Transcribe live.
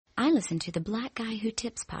I listen to the Black Guy Who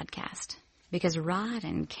Tips podcast because Rod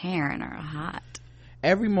and Karen are hot.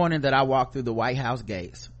 Every morning that I walk through the White House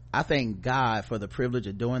gates, I thank God for the privilege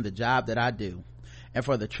of doing the job that I do and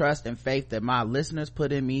for the trust and faith that my listeners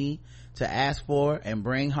put in me to ask for and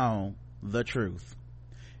bring home the truth.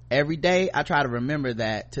 Every day I try to remember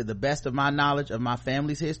that, to the best of my knowledge of my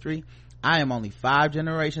family's history, I am only 5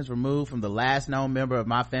 generations removed from the last known member of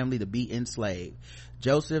my family to be enslaved,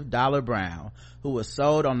 Joseph Dollar Brown, who was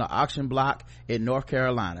sold on the auction block in North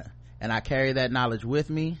Carolina. And I carry that knowledge with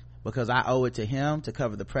me because I owe it to him to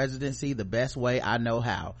cover the presidency the best way I know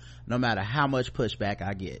how, no matter how much pushback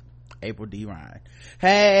I get. April D. Ryan.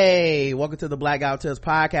 Hey, welcome to the Black Guy Who Tips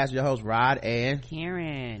podcast. Your host Rod and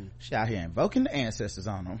Karen. She out here invoking the ancestors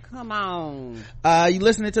on them. Come on. You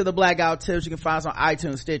listening to the Black Guy Who Tips. You can find us on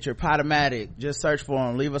iTunes, Stitcher, Podomatic. Just search for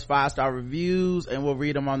them, leave us 5-star reviews and we'll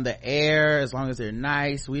read them on the air as long as they're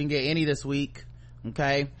nice. We didn't get any this week.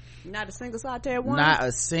 Okay, not a single solitary one. Not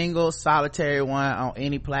a single solitary one on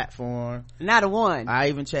any platform. Not a one. I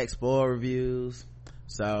even checked spoil reviews.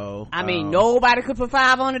 So I mean, nobody could put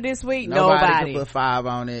 5 on it this week. Nobody could put 5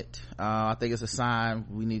 on it. I think it's a sign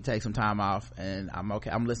we need to take some time off, and I'm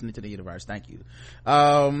okay. I'm listening to the universe. Thank you.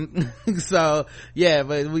 So yeah,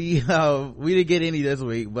 but we didn't get any this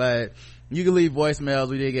week, but you can leave voicemails.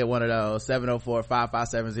 We did get one of those,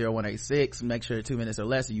 704-557-0186. Make sure 2 minutes or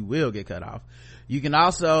less or you will get cut off. You can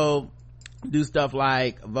also do stuff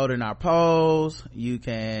like vote in our polls. You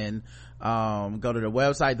can go to the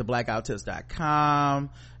website, theblackguywhotips.com.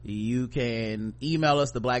 You can email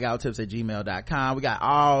us, theblackguywhotips@gmail.com. We got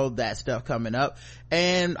all that stuff coming up,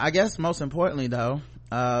 and I guess most importantly though,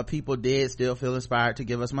 people did still feel inspired to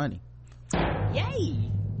give us money.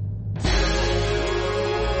 Yay.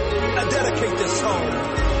 I dedicate this song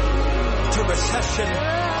to recession,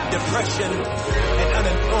 depression, and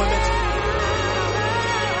unemployment.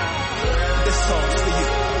 This song's for you.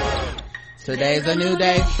 Today's a new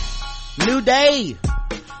day. New day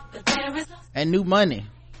and new money.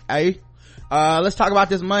 Hey, let's talk about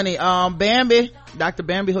this money. Bambi, Dr.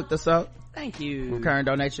 Bambi hooked us up. Thank you. Recurring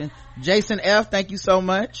donation. Jason F, thank you so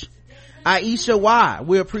much. Aisha Y,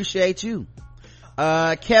 we appreciate you.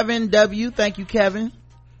 Kevin W, thank you Kevin.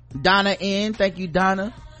 Donna N, thank you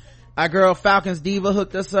Donna. Our girl Falcons Diva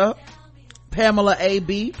hooked us up. Pamela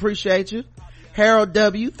AB, appreciate you. Harold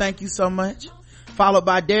W, thank you so much. Followed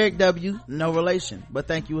by Derek W, no relation, but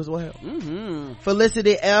thank you as well.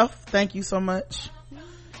 Felicity F, thank you so much.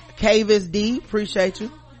 Kavis D, appreciate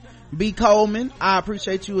you. B Coleman, I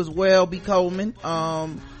appreciate you as well. B Coleman.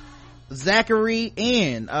 Zachary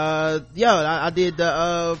N, I did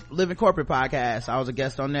the Living Corporate podcast. I was a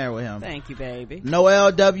guest on there with him. Thank you, baby.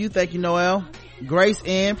 Noel W, thank you Noel. Grace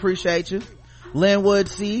N, appreciate you. Linwood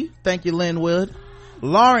C, thank you Linwood.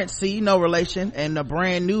 Lawrence C, no relation, and a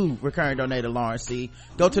brand new recurring donator Lawrence C.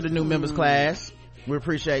 Go to the new members class. We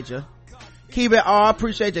appreciate you. Kibe R,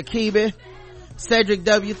 appreciate you Kibe. Cedric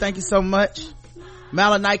W, thank you so much.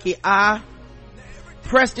 Malanike I.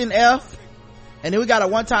 Preston F. And then we got a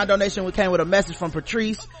one-time donation which came with a message from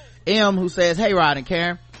Patrice M, who says, hey Rod and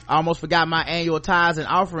Karen, I almost forgot my annual tithes and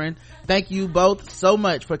offering. Thank you both so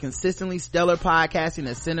much for consistently stellar podcasting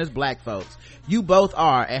that centers black folks. You both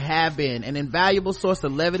are and have been an invaluable source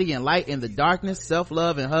of levity and light in the darkness,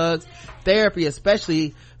 self-love and hugs, therapy,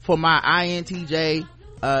 especially for my INTJ,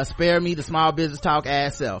 spare me the small business talk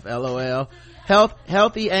ass self, LOL.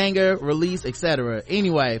 Healthy anger, release, etc.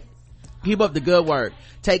 Anyway, keep up the good work.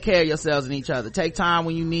 Take care of yourselves and each other. Take time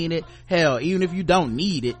when you need it. Hell, even if you don't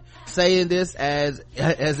need it, saying this as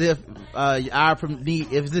if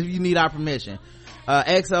you need our permission.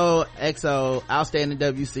 XO outstanding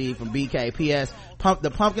WC from BK. PS,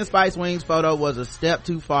 the pumpkin spice wings photo was a step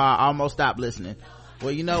too far. I almost stopped listening.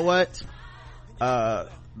 Well, you know what?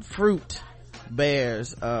 Fruit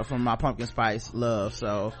bears from my pumpkin spice love.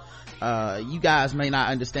 So you guys may not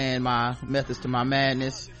understand my methods to my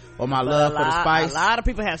madness or my love for the spice. A lot of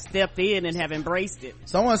people have stepped in and have embraced it.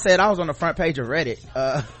 Someone said I was on the front page of Reddit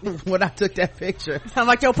when I took that picture. I'm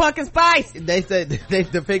like, your pumpkin spice. They said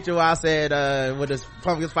the picture where I said with this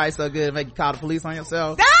pumpkin spice so good make you call the police on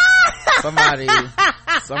yourself.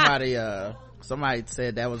 Somebody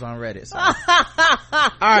said that was on Reddit. So. All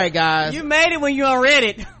right, guys. You made it when you on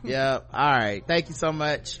Reddit. Yep. All right. Thank you so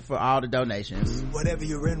much for all the donations. Whatever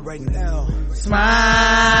you're in right now, smile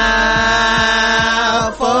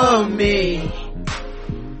for me.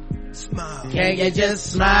 Smile. Can you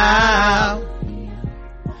just smile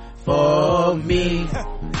for me?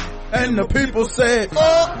 And the people said,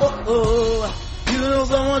 oh, you know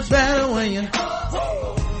so much better when you.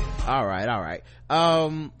 All right.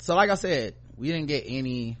 So like I said, we didn't get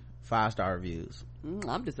any 5-star reviews.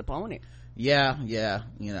 I'm disappointed. Yeah,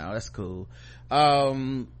 you know, that's cool.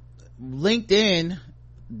 LinkedIn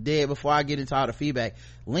did, before I get into all the feedback,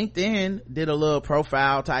 LinkedIn did a little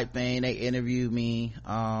profile type thing. They interviewed me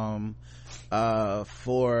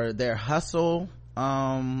for their Hustle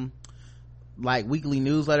like weekly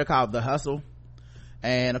newsletter called The Hustle.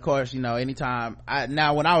 And of course, you know, anytime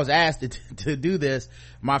now when I was asked to do this,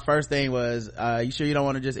 my first thing was, you sure you don't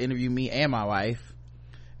want to just interview me and my wife?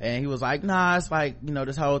 And he was like, nah, it's like, you know,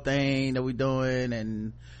 this whole thing that we're doing,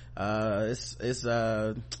 and it's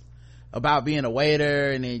about being a waiter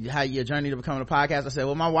and then how your journey to becoming a podcaster. I said,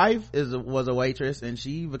 well, my wife was a waitress and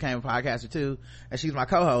she became a podcaster too, and she's my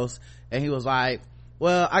co-host. And he was like,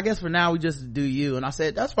 well, I guess for now we just do you. And I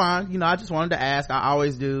said, that's fine. You know, I just wanted to ask. I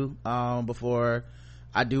always do before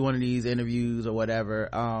I do one of these interviews or whatever.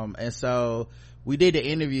 And so we did the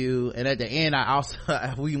interview, and at the end I also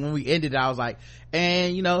when we ended it, I was like,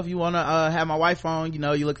 and you know, if you want to have my wife on, you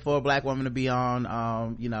know, you look for a black woman to be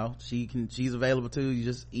on, you know, she's available too, you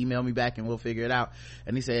just email me back and we'll figure it out.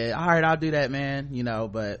 And he said, all right, I'll do that, man, you know,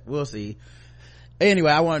 but we'll see.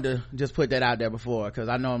 Anyway, I wanted to just put that out there before, because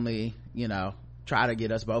I normally, you know, try to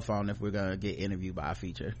get us both on if we're gonna get interviewed by a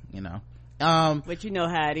feature, you know. But you know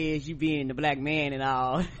how it is, you being the black man and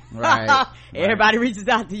all. Right. Everybody reaches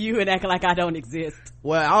out to you and act like I don't exist.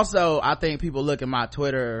 Well, also, I think people look at my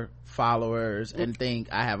Twitter followers and think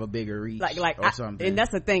I have a bigger reach or something. And that's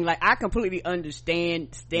the thing, like, I completely understand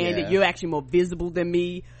that you're actually more visible than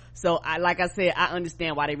me. So like I said, I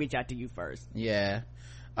understand why they reach out to you first. Yeah.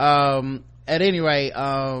 At any rate,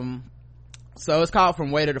 so it's called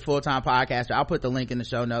From Waiter to Full-Time Podcaster. I'll put the link in the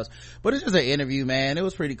show notes, but it's just an interview, man. It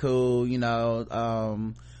was pretty cool, you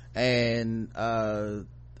know, and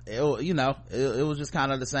it was just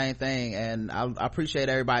kind of the same thing. And I appreciate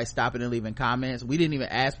everybody stopping and leaving comments. We didn't even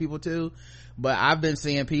ask people to, but I've been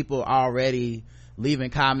seeing people already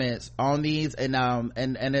leaving comments on these, and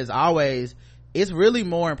as always, it's really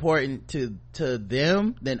more important to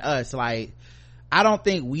them than us. Like, I don't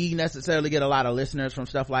think we necessarily get a lot of listeners from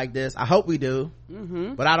stuff like this. I hope we do,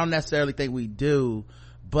 but I don't necessarily think we do.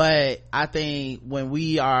 But I think when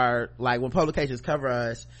we are, like, when publications cover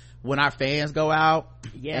us, when our fans go out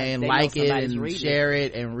and like it and share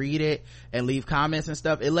it and read it and leave comments and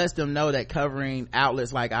stuff, it lets them know that covering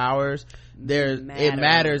outlets like ours, it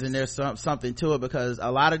matters, and there's something to it, because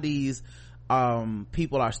a lot of these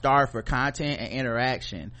people are starved for content and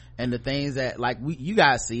interaction, and the things that, like, you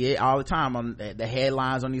guys see it all the time on the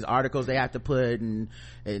headlines on these articles they have to put, and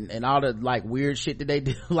all the, like, weird shit that they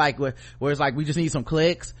do, like where it's like, we just need some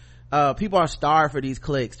clicks. People are starved for these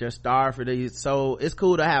clicks, they're starved for these, so it's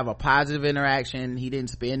cool to have a positive interaction. He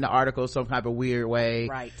didn't spin the article some type of weird way,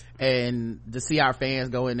 right? And to see our fans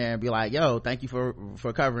go in there and be like, yo, thank you for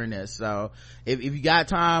covering this. So if you got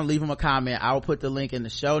time, leave them a comment. I'll put the link in the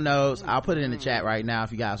show notes. I'll put it in the chat right now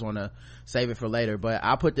if you guys want to save it for later, but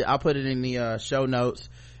I'll put it in the show notes,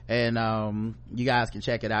 and you guys can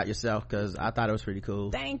check it out yourself, because I thought it was pretty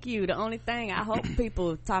cool. Thank you. The only thing I hope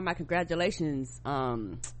people talking about congratulations, I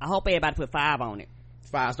hope everybody put 5 on it.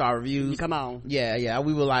 5-star reviews. Come on. Yeah,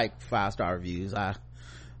 we would like 5-star reviews. I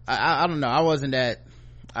don't know, I wasn't that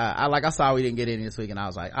I saw we didn't get any this week, and I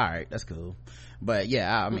was like, all right, that's cool. But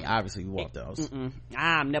yeah, I mean, obviously we want those.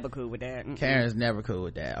 I'm never cool with that. Karen's never cool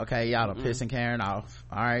with that. Okay, y'all done pissing Karen off.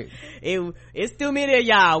 All right, it's too many of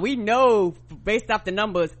y'all. We know based off the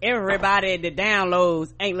numbers, everybody that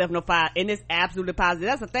downloads ain't left no 5, and it's absolutely positive.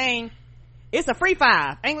 That's the thing, it's a free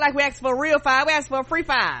 5. Ain't like we asked for a real 5, we asked for a free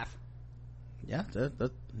 5. Yeah,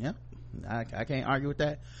 yeah, I can't argue with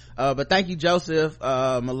that. But thank you, Joseph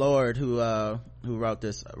Millord, who wrote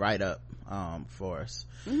this write up for us.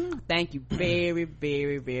 Thank you very,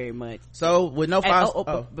 very, very much. So with no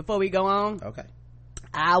 5, before we go on, okay,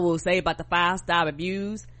 I will say about the 5-star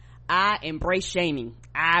reviews, I embrace shaming.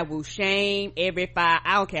 I will shame every 5.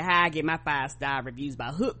 I don't care how I get my 5-star reviews, by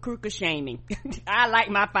hook, crook, or shaming. I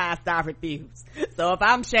like my 5-star reviews. So if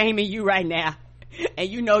I'm shaming you right now, and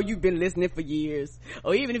you know you've been listening for years,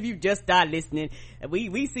 or even if you just start listening,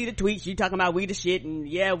 we see the tweets, you talking about we the shit, and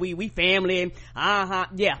yeah, we family, and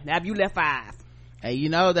yeah, have you left 5? And you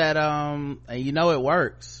know that and you know it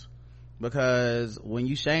works, because when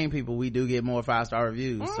you shame people, we do get more 5-star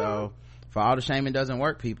reviews. So for all the shaming doesn't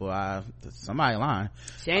work, people, somebody lying.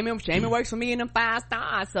 Shaming works for me in them 5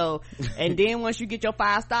 stars. So, and then once you get your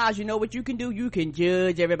 5 stars, you know what you can do? You can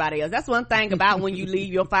judge everybody else. That's one thing about when you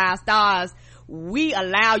leave your 5 stars, we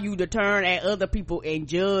allow you to turn at other people and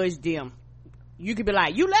judge them. You could be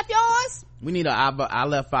like, you left yours? We need I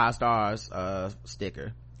left 5 stars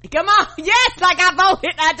sticker. Come on. Yes, like I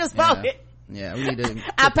voted. I just voted. Yeah, we need to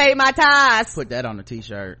I paid my tithes. Put that on a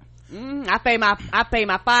t-shirt. I pay my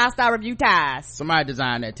 5-star review ties. Somebody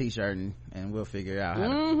design that t-shirt and we'll figure out how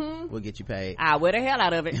to, we'll get you paid. I wear the hell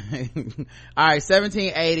out of it. All right,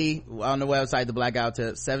 1780 on the website, the Blackout Tip.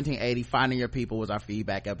 1780 Finding Your People was our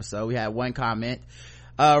feedback episode. We had one comment.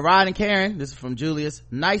 Rod and Karen, this is from Julius.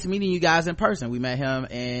 Nice meeting you guys in person. We met him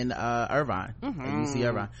in Irvine, UC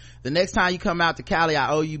Irvine. The next time you come out to Cali,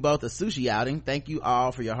 I owe you both a sushi outing. Thank you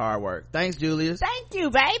all for your hard work. Thanks, Julius. Thank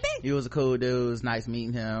you, baby. He was a cool dude. It was nice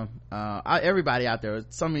meeting him. Everybody out there,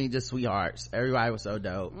 so many just sweethearts. Everybody was so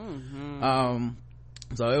dope.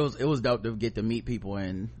 So it was dope to get to meet people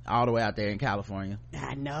and all the way out there in California.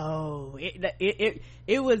 I know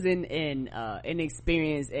it was an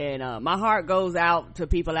experience, and my heart goes out to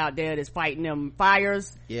people out there that's fighting them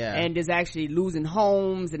fires, and is actually losing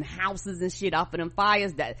homes and houses and shit off of them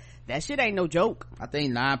fires. That shit ain't no joke. I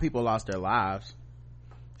think 9 people lost their lives,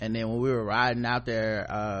 and then when we were riding out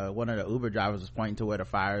there, one of the Uber drivers was pointing to where the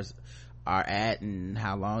fires are at and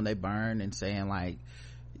how long they burned, and saying like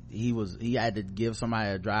he had to give somebody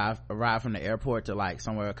a ride from the airport to like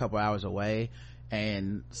somewhere a couple hours away,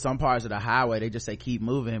 and some parts of the highway they just say keep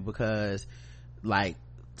moving because like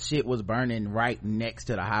shit was burning right next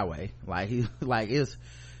to the highway.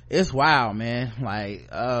 It's wild, man. Like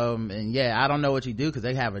and yeah, I don't know what you do because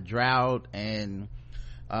they have a drought and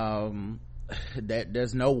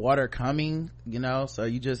there's no water coming, so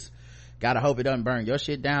you just gotta hope it doesn't burn your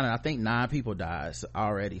shit down. And I think 9 people died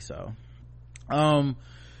already. So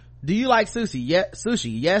do you like sushi?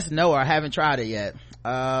 Yes, no, or haven't tried it yet.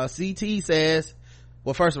 CT says,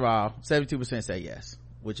 well, first of all, 72% say yes,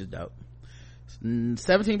 which is dope.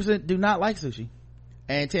 17% do not like sushi,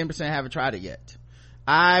 and 10% haven't tried it yet.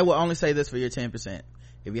 I will only say this for your 10%.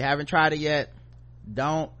 If you haven't tried it yet,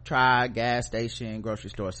 don't try gas station,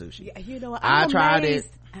 grocery store sushi. Yeah, I tried it.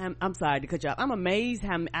 I'm sorry to cut you off. I'm amazed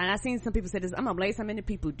and I've seen some people say this, I'm amazed how many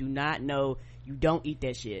people do not know you don't eat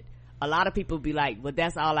that shit. A lot of people be like, well,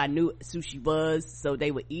 that's all I knew sushi was, so they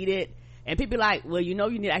would eat it. And people be like, well, you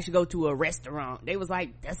need to actually go to a restaurant. They was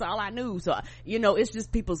like, that's all I knew. So, it's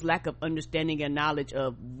just people's lack of understanding and knowledge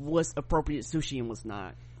of what's appropriate sushi and what's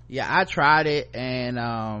not. Yeah, I tried it, and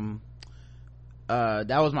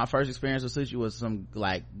that was my first experience with sushi, was some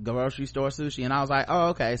like grocery store sushi, and I was like, oh,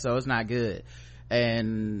 okay, so it's not good.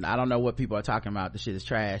 And I don't know what people are talking about. The shit is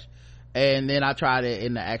trash. And then I tried it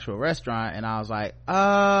in the actual restaurant, and I was like,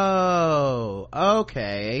 oh,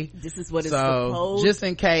 okay, this is what it's supposed. Just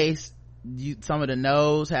in case some of the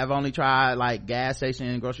no's have only tried like gas station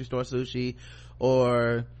and grocery store sushi,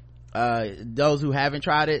 or those who haven't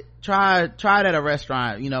tried it, try it at a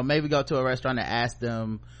restaurant. Maybe go to a restaurant and ask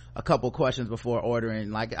them a couple questions before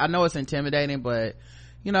ordering. Like, I know it's intimidating, but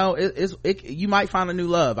you might find a new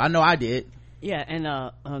love. I know I did. Yeah, and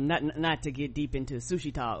not to get deep into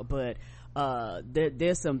sushi talk, but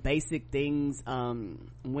there's some basic things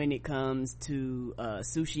when it comes to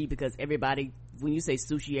sushi, because everybody, when you say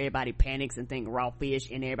sushi, everybody panics and think raw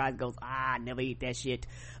fish, and everybody goes, I never eat that shit.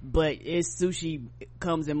 But sushi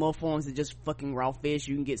comes in more forms than just fucking raw fish.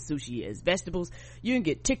 You can get sushi as vegetables, you can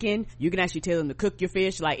get chicken, you can actually tell them to cook your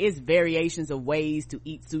fish. Like, it's variations of ways to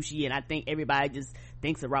eat sushi, and I think everybody just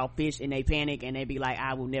thinks of raw fish and they panic and they be like,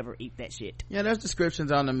 I will never eat that shit. Yeah, there's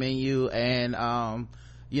descriptions on the menu, and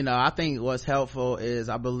I think what's helpful is,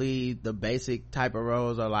 I believe the basic type of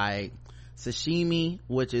rolls are like sashimi,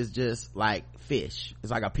 which is just like fish.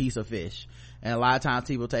 It's like a piece of fish, and a lot of times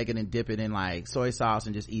people take it and dip it in like soy sauce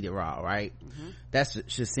and just eat it raw, right? That's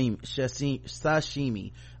sashimi.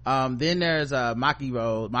 Then there's a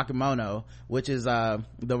makimono, which is the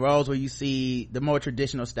rolls where you see the more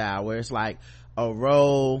traditional style, where it's like a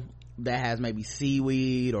roll that has maybe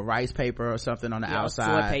seaweed or rice paper or something on the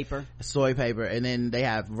outside, soy paper, and then they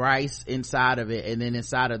have rice inside of it, and then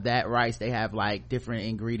inside of that rice they have like different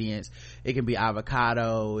ingredients. It can be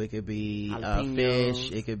avocado, it could be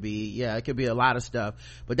fish, it could be a lot of stuff,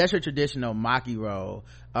 but that's your traditional maki roll.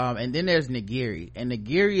 And then there's nigiri, and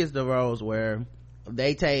nigiri is the rolls where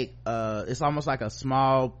they take it's almost like a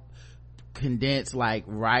small condensed like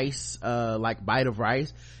rice, like bite of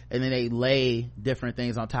rice, and then they lay different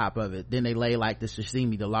things on top of it. Then they lay like the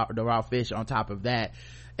sashimi, the raw fish on top of that,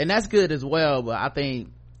 and that's good as well. But I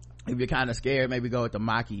think if you're kind of scared, maybe go with the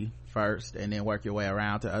maki first and then work your way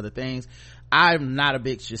around to other things. I'm not a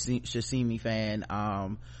big sashimi fan,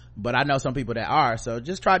 but I know some people that are, so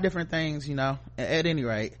just try different things, at any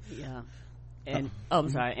rate. Yeah. And I'm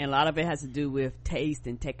sorry, and a lot of it has to do with taste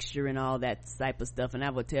and texture and all that type of stuff. And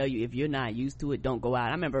I will tell you, if you're not used to it, don't go out.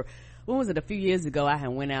 I remember when was it, a few years ago, I had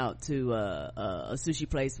went out to a sushi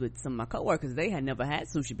place with some of my coworkers. They had never had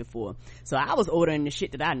sushi before, so I was ordering the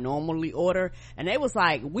shit that I normally order, and they was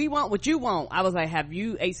like, we want what you want. I was like, have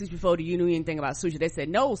you ate sushi before? Do you know anything about sushi? They said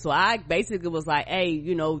no. So I basically was like, hey,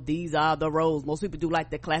 you know, these are the rolls. Most people do like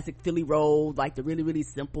the classic Philly roll, like the really, really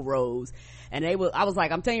simple rolls. And I was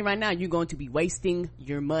like, I'm telling you right now, you're going to be wasting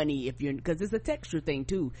your money because it's a texture thing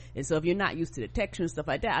too. And so if you're not used to the texture and stuff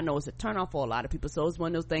like that, I know it's a turn off for a lot of people. So it's one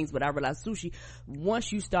of those things, but I realize sushi,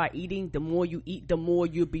 once you start eating, the more you eat, the more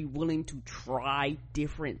you'll be willing to try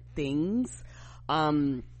different things.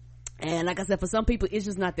 And like I said, for some people, it's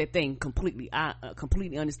just not their thing completely. I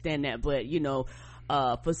completely understand that, but you know,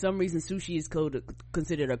 for some reason sushi is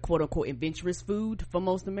considered a quote-unquote adventurous food for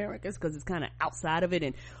most Americans because it's kind of outside of it.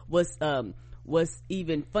 And what's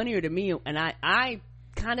even funnier to me, and I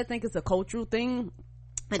kind of think it's a cultural thing,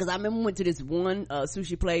 because I remember we went to this one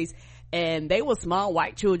sushi place, and they were small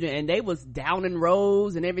white children, and they was down in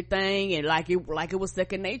rows and everything, and like it was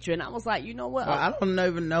second nature. And I was like, you know what, well, I don't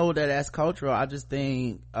even know that that's cultural. I just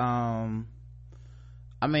think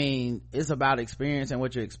I mean, it's about experience and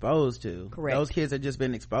what you're exposed to. Correct. Those kids have just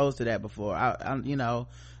been exposed to that before. I you know,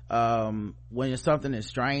 when something is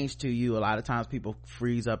strange to you, a lot of times people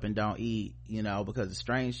freeze up and don't eat, you know, because it's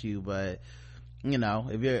strange to you. But you know,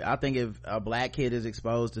 I think if a black kid is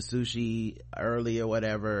exposed to sushi early or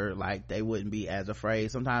whatever, like, they wouldn't be as afraid.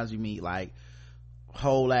 Sometimes you meet like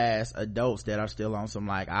whole ass adults that are still on some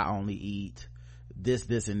like, I only eat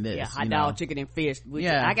this and this. Yeah, hot dog, chicken and fish.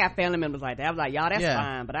 I got family members like that. I was like, y'all, that's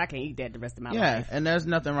fine, but I can't eat that the rest of my life. Yeah, and there's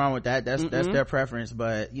nothing wrong with that. That's their preference.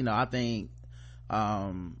 But you know, I think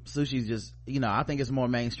sushi's just, you know, I think it's more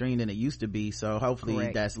mainstream than it used to be. So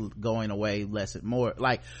hopefully that's going away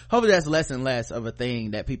hopefully that's less and less of a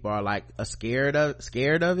thing that people are like scared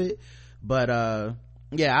of it. But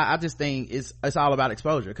yeah, I just think it's all about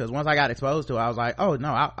exposure, because once I got exposed to it, I was like, oh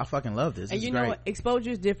no, I fucking love this. And you know what,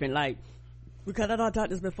 exposure is different. Like, because I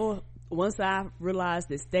talked this before, once I realized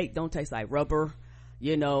that steak don't taste like rubber,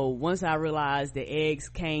 you know, once I realized the eggs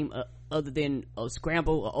came other than a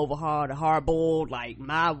scramble or over hard boiled, like,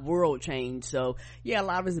 my world changed. So yeah, a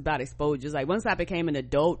lot of it's about exposure. Like, once I became an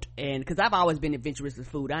adult, and because I've always been adventurous with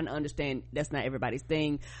food, I understand that's not everybody's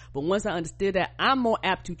thing, but once I understood that, I'm more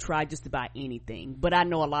apt to try just about anything. But I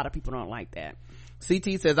know a lot of people don't like that.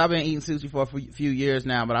 CT says, I've been eating sushi for a few years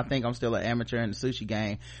now, but I think I'm still an amateur in the sushi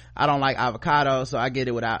game. I don't like avocado, so I get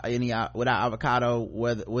it without avocado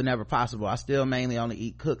whenever possible. I still mainly only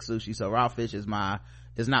eat cooked sushi, so raw fish is not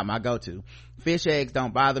my go-to. Fish eggs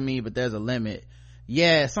don't bother me, but there's a limit.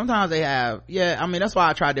 Yeah, sometimes they have, I mean, that's why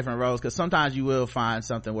I try different rolls, because sometimes you will find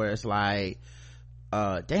something where it's like,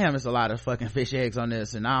 damn, it's a lot of fucking fish eggs on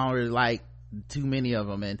this, and I don't really like too many of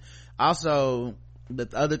them. And also, the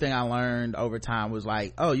other thing I learned over time was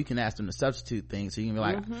like, oh, you can ask them to substitute things. So you can be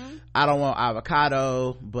like, I don't want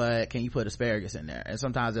avocado, but can you put asparagus in there? And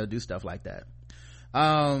sometimes they'll do stuff like that.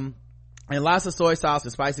 And lots of soy sauce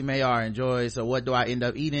and spicy mayo are enjoyed. So what do I end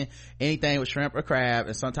up eating? Anything with shrimp or crab,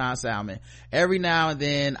 and sometimes salmon. Every now and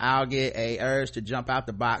then I'll get a urge to jump out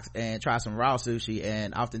the box and try some raw sushi,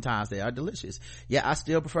 and oftentimes they are delicious. Yeah, I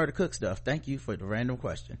still prefer to cook stuff. Thank you for the random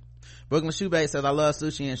question. Brooklyn Shoebase says, I love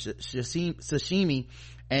sushi and sashimi,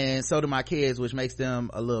 and so do my kids, which makes them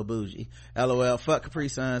a little bougie. LOL, fuck Capri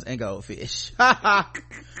Suns and goldfish. But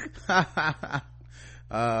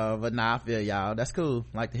nah, I feel y'all. That's cool.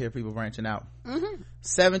 Like to hear people branching out.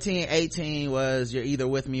 1718 was, you're either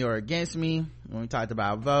with me or against me, when we talked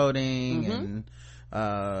about voting and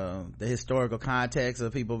the historical context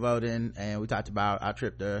of people voting, and we talked about our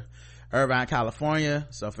trip to Irvine, California.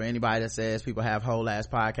 So for anybody that says people have whole ass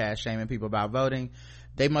podcasts shaming people about voting,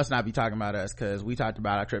 they must not be talking about us, because we talked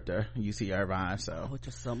about our trip to UC Irvine. So which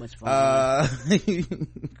was so much fun.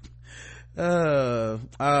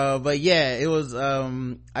 But yeah, it was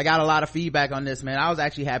I got a lot of feedback on this, man. I was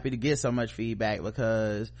actually happy to get so much feedback,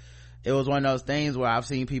 because it was one of those things where I've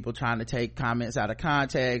seen people trying to take comments out of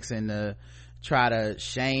context and try to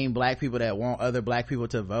shame black people that want other black people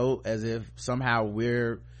to vote, as if somehow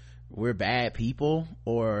we're bad people,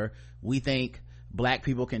 or we think black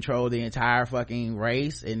people control the entire fucking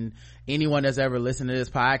race. And anyone that's ever listened to this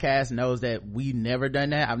podcast knows that we've never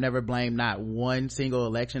done that. I've never blamed not one single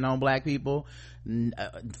election on black people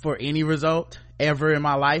for any result ever in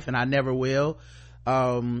my life, and I never will.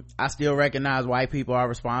 I still recognize white people are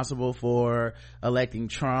responsible for electing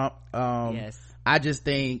Trump. Yes. I just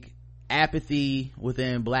think apathy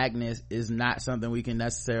within blackness is not something we can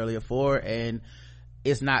necessarily afford, and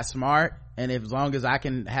it's not smart. And as long as I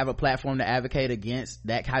can have a platform to advocate against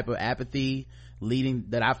that type of apathy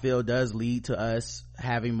that I feel does lead to us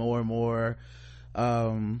having more and more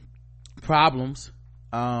problems,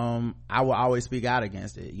 I will always speak out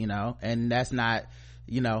against it, and that's not,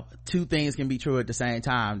 two things can be true at the same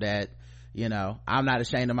time. That, I'm not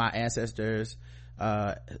ashamed of my ancestors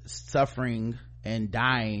suffering and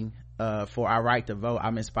dying for our right to vote.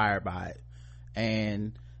 I'm inspired by it,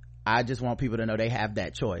 and I just want people to know they have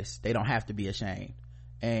that choice. They don't have to be ashamed,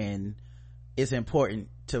 and it's important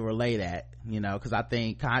to relay that, because I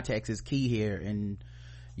think context is key here. And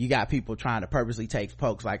you got people trying to purposely take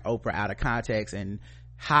folks like Oprah out of context and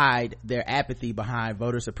hide their apathy behind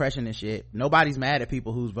voter suppression and shit. Nobody's mad at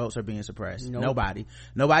people whose votes are being suppressed. Nope.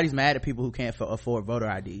 Nobody's mad at people who can't afford voter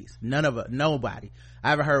IDs. Nobody. I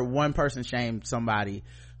haven't heard one person shame somebody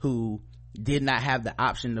who did not have the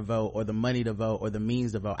option to vote or the money to vote or the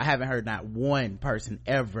means to vote. I haven't heard not one person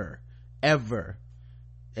ever.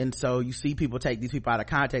 And so you see people take these people out of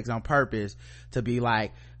context on purpose to be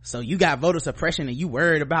like, so you got voter suppression and you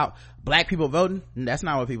worried about black people voting? And that's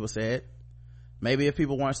not what people said. Maybe if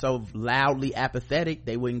people weren't so loudly apathetic,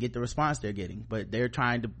 they wouldn't get the response they're getting. But they're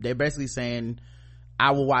basically saying,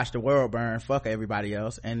 I will watch the world burn, fuck everybody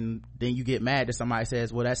else. And then you get mad that somebody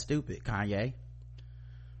says, well, that's stupid, Kanye.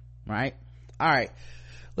 Right? All right.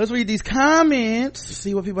 Let's read these comments,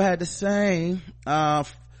 see what people had to say.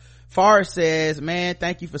 Forrest says, man,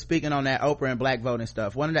 thank you for speaking on that Oprah and black voting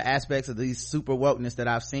stuff. One of the aspects of these super wokeness that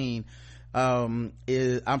I've seen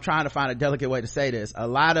is, I'm trying to find a delicate way to say this, a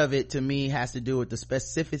lot of it to me has to do with the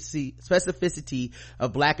specificity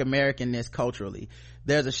of black Americanness culturally.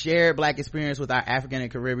 There's a shared black experience with our African and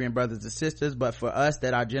Caribbean brothers and sisters, but for us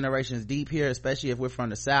that are generations deep here, especially if we're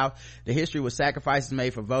from the South, the history with sacrifices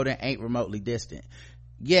made for voting ain't remotely distant.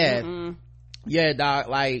 Yeah dog,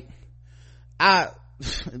 like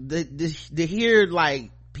to hear like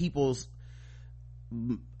people's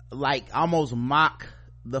like almost mock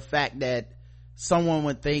the fact that someone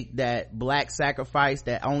would think that black sacrifice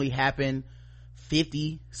that only happened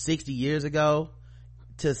 50-60 years ago,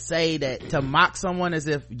 to say that, to mock someone as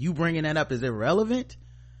if you bringing that up is irrelevant.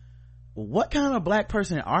 What kind of black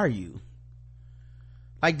person are you?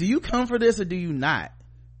 Like, do you come for this or do you not?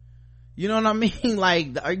 You know what I mean?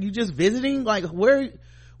 Like, are you just visiting? Like,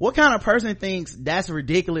 what kind of person thinks that's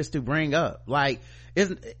ridiculous to bring up? Like,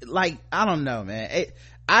 it's like, I don't know, man.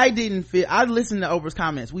 I listened to Oprah's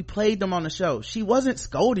comments. We played them on the show. She wasn't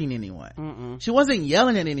scolding anyone. She wasn't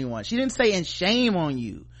yelling at anyone. She didn't say, and shame on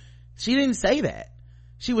you. She didn't say that.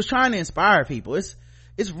 She was trying to inspire people. It's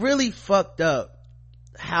really fucked up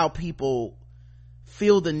how people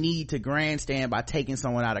feel the need to grandstand by taking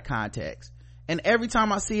someone out of context. And every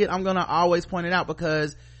time I see it, I'm gonna always point it out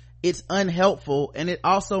because it's unhelpful, and it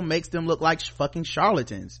also makes them look like fucking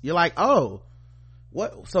charlatans. You're like, oh,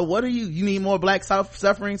 what are you need more black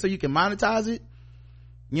suffering so you can monetize it?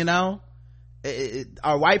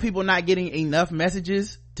 Are white people not getting enough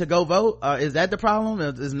messages to go vote? Is that the problem?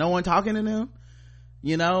 Is no one talking to them?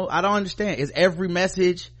 I don't understand. Is every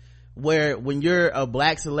message when you're a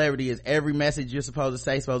black celebrity, is every message you're supposed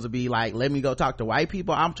to be like, let me go talk to white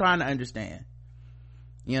people? I'm trying to understand,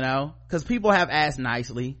 because people have asked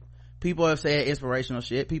nicely. People have said inspirational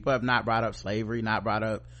shit. People have not brought up slavery, not brought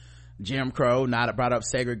up Jim Crow, not brought up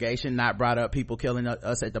segregation, not brought up people killing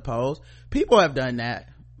us at the polls. People have done that.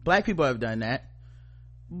 Black people have done that.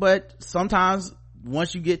 But sometimes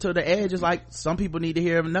once you get to the edge, it's like some people need to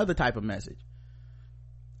hear another type of message.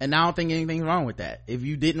 And I don't think anything's wrong with that. If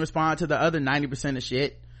you didn't respond to the other 90% of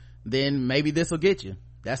shit, then maybe this will get you.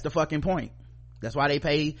 That's the fucking point. That's why they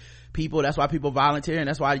pay people. That's why people volunteer, and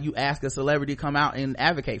that's why you ask a celebrity to come out and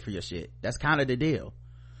advocate for your shit. That's kind of the deal.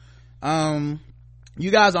 You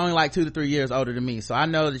guys are only like 2 to 3 years older than me, so I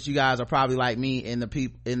know that you guys are probably like me in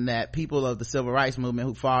that people of the civil rights movement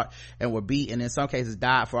who fought and were beat and in some cases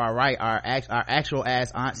died for our right, our actual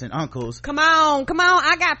ass aunts and uncles. Come on,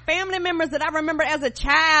 I got family members that I remember as a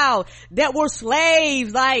child that were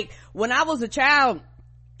slaves. Like, when I was a child,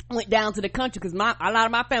 went down to the country, because a lot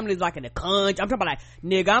of my family is like in the country.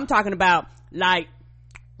 I'm talking about like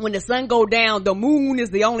when the sun go down, the moon is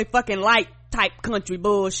the only fucking light type country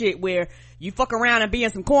bullshit, where you fuck around and be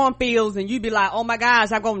in some cornfields and you be like, oh my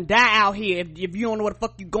gosh, I'm gonna die out here if you don't know where the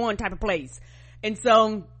fuck you going type of place. And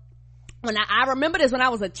so when I remember this when I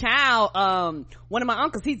was a child, one of my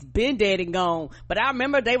uncles, he's been dead and gone, but I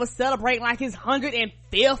remember they were celebrating like his 105th,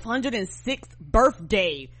 106th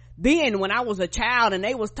birthday then when I was a child, and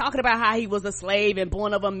they was talking about how he was a slave and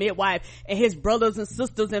born of a midwife, and his brothers and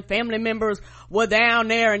sisters and family members were down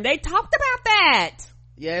there, and they talked about that.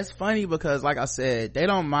 Yeah, it's funny because, like I said, they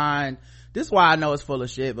don't mind. This is why I know it's full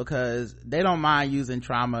of shit, because they don't mind using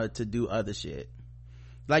trauma to do other shit.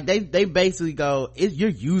 Like, they basically go, you're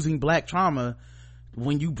using black trauma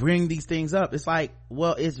when you bring these things up, it's like,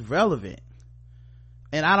 well, it's relevant.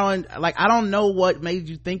 And I don't know what made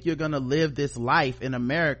you think you're gonna live this life in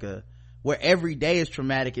America where every day is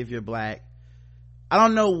traumatic if you're black. I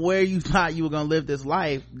don't know where you thought you were gonna live this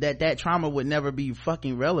life that trauma would never be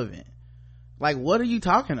fucking relevant. Like, what are you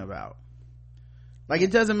talking about? Like,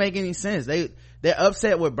 it doesn't make any sense. They're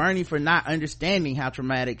upset with Bernie for not understanding how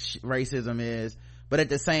traumatic racism is, but at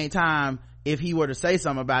the same time, if he were to say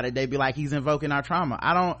something about it, they'd be like, he's invoking our trauma.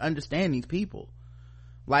 I don't understand these people.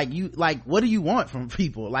 Like, what do you want from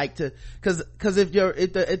people? Like, cause if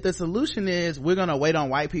the solution is we're gonna wait on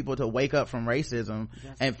white people to wake up from racism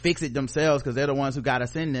and fix it themselves because they're the ones who got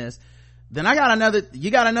us in this, then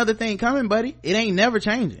you got another thing coming, buddy. It ain't never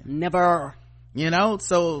changing. Never. You know,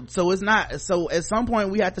 so it's not, so at some point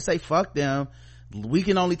we have to say fuck them. We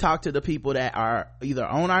can only talk to the people that are either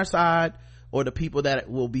on our side or the people that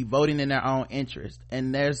will be voting in their own interest.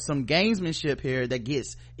 And there's some gamesmanship here that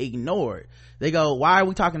gets ignored. They go, why are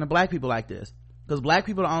we talking to black people like this? Because black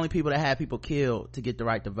people are the only people that have people killed to get the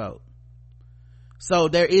right to vote. So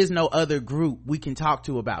there is no other group we can talk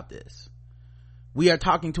to about this. We are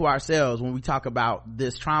talking to ourselves when we talk about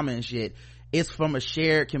this trauma and shit. It's from a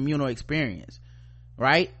shared communal experience,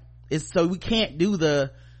 right? It's so we can't do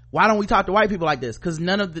why don't we talk to white people like this? Because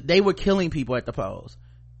they were killing people at the polls,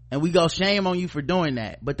 and we go, shame on you for doing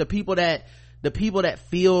that. But the people that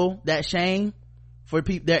feel that shame for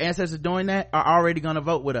their ancestors doing that are already going to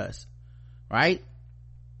vote with us, right?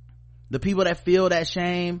 The people that feel that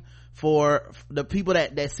shame for the people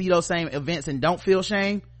that see those same events and don't feel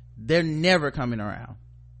shame, they're never coming around.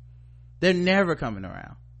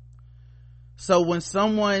 So when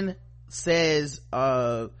someone says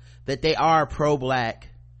that they are pro-black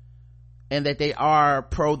and that they are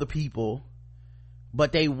pro the people,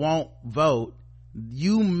 but they won't vote,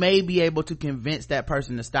 you may be able to convince that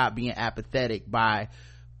person to stop being apathetic by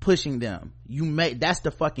pushing them. That's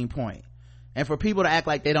the fucking point. And for people to act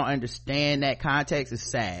like they don't understand that context is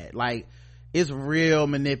sad. Like, it's real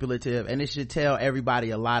manipulative, and it should tell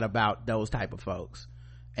everybody a lot about those type of folks.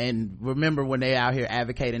 And remember when they out here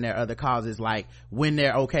advocating their other causes, like when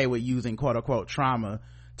they're okay with using quote unquote trauma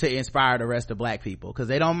to inspire the rest of black people, because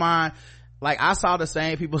they don't mind. Like, I saw the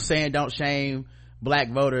same people saying don't shame black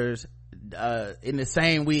voters in the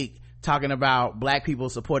same week talking about black people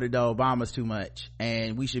supported the Obamas too much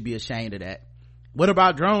and we should be ashamed of that. What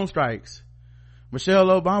about drone strikes? Michelle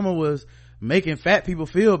Obama was making fat people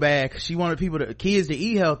feel bad because she wanted kids to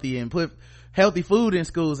eat healthy and put healthy food in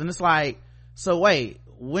schools. And it's like, so wait,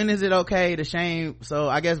 when is it okay to shame? So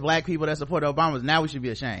I guess black people that support the Obamas, now we should be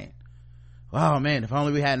ashamed. Oh man, if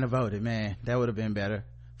only we hadn't voted, man, that would have been better.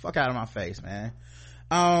 Fuck out of my face, man.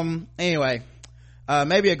 Anyway,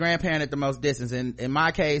 maybe a grandparent at the most distance. In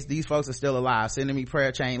my case, these folks are still alive, sending me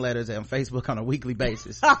prayer chain letters on Facebook on a weekly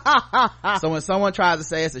basis. So when someone tries to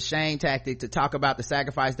say it's a shame tactic to talk about the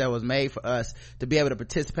sacrifice that was made for us to be able to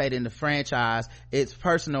participate in the franchise, it's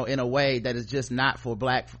personal in a way that is just not for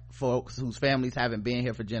black folks whose families haven't been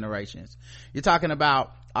here for generations. You're talking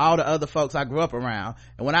about all the other folks I grew up around,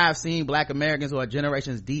 and when I have seen black Americans who are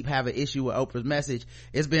generations deep have an issue with Oprah's message,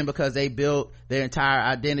 it's been because they built their entire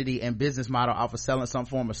identity and business model off of selling some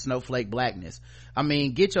form of snowflake blackness. I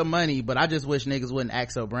mean, get your money, but I just wish niggas wouldn't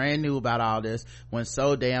act so brand new about all this when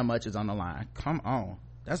so damn much is on the line. Come on,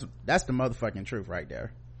 that's the motherfucking truth right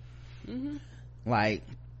there. Mm-hmm. Like,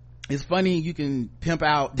 it's funny, you can pimp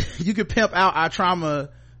out our trauma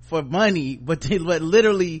for money, but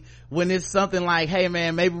literally when it's something like, hey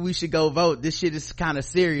man, maybe we should go vote, this shit is kind of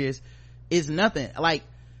serious, it's nothing. Like,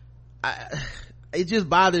 it just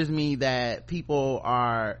bothers me that people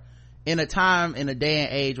are in a time, in a day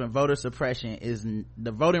and age when voter suppression is,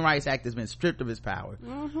 the Voting Rights Act has been stripped of its power.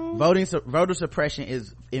 Mm-hmm. Voter suppression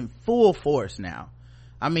is in full force now.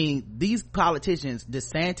 I mean, these politicians,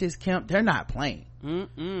 DeSantis, Kemp, they're not playing.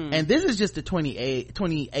 Mm-mm. And this is just the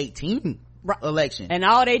 2018 election, and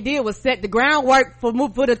all they did was set the groundwork for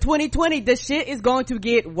the 2020. The shit is going to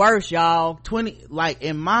get worse, y'all. Like,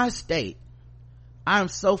 in my state, I'm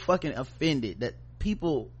so fucking offended that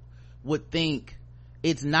people would think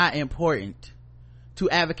it's not important to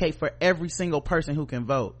advocate for every single person who can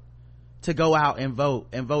vote to go out and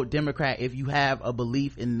vote Democrat if you have a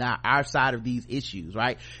belief in our side of these issues,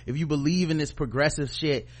 right? If you believe in this progressive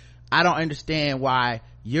shit, I don't understand why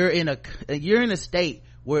you're in a state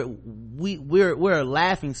where we're a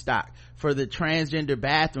laughing stock for the transgender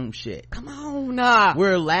bathroom shit. Come on,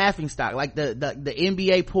 we're a laughing stock. Like the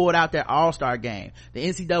NBA pulled out their all-star game, the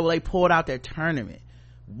NCAA pulled out their tournament.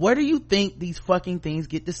 Where do you think these fucking things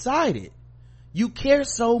get decided? You care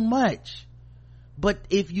so much, but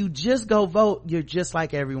if you just go vote, you're just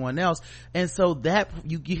like everyone else. And so that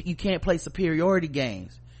you can't play superiority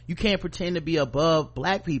games. You can't pretend to be above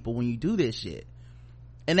black people when you do this shit,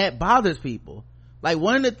 and that bothers people. Like,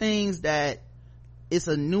 one of the things that, it's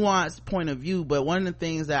a nuanced point of view, but one of the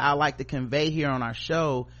things that I like to convey here on our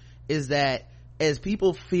show is that as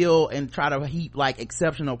people feel and try to heap like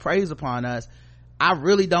exceptional praise upon us, I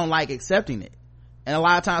really don't like accepting it. And a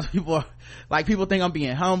lot of times people think I'm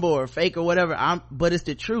being humble or fake or whatever, but it's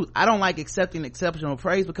the truth. I don't like accepting exceptional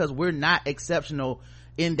praise because we're not exceptional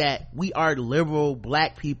in that we are liberal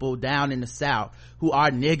black people down in the South who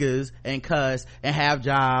are niggas and cuss and have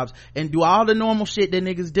jobs and do all the normal shit that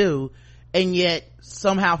niggas do, and yet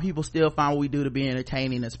somehow people still find what we do to be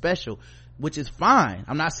entertaining and special, which is fine.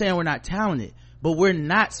 I'm not saying we're not talented, but we're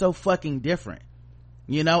not so fucking different.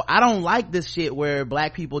 You know, I don't like this shit where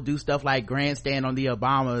black people do stuff like grandstand on the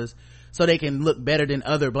Obamas so they can look better than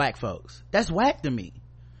other black folks. That's whack to me.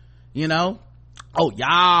 You know, oh,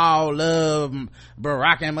 y'all love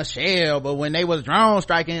Barack and Michelle, but when they was drone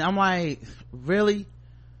striking, I'm like, really?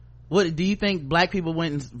 What do you think black people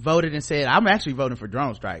went and voted and said, I'm actually voting for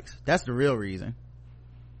drone strikes? That's the real reason.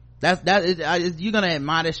 You gonna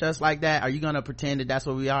admonish us like that? Are you gonna pretend that that's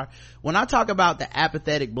what we are? When I talk about the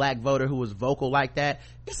apathetic black voter who was vocal like that,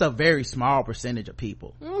 it's a very small percentage of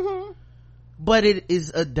people. Mm-hmm. But it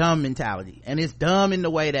is a dumb mentality, and it's dumb in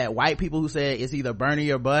the way that white people who said it's either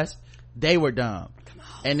Bernie or bust, they were dumb.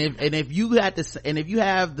 And if you have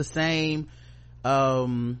the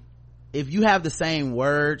same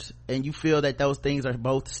words and you feel that those things are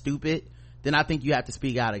both stupid, then I think you have to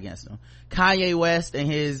speak out against them. Kanye West and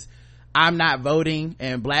his I'm not voting,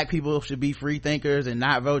 and black people should be free thinkers and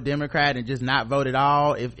not vote Democrat and just not vote at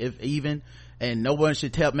all if even, and no one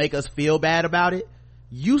should make us feel bad about it.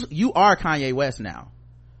 You are Kanye West now.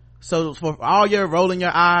 So for all your rolling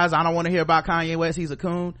your eyes, I don't want to hear about Kanye West, he's a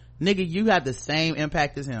coon, nigga, you have the same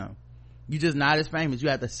impact as him. You just not as famous, you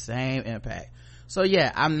have the same impact. So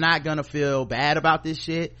yeah, I'm not gonna feel bad about this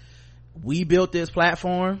shit. We built this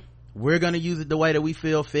platform, we're gonna use it the way that we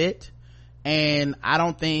feel fit, and I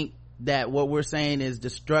don't think that what we're saying is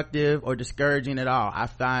destructive or discouraging at all. I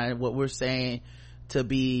find what we're saying to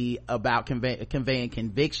be about conveying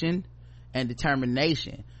conviction and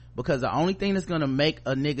determination, because the only thing that's gonna make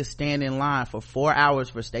a nigga stand in line for 4 hours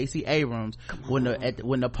for Stacey Abrams when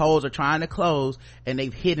the polls are trying to close and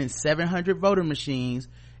they've hidden 700 voter machines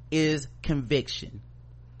is conviction.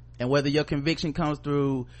 And whether your conviction comes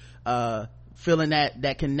through feeling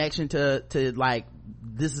that connection to like,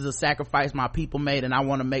 this is a sacrifice my people made and I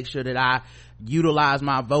want to make sure that I utilize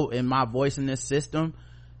my vote and my voice in this system,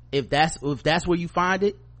 if that's where you find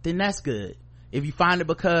it, then that's good. If you find it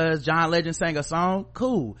because John Legend sang a song,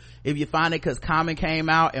 cool. If you find it because Common came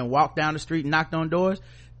out and walked down the street and knocked on doors,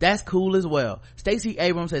 that's cool as well. Stacey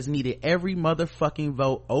Abrams has needed every motherfucking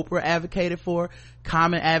vote Oprah advocated for,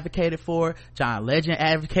 Common advocated for, John Legend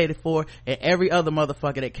advocated for, and every other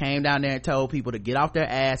motherfucker that came down there and told people to get off their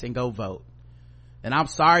ass and go vote. And I'm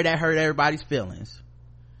sorry that hurt everybody's feelings,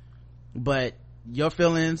 but your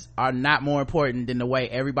feelings are not more important than the way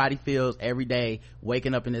everybody feels every day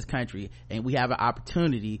waking up in this country, and we have an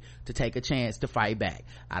opportunity to take a chance to fight back.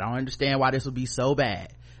 I don't understand why this will be so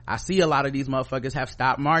bad. I see a lot of these motherfuckers have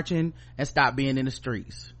stopped marching and stopped being in the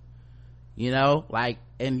streets, you know, like,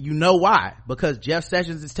 and you know why? Because Jeff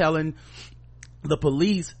Sessions is telling the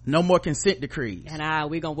police no more consent decrees, and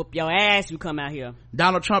we gonna whoop your ass, you come out here.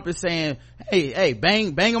 Donald Trump is saying, hey,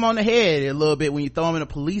 bang him on the head a little bit when you throw him in a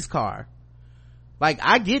police car. Like,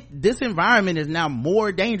 I get this environment is now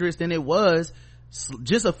more dangerous than it was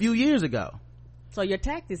just a few years ago. So your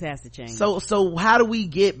tactics has to change. So how do we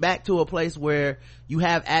get back to a place where you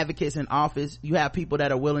have advocates in office, you have people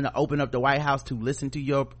that are willing to open up the White House to listen to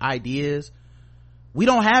your ideas? We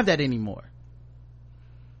don't have that anymore,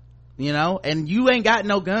 you know, and you ain't got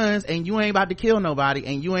no guns, and you ain't about to kill nobody,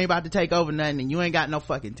 and you ain't about to take over nothing, and you ain't got no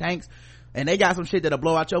fucking tanks, and they got some shit that'll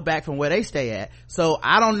blow out your back from where they stay at. So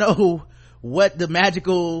I don't know what the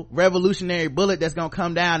magical revolutionary bullet that's gonna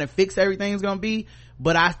come down and fix everything's gonna be,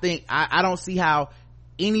 but I think I don't see how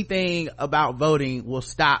anything about voting will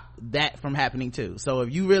stop that from happening too. So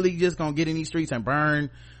if you really just gonna get in these streets and burn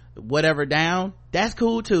whatever down, that's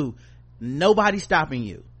cool too. Nobody's stopping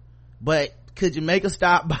you, but could you make a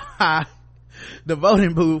stop by the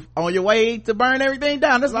voting booth on your way to burn everything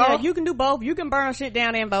down? That's all. You can do both. You can burn shit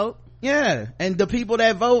down and vote. Yeah, and the people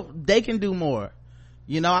that vote, they can do more.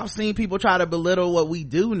 You know, I've seen people try to belittle what we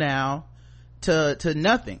do now to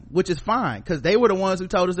nothing, which is fine, because they were the ones who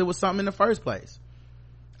told us it was something in the first place.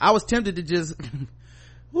 I was tempted to just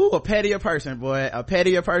Ooh, a pettier person, boy. A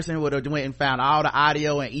pettier person would have went and found all the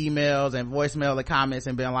audio and emails and voicemail and comments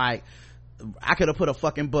and been like, I could have put a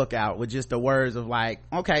fucking book out with just the words of like,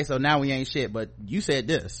 okay, so now we ain't shit, but you said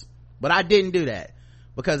this. But I didn't do that,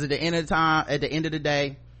 because at the end of the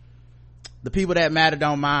day, the people that matter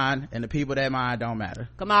don't mind, and the people that mind don't matter.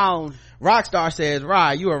 Come on. Rockstar says,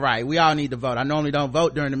 Rye, you are right. We all need to vote. I normally don't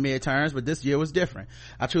vote during the midterms, but this year was different.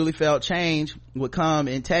 I truly felt change would come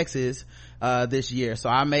in Texas this year, so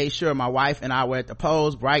I made sure my wife and I were at the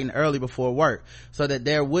polls bright and early before work, so that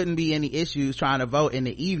there wouldn't be any issues trying to vote in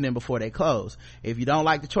the evening before they close. If you don't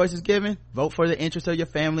like the choices given, vote for the interest of your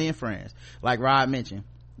family and friends, like Rod mentioned.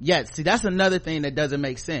 Yeah, see, that's another thing that doesn't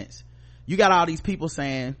make sense. You got all these people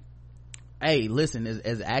saying, hey, listen,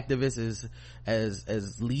 as activists,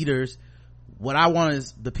 as leaders, what I want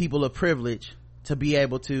is the people of privilege to be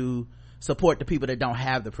able to support the people that don't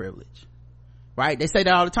have the privilege, right? They say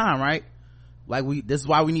that all the time, right? Like, this is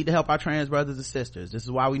why we need to help our trans brothers and sisters. This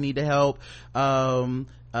is why we need to help people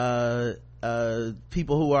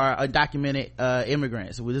who are undocumented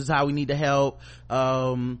immigrants. This is how we need to help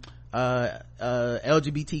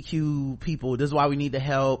LGBTQ people. This is why we need to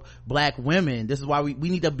help black women. This is why we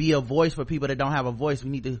need to be a voice for people that don't have a voice.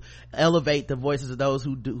 We need to elevate the voices of those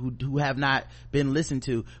who have not been listened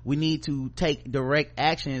to. We need to take direct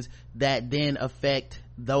actions that then affect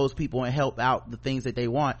those people and help out the things that they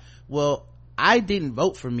want. Well, I didn't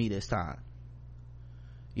vote for me this time,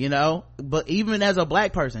 you know, but even as a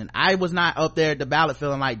black person, I was not up there at the ballot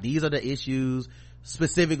feeling like these are the issues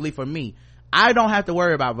specifically for me. I don't have to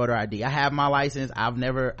worry about voter ID. I have my license. I'll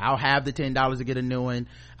have the $10 to get a new one.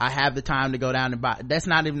 I have the time to go down and buy. That's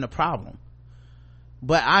not even a problem.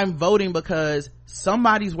 But I'm voting because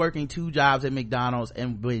somebody's working 2 jobs at McDonald's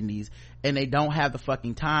and Wendy's, and they don't have the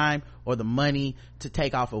fucking time or the money to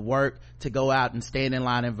take off of work to go out and stand in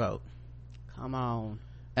line and vote. Come on.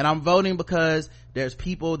 And I'm voting because there's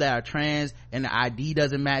people that are trans and the ID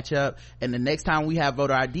doesn't match up, and the next time we have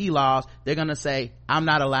voter ID laws, they're gonna say, I'm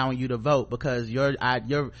not allowing you to vote because your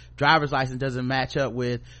driver's license doesn't match up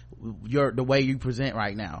with the way you present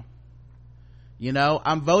right now. You know,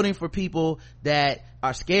 I'm voting for people that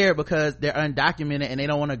are scared because they're undocumented and they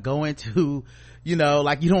don't want to go into, you know,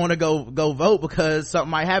 like, you don't want to go vote because something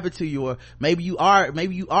might happen to you, or maybe you are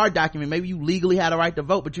documented, maybe you legally had a right to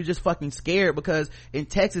vote, but you're just fucking scared because in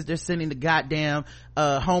Texas they're sending the goddamn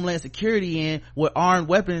Homeland Security in with armed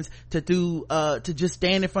weapons to just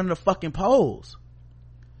stand in front of the fucking polls.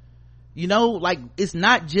 You know, like, it's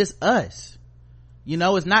not just us, you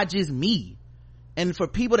know, it's not just me. And for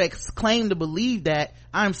people that claim to believe that,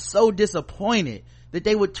 I'm so disappointed that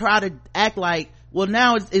they would try to act like, well,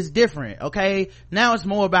 now it's different, okay? Now it's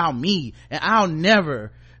more about me, and I'll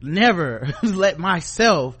never let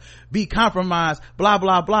myself be compromised, blah,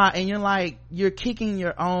 blah, blah. And you're like, you're kicking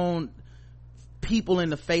your own people in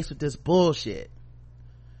the face with this bullshit.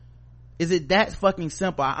 Is it that fucking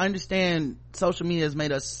simple? I understand social media has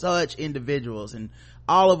made us such individuals, and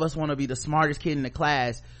all of us want to be the smartest kid in the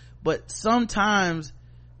class, but sometimes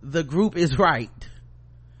the group is right,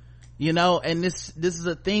 you know. And this is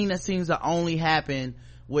a thing that seems to only happen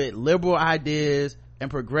with liberal ideas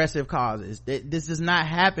and progressive causes. This does not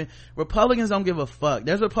happen. Republicans don't give a fuck.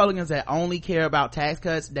 There's Republicans that only care about tax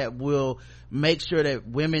cuts, that will make sure that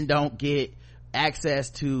women don't get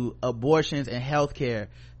access to abortions and health care.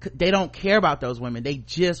 They don't care about those women. They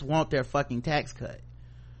just want their fucking tax cut,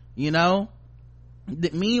 you know.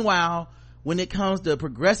 Meanwhile, when it comes to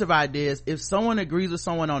progressive ideas, if someone agrees with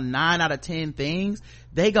someone on 9 out of 10 things,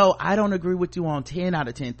 they go, I don't agree with you on 10 out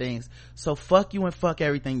of 10 things, so fuck you and fuck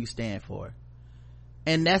everything you stand for.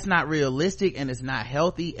 And that's not realistic, and it's not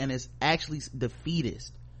healthy, and it's actually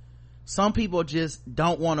defeatist. Some people just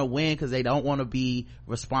don't want to win because they don't want to be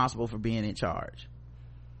responsible for being in charge.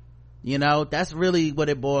 You know, that's really what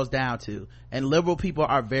it boils down to. And liberal people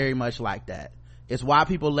are very much like that. It's why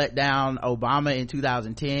people let down Obama in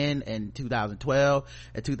 2010 and 2012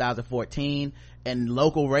 and 2014. And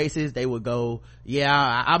local races, they would go, yeah,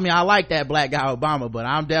 I mean, I like that black guy Obama, but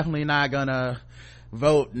I'm definitely not gonna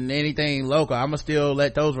vote in anything local. I'm gonna still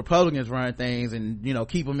let those Republicans run things and, you know,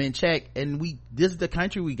 keep them in check. And this is the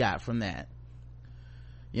country we got from that.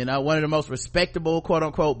 You know, one of the most respectable, quote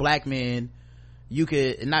unquote, black men you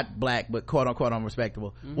could, not black, but quote unquote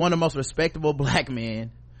unrespectable. Mm-hmm. One of the most respectable black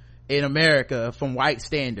men in America from white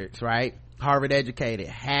standards, right? Harvard educated,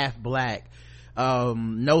 half black,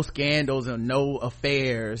 no scandals and no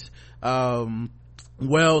affairs,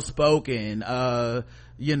 well spoken,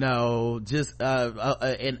 you know, just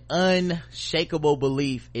an unshakable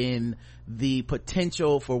belief in the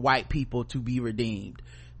potential for white people to be redeemed,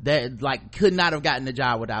 that like could not have gotten the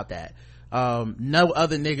job without that. no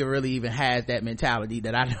other nigga really even has that mentality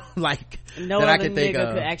that I don't like. No that other I can think nigga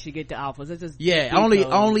of. could actually get to office. It's just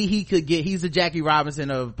only he could get. He's the Jackie Robinson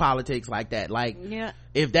of politics like that. Like, yeah.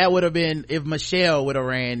 If that would have been, if Michelle would have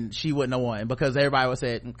ran, she wouldn't have won, because everybody would have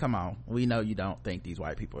said, come on, we know you don't think these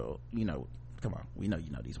white people, come on, we know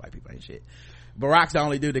these white people ain't shit. Barack's the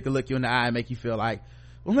only dude that can look you in the eye and make you feel like,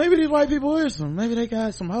 well, maybe these white people are maybe they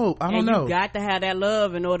got some hope. I don't know. You got to have that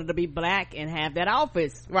love in order to be black and have that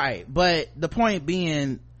office. Right. But the point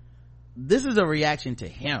being, this is a reaction to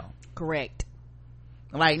him. Correct.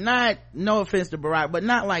 Like, not, no offense to Barack, but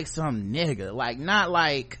not like some nigga. Like, not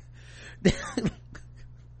like,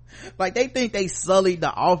 like they think they sullied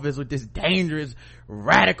the office with this dangerous,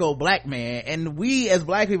 radical black man, and we as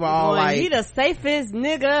black people are all like, he the safest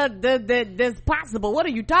nigga that's possible. What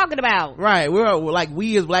are you talking about? Right. We're like,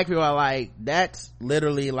 we as black people are like, that's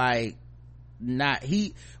literally like, not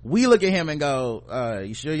we look at him and go,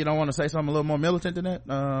 you sure you don't want to say something a little more militant than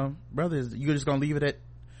that, brother? You're just gonna leave it at,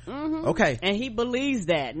 okay. And he believes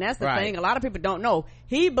that, and that's the thing a lot of people don't know.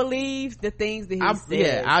 He believes the things that he says.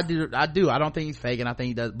 Yeah, I do. I don't think he's faking. I think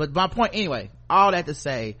he does. But my point anyway, all that to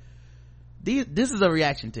say, this is a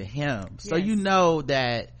reaction to him. So you know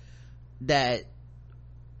that the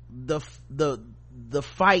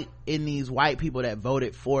fight in these white people that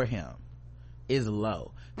voted for him is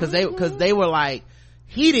low, because they were like,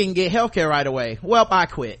 he didn't get healthcare right away. Well, I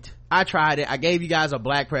quit. I tried it. I gave you guys a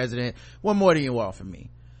black president. What more do you want from me?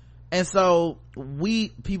 And so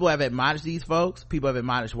people have admonished these folks. People have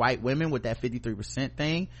admonished white women with that 53%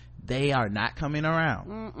 thing. They are not coming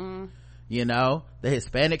around. The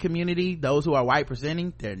Hispanic community, those who are white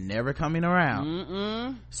presenting, they're never coming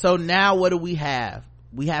around. So now what do we have?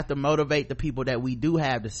 We have to motivate the people that we do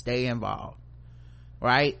have to stay involved,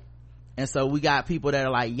 right? And so we got people that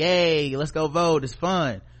are like, yay, let's go vote, it's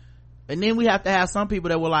fun. And then we have to have some people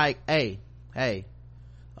that were like, hey, a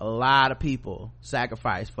lot of people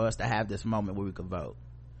sacrificed for us to have this moment where we could vote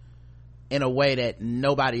in a way that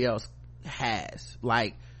nobody else has.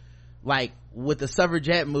 Like with the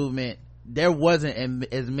suffragette movement, there wasn't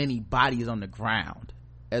as many bodies on the ground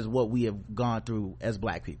as what we have gone through as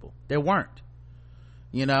black people. There weren't.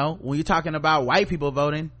 When you're talking about white people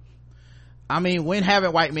voting, I mean, when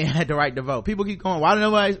haven't white men had the right to vote? People keep going, why don't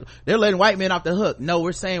nobody, they're letting white men off the hook. No,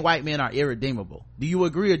 we're saying white men are irredeemable. Do you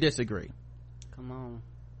agree or disagree? Come on.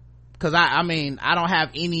 Because I mean, I don't have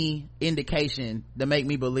any indication to make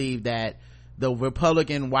me believe that the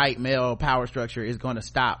Republican white male power structure is going to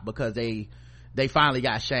stop because they finally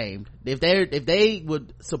got shamed. If they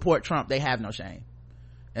would support Trump, they have no shame.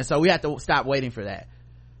 And so we have to stop waiting for that.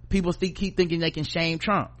 People keep thinking they can shame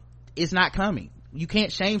Trump. It's not coming. You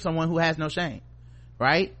can't shame someone who has no shame,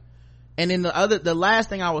 right? And then the last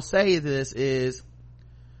thing I will say is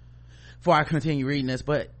before I continue reading this,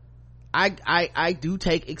 but I do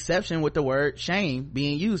take exception with the word shame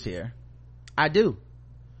being used here. I do.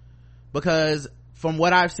 Because from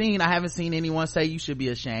what I've seen, I haven't seen anyone say you should be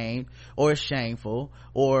ashamed or shameful,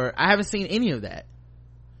 or I haven't seen any of that.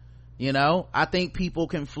 I think people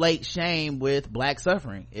conflate shame with black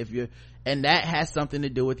suffering. And that has something to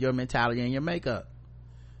do with your mentality and your makeup.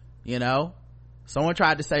 Someone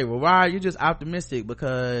tried to say, well, why are you just optimistic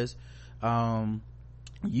because you're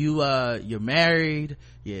married,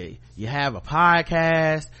 you have a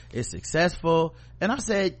podcast, it's successful. And I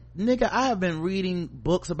said, nigga, I have been reading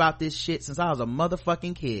books about this shit since I was a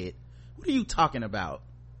motherfucking kid. What are you talking about?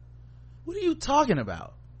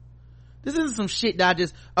 This isn't some shit that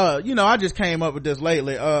I just came up with this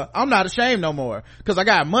lately. I'm not ashamed no more because I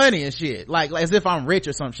got money and shit. Like as if I'm rich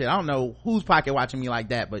or some shit. I don't know who's pocket watching me like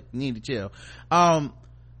that, but you need to chill.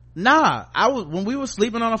 When we were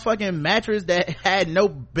sleeping on a fucking mattress that had no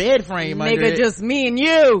bed frame under it. Nigga, just me and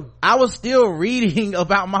you. I was still reading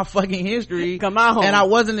about my fucking history. Come on. And I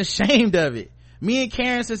wasn't ashamed of it. Me and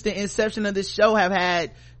Karen, since the inception of this show, have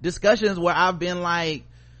had discussions where I've been like,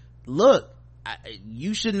 look,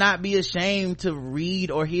 you should not be ashamed to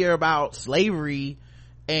read or hear about slavery,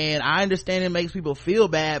 and I understand it makes people feel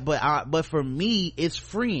bad, but for me it's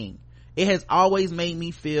freeing. It has always made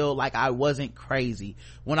me feel like I wasn't crazy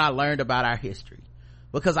when I learned about our history,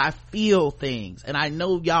 because I feel things, and I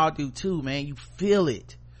know y'all do too, man. You feel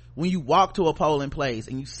it when you walk to a polling place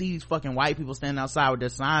and you see these fucking white people standing outside with their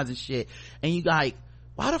signs and shit, and you like,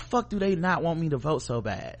 why the fuck do they not want me to vote so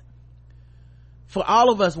bad? For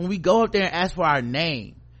all of us, when we go up there and ask for our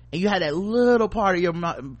name, and you had that little part of your,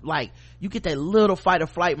 like, you get that little fight or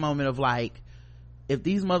flight moment of like, if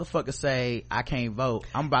these motherfuckers say I can't vote,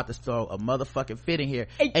 I'm about to throw a motherfucking fit in here.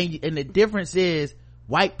 And the difference is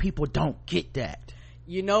white people don't get that.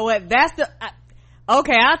 You know what? That's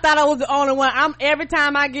Okay, I thought I was the only one. Every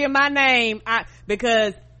time I give my name,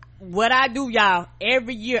 because what I do, y'all,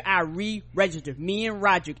 every year I re-register. Me and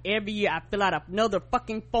Roger, every year I fill out another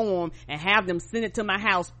fucking form and have them send it to my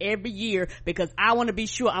house every year because I want to be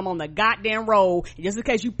sure I'm on the goddamn roll. Just in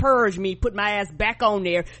case you purge me, put my ass back on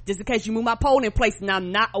there, just in case you move my polling place and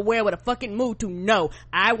I'm not aware what to fucking move to. No,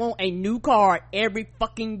 I want a new card every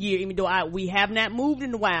fucking year, even though we have not moved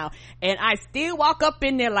in a while. And I still walk up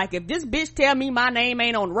in there like, if this bitch tell me my name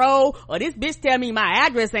ain't on the roll, or this bitch tell me my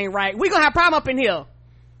address ain't right, we gonna have problem up in here.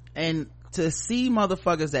 And to see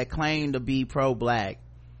motherfuckers that claim to be pro-black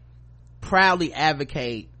proudly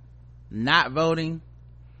advocate not voting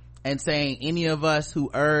and saying any of us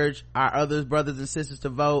who urge our other brothers and sisters to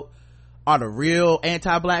vote are the real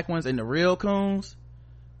anti-black ones and the real coons,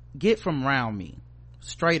 get from around me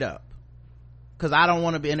straight up, because I don't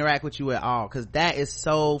want to interact with you at all, because that is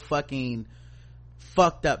so fucking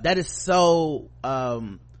fucked up. That is so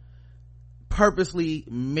purposely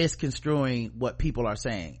misconstruing what people are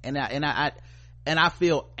saying, and I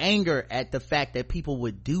feel anger at the fact that people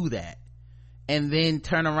would do that and then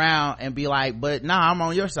turn around and be like, but nah, I'm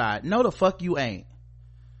on your side. No, the fuck you ain't,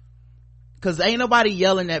 because ain't nobody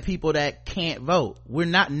yelling at people that can't vote.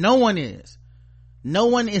 No one is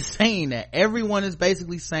saying that. Everyone is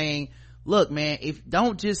basically saying, look man,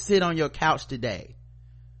 don't just sit on your couch today.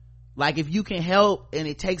 Like, if you can help and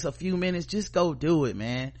it takes a few minutes, just go do it,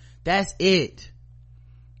 man. That's it.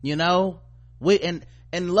 You know, and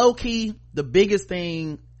low-key, the biggest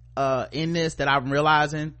thing in this that I'm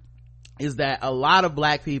realizing is that a lot of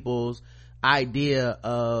black people's idea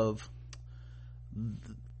of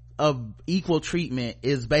equal treatment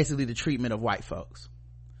is basically the treatment of white folks.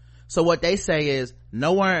 So what they say is,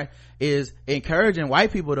 no one is encouraging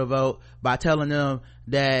white people to vote by telling them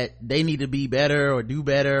that they need to be better or do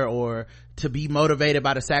better or to be motivated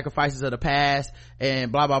by the sacrifices of the past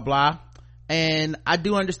and blah blah blah. And I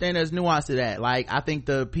do understand there's nuance to that. Like, I think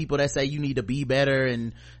the people that say you need to be better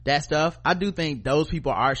and that stuff, I do think those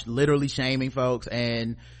people are literally shaming folks,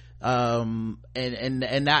 and I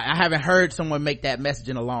haven't heard someone make that message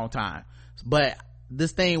in a long time. But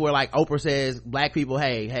this thing where, like, Oprah says, black people,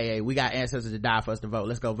 hey, we got ancestors to die for us to vote,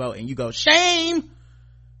 let's go vote, and you go, shame.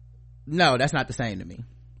 No, that's not the same to me.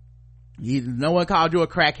 No one called you a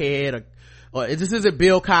crackhead, or this isn't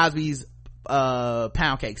Bill Cosby's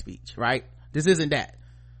pound cake speech, right? This isn't that.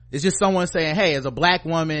 It's just someone saying, hey, as a black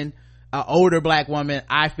woman, an older black woman,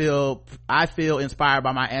 I feel inspired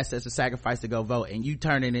by my ancestors' sacrifice to go vote, and you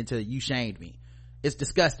turn it into, you shamed me. It's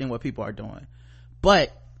disgusting what people are doing.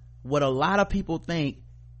 But what a lot of people think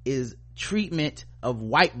is treatment of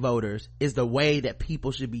white voters is the way that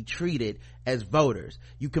people should be treated as voters.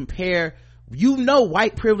 You compare,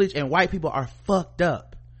 white privilege and white people are fucked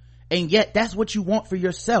up, and yet that's what you want for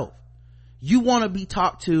yourself. You want to be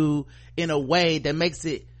talked to in a way that makes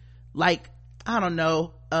it like, I don't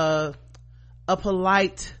know, a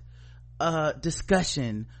polite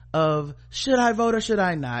discussion of, should I vote or should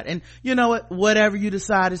I not? And you know what, whatever you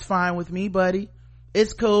decide is fine with me, buddy.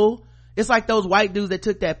 It's cool. It's like those white dudes that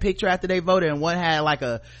took that picture after they voted, and one had like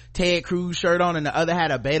a Ted Cruz shirt on and the other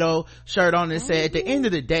had a Beto shirt on, and said, at the end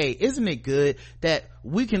of the day, isn't it good that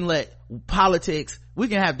we can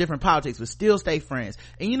have different politics but still stay friends?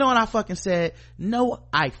 And you know what I fucking said? No,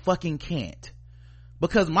 I fucking can't,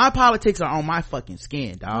 because my politics are on my fucking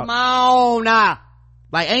skin, dog. Come on now.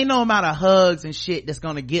 Like, ain't no amount of hugs and shit that's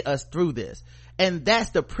gonna get us through this. And that's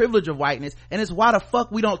the privilege of whiteness, and it's why the fuck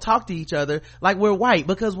we don't talk to each other like we're white,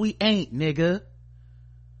 because we ain't, nigga.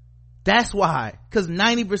 That's why, because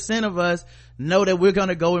 90% of us know that we're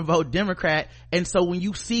gonna go and vote Democrat, and so when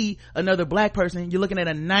you see another black person, you're looking at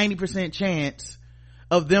a 90% chance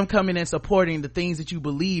of them coming and supporting the things that you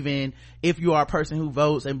believe in, if you are a person who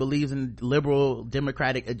votes and believes in liberal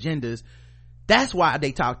democratic agendas. That's why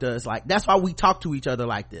they talk to us that's why we talk to each other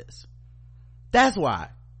like this. That's why.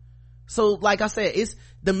 So like I said, it's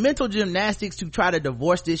the mental gymnastics to try to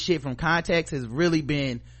divorce this shit from context has really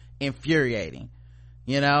been infuriating,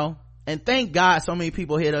 you know? And thank God so many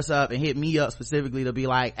people hit us up and hit me up specifically to be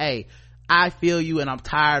like, hey, I feel you, and I'm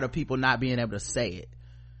tired of people not being able to say it.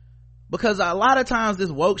 Because a lot of times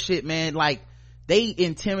this woke shit, man, like, they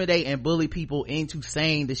intimidate and bully people into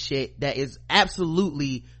saying the shit that is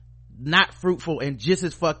absolutely not fruitful and just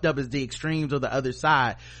as fucked up as the extremes of the other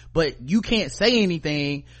side. But you can't say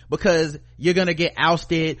anything because you're gonna get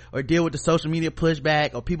ousted or deal with the social media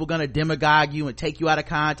pushback, or people gonna demagogue you and take you out of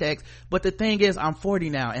context. But the thing is, I'm 40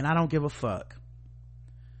 now and I don't give a fuck.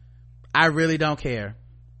 I really don't care.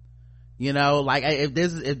 You know, like, if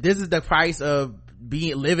this is the price of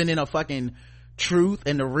living in a fucking truth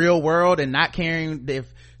in the real world and not caring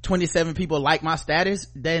if 27 people like my status,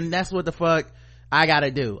 then that's what the fuck I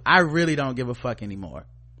gotta do. I really don't give a fuck anymore.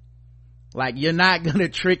 Like, you're not gonna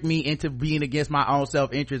trick me into being against my own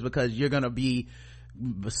self-interest because you're gonna be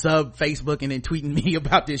sub Facebooking and tweeting me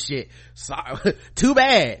about this shit. So, too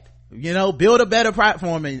bad. Build a better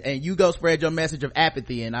platform and you go spread your message of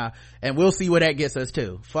apathy and we'll see where that gets us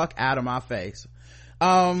to. Fuck out of my face.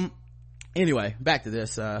 Anyway, back to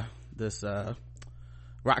this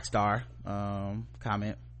Rockstar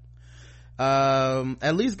comment.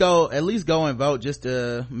 At least go and vote just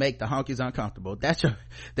to make the honkies uncomfortable. That's you're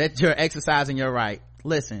exercising your right.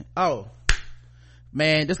 Listen,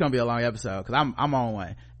 man, this is gonna be a long episode because I'm on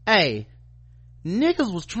one. Hey,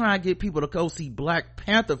 niggas was trying to get people to go see Black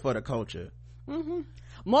Panther for the culture.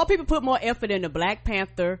 More people put more effort into Black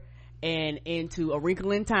Panther and into A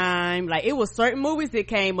Wrinkle in Time. Like, it was certain movies that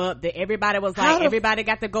came up that everybody was like, everybody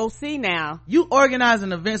got to go see now. You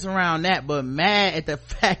organizing events around that, but mad at the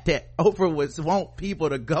fact that Oprah would want people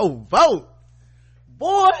to go vote.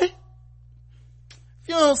 Boy, if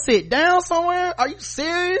you don't sit down somewhere, are you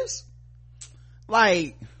serious?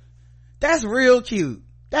 Like, that's real cute.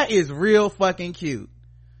 That is real fucking cute.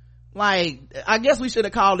 Like, I guess we should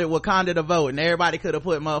have called it Wakanda to vote and everybody could have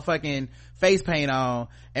put motherfucking face paint on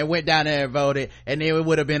and went down there and voted and then it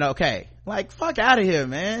would have been okay. Like, fuck out of here,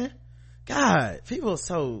 man. God, people are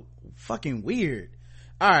so fucking weird.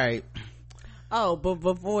 All right. Oh, but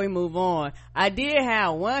before we move on, I did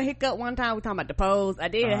have one hiccup one time. We're talking about the polls. I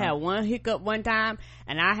did have one hiccup one time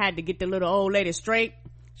and I had to get the little old lady straight.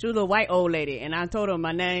 She was a white old lady and I told her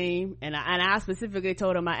my name and I specifically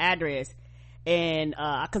told her my address. And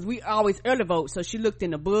because we always early vote, so she looked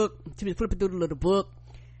in the book. She was flipping through the little book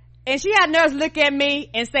and she had nerves look at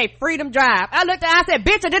me and say Freedom Drive. I looked at her, I said,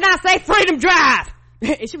 bitch, I did not say Freedom Drive.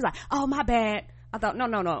 And she was like, oh, my bad. I thought,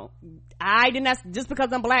 no, I did not, just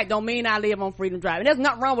because I'm black don't mean I live on Freedom Drive, and there's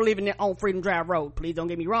nothing wrong with living on Freedom Drive Road, please don't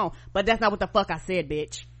get me wrong, but that's not what the fuck I said,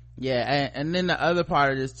 bitch. Yeah. And then the other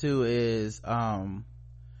part of this too is when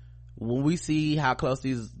we see how close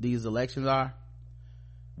these elections are,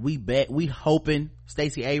 we hoping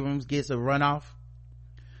Stacey Abrams gets a runoff.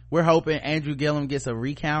 We're hoping Andrew Gillum gets a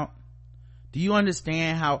recount. Do you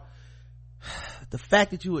understand how the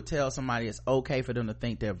fact that you would tell somebody it's okay for them to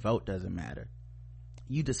think their vote doesn't matter?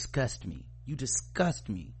 You disgust me.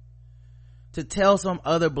 To tell some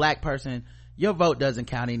other black person your vote doesn't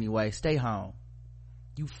count anyway, stay home.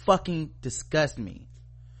 You fucking disgust me.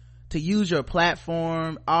 To use your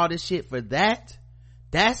platform, all this shit for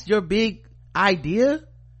that's your big idea,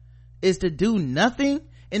 is to do nothing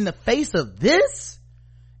in the face of this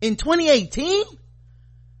in 2018?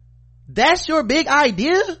 That's your big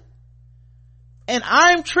idea? And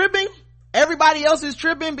I'm tripping? Everybody else is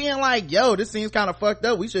tripping, being like, yo, this seems kind of fucked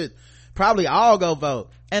up, we should probably all go vote.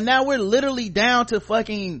 And now we're literally down to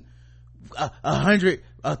fucking 100,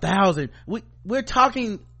 1,000. We're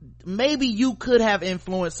talking, maybe you could have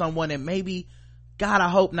influenced someone, and maybe, God, I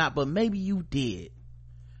hope not, but maybe you did.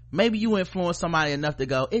 Maybe you influenced somebody enough to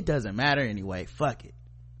go, it doesn't matter anyway, fuck it.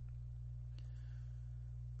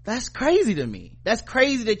 That's crazy to me. That's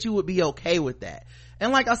crazy that you would be okay with that.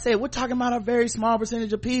 And like I said, we're talking about a very small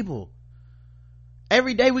percentage of people.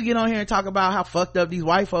 Every day we get on here and talk about how fucked up these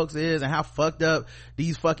white folks is, and how fucked up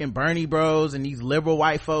these fucking Bernie bros and these liberal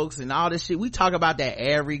white folks and all this shit. We talk about that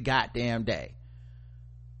every goddamn day.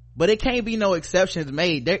 But it can't be no exceptions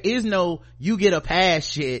made. There is no you get a pass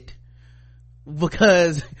shit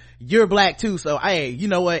because you're black too, so hey, you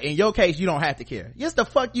know what, in your case you don't have to care. Yes, the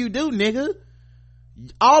fuck you do, nigga.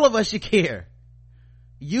 All of us should care.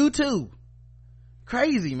 You too.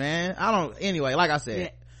 Crazy, man. Anyway, like I said, yeah.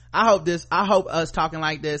 I hope us talking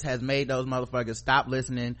like this has made those motherfuckers stop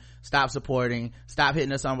listening, stop supporting, stop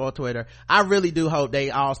hitting us on Twitter. I really do hope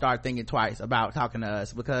they all start thinking twice about talking to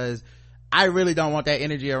us, because I really don't want that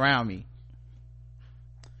energy around me.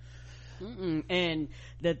 And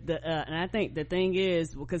and I think the thing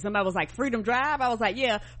is, because somebody was like Freedom Drive, I was like,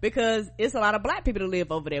 yeah, because it's a lot of black people that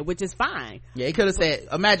live over there, which is fine. Yeah, he could have said,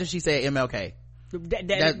 imagine she said MLK.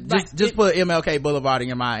 Just put MLK Boulevard in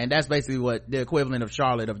your mind, and that's basically what the equivalent of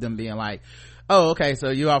Charlotte, of them being like, oh, okay, so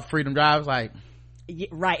you off Freedom Drive. Like, yeah,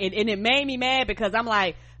 right. And it made me mad, because I'm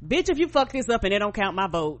like, bitch, if you fuck this up and it don't count my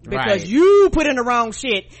vote because right. You put in the wrong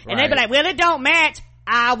shit, and right. they be like, well, it don't match.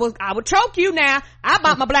 I would choke you now. I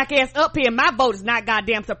bought my black ass up here. My vote is not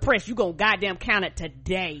goddamn suppressed. You gonna goddamn count it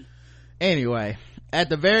today. Anyway, at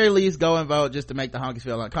the very least, go and vote just to make the honkies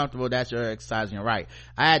feel uncomfortable. That's your exercising your right.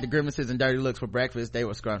 I had the grimaces and dirty looks for breakfast. They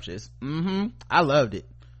were scrumptious. I loved it.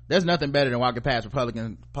 There's nothing better than walking past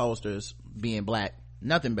Republican posters being black.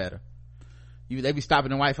 Nothing better. They be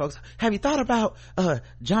stopping the white folks. Have you thought about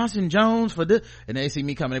Johnson Jones for this? And they see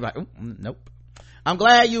me coming, they be like, nope. I'm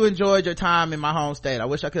glad you enjoyed your time in my home state. I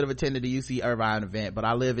wish I could have attended the UC Irvine event, but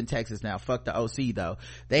I live in Texas now. Fuck the OC though.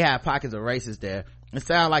 They have pockets of racists there. It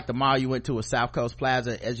sounds like the mall you went to was South Coast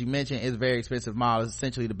Plaza. As you mentioned, it's a very expensive mall. It's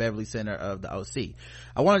essentially the Beverly Center of the OC.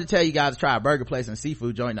 I wanted to tell you guys to try a burger place and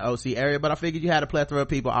seafood joint in the OC area, but I figured you had a plethora of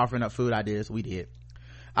people offering up food ideas. We did.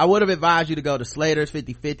 I would have advised you to go to Slater's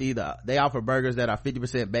 50/50. They offer burgers that are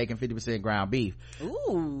 50% bacon, 50% ground beef.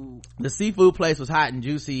 Ooh. The seafood place was hot and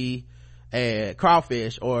juicy.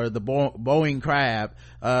 Crawfish or the Boeing crab.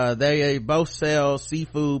 They both sell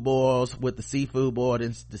seafood boils with the seafood boil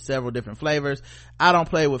in the several different flavors. I don't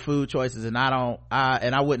play with food choices, and I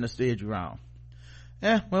wouldn't have steered you wrong.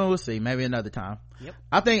 Yeah, well, we'll see. Maybe another time. Yep.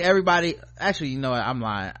 I think everybody, actually, you know what? I'm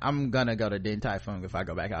lying. I'm gonna go to Din Tai Fung if I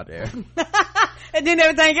go back out there. And then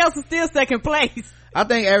everything else is still second place. I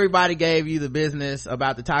think everybody gave you the business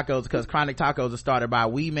about the tacos because Chronic Tacos was started by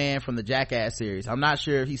Wee Man from the Jackass series. I'm not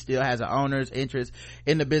sure if he still has an owner's interest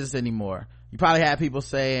in the business anymore. You probably had people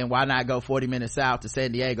saying, why not go 40 minutes south to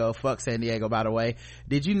San Diego? Fuck San Diego, by the way.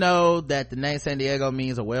 Did you know that the name San Diego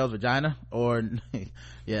means a whale's vagina? Or,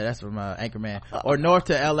 yeah, that's from Anchorman. Or north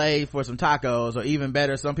to LA for some tacos. Or even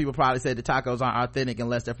better, some people probably said the tacos aren't authentic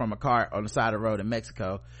unless they're from a cart on the side of the road in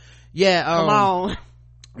Mexico. Yeah, come on.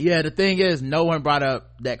 Yeah, the thing is, no one brought up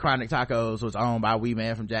that Chronic Tacos was owned by Wee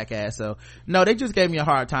Man from Jackass. So, no, they just gave me a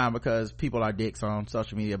hard time because people are dicks on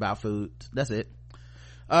social media about food. That's it.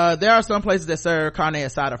 There are some places that serve carne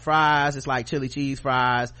asada fries. It's like chili cheese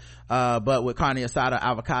fries, but with carne asada,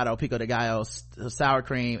 avocado, pico de gallo, sour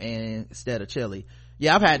cream instead of chili.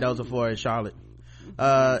 Yeah, I've had those before in Charlotte.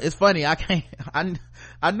 It's funny. I knew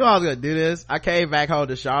I was gonna do this. I came back home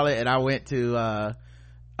to Charlotte and I went to,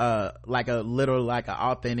 like an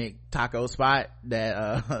authentic taco spot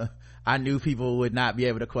that, I knew people would not be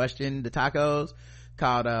able to question the tacos,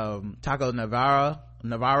 called, Taco Navarro.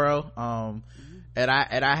 And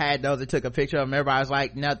I had those and took a picture of them. Everybody was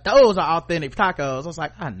like, now those are authentic tacos. I was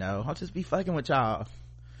like, I know, I'll just be fucking with y'all.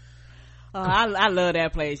 Oh, I love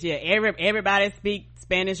that place. Yeah, everybody speaks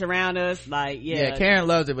Spanish around us. Like, yeah, Karen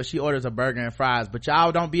loves it, but she orders a burger and fries. But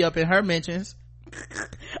y'all don't be up in her mentions.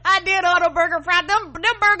 I did order burger fries. Them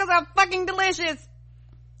burgers are fucking delicious.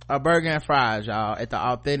 A burger and fries, y'all, at the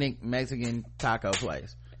authentic Mexican taco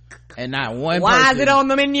place. And not one Why person, is it on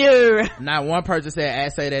the menu? Not one person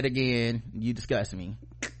said, say that again. You disgust me.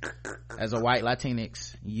 As a white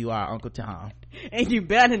Latinx, you are Uncle Tom. And you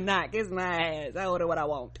better not kiss my ass. I order what I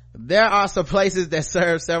want. There are some places that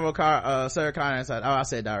serve several serve carne asada. Oh, I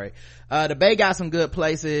said that already. The Bay got some good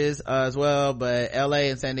places as well, but LA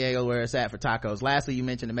and San Diego where it's at for tacos. Lastly, you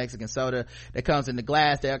mentioned the Mexican soda that comes in the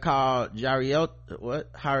glass. They're called Haritos.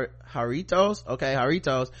 Okay,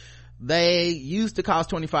 Haritos. They used to cost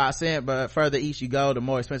 25 cents, but further east you go, the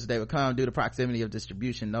more expensive they become due to proximity of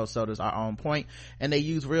distribution. Those sodas are on point, and they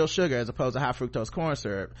use real sugar as opposed to high fructose corn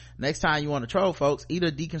syrup. Next time you want to troll folks, eat a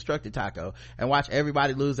deconstructed taco and watch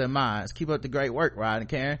everybody lose their minds. Keep up the great work, Rod and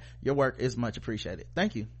Karen. Your work is much appreciated.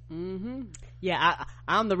 Thank you. Yeah,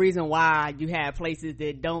 I'm the reason why you have places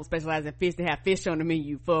that don't specialize in fish to have fish on the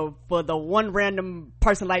menu for the one random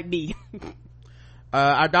person like me.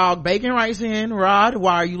 Our dog Bacon writes in, Rod,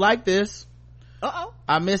 why are you like this?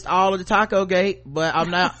 I missed all of the Taco Gate, but I'm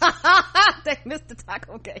not. They missed the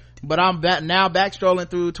Taco Gate. But I'm now back strolling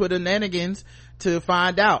through Twitter nanigans to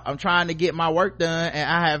find out. I'm trying to get my work done, and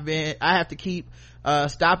I have to keep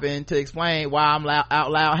stopping to explain why I'm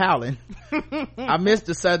out loud howling. I missed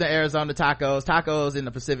the Southern Arizona tacos in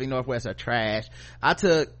the Pacific Northwest are trash. I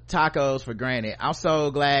took tacos for granted. I'm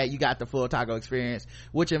so glad you got the full taco experience,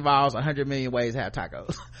 which involves 100 million ways to have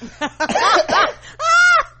tacos.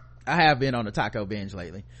 I have been on a taco binge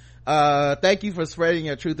lately. Thank you for spreading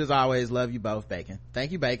your truth as always. Love you both, Bacon.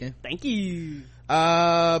 Thank you, Bacon. Thank you.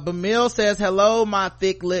 Bamil says, hello, my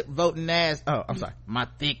thick lip voting ass. Oh, I'm sorry. My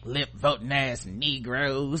thick lip voting ass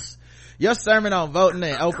Negroes. Your sermon on voting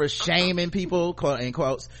and Oprah shaming people, quote, in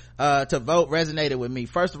quotes, to vote resonated with me.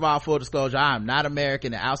 First of all, full disclosure, I am not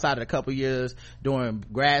American, and outside of a couple years during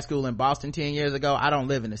grad school in Boston 10 years ago, I don't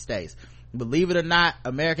live in the States. Believe it or not,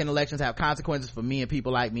 American elections have consequences for me and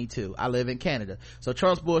people like me too. I live in Canada. So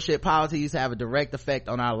Trump's bullshit policies have a direct effect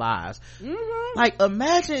on our lives. Like,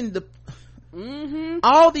 imagine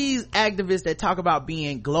all these activists that talk about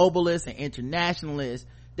being globalists and internationalists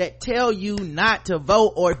that tell you not to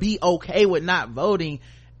vote or be okay with not voting,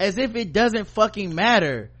 as if it doesn't fucking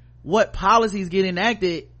matter what policies get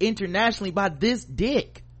enacted internationally by this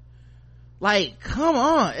dick. Like, come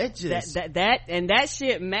on. It just that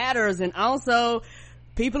shit matters. And also,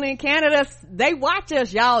 people in Canada, they watch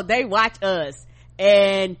us, y'all. They watch us.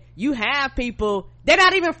 And you have people, they're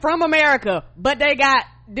not even from America, but they got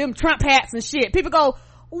them Trump hats and shit. People go,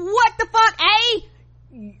 what the fuck,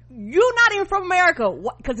 you're not even from America.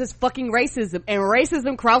 Because it's fucking racism, and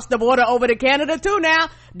racism crossed the border over to Canada too now.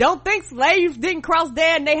 Don't think slaves didn't cross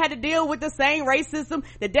there and they had to deal with the same racism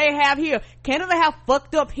that they have here. Canada have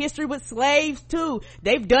fucked up history with slaves too.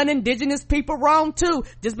 They've done indigenous people wrong too.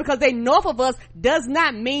 Just because they north of us does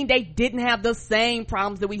not mean they didn't have the same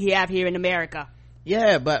problems that we have here in America.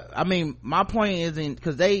 Yeah, but I mean, my point isn't,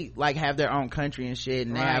 because they like have their own country and shit,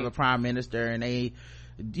 and they have a prime minister, and they,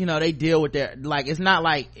 you know, they deal with their, like, it's not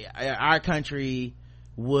like our country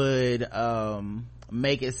would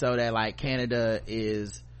make it so that like Canada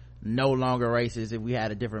is no longer racist if we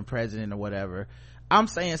had a different president or whatever. I'm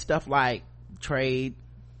saying stuff like trade,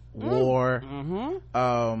 war,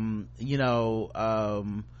 you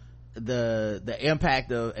know, the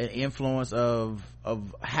impact of and influence of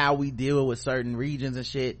how we deal with certain regions and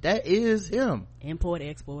shit. That is him. Import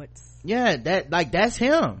exports. Yeah, that's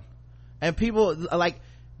him. And people like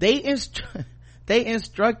they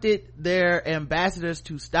instructed their ambassadors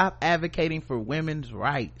to stop advocating for women's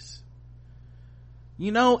rights.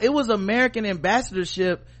 You know, it was American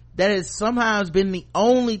ambassadorship that has somehow been the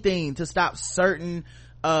only thing to stop certain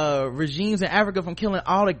regimes in Africa from killing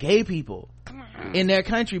all the gay people in their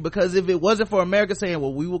country, because if it wasn't for America saying,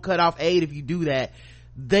 well, we will cut off aid if you do that,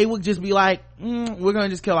 they would just be like, we're gonna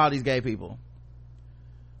just kill all these gay people.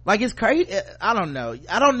 Like, it's crazy. I don't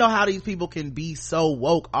know how these people can be so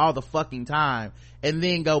woke all the fucking time and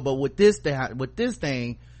then go, but with this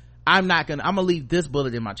thing I'm gonna leave this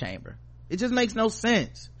bullet in my chamber. It just makes no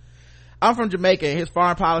sense. I'm from Jamaica, and his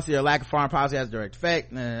foreign policy or lack of foreign policy has a direct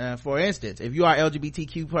effect. For instance, if you are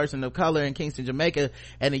LGBTQ person of color in Kingston, Jamaica,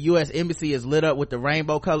 and the U.S. Embassy is lit up with the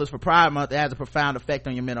rainbow colors for Pride Month, it has a profound effect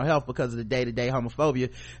on your mental health because of the day-to-day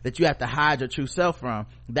homophobia that you have to hide your true self from.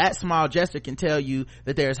 That small gesture can tell you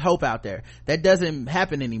that there is hope out there. That doesn't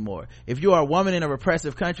happen anymore. If you are a woman in a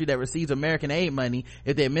repressive country that receives American aid money,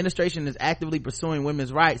 if the administration is actively pursuing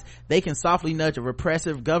women's rights, they can softly nudge a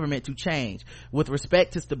repressive government to change. With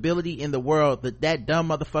respect to stability in the world, that dumb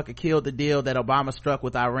motherfucker killed the deal that Obama struck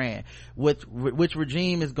with Iran, which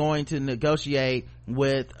regime is going to negotiate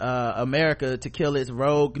with America to kill its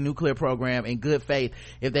rogue nuclear program in good faith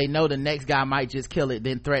if they know the next guy might just kill it,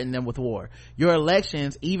 then threaten them with war. Your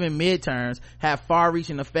elections, even midterms, have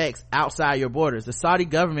far-reaching effects outside your borders. The Saudi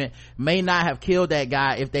government may not have killed that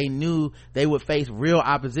guy if they knew they would face real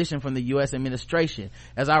opposition from the U.S. administration.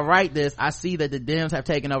 As I write this, I see that the Dems have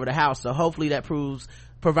taken over the House, so hopefully that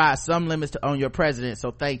provides some limits on your president,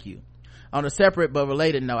 so thank you. On a separate but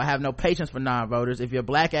related note, I have no patience for non-voters. If your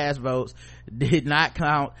black ass votes did not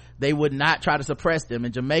count, they would not try to suppress them.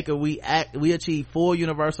 In Jamaica, we achieved full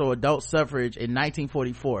universal adult suffrage in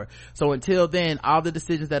 1944. So until then, all the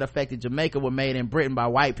decisions that affected Jamaica were made in Britain by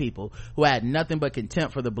white people who had nothing but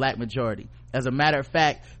contempt for the black majority. As a matter of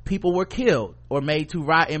fact, people were killed or made to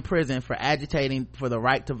rot in prison for agitating for the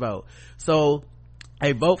right to vote. So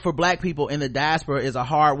a vote for black people in the diaspora is a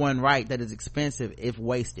hard-won right that is expensive if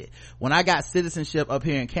wasted. When I got citizenship up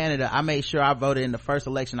here in Canada, I made sure I voted in the first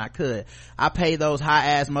election I could. I pay those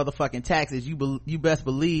high-ass motherfucking taxes. You best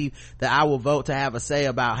believe that I will vote to have a say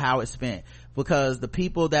about how it's spent, because the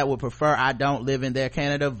people that would prefer I don't live in their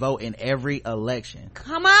Canada vote in every election.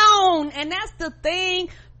 Come on! And that's the thing.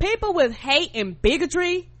 People with hate and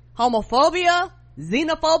bigotry, homophobia,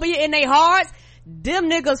 xenophobia in their hearts, them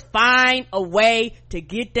niggas find a way to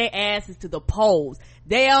get their asses to the polls.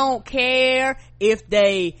 They don't care if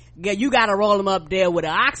you gotta roll them up there with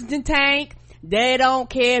an oxygen tank. They don't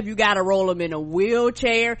care if you gotta roll them in a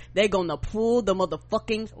wheelchair. They gonna pull the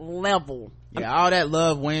motherfucking level. Yeah, all that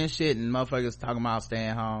love win shit and motherfuckers talking about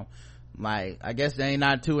staying home. Like, I guess they ain't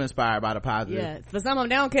not too inspired by the positive. Yeah, for some of them,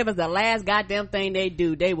 they don't care if it's the last goddamn thing they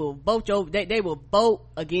do. They will vote they will vote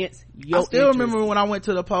against your I still interest. remember when I went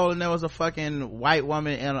to the poll and there was a fucking white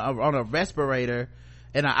woman on a respirator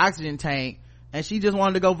and an oxygen tank, and she just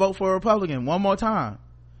wanted to go vote for a Republican one more time.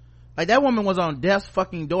 Like, that woman was on death's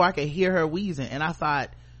fucking door. I could hear her wheezing, and I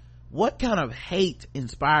thought, what kind of hate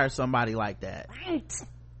inspires somebody like that? Right.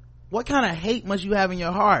 What kind of hate must you have in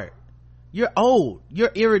your heart? You're old.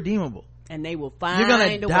 You're irredeemable. And they will find a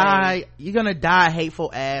way. You're gonna die hateful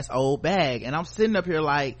ass old bag. And I'm sitting up here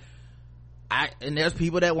like, and there's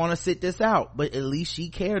people that want to sit this out, but at least she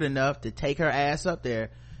cared enough to take her ass up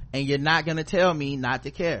there, and you're not gonna tell me not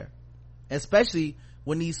to care. Especially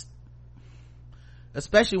when these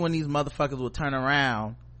motherfuckers will turn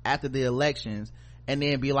around after the elections and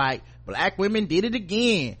then be like, black women did it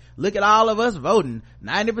again. Look at all of us voting.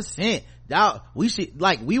 90%. we should,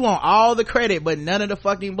 like, we want all the credit but none of the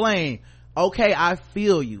fucking blame. Okay, I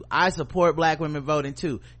feel you. I support black women voting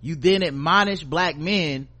too. You then admonish black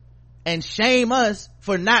men and shame us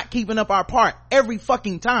for not keeping up our part every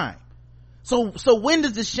fucking time. So when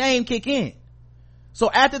does the shame kick in? So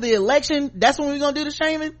after the election, that's when we're gonna do the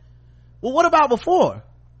shaming? Well, what about before?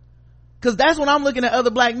 Cause that's when I'm looking at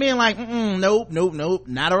other black men like, nope,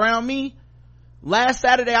 not around me. Last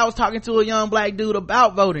Saturday I was talking to a young black dude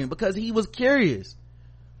about voting because he was curious.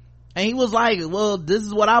 And he was like, well, this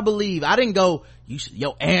is what I believe. I didn't go,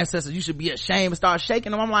 your ancestors, you should be ashamed, and start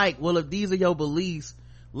shaking them. I'm like, well, if these are your beliefs,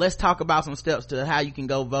 let's talk about some steps to how you can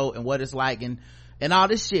go vote and what it's like and all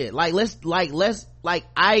this shit. Like,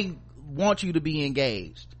 I want you to be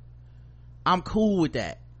engaged. I'm cool with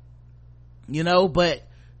that. But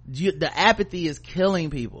the apathy is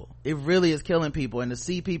killing people. It really is killing people. And to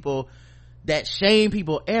see people that shame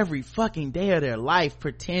people every fucking day of their life,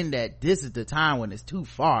 pretend that this is the time when it's too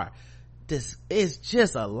far, this is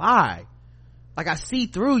just a lie. Like, I see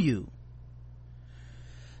through you.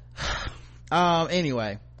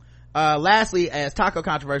 Anyway, lastly, as taco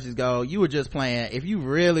controversies go, you were just playing. If you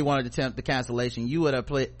really wanted to tempt the cancellation, you would have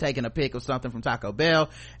taken a pic of something from Taco Bell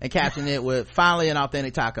and captioned it with "finally an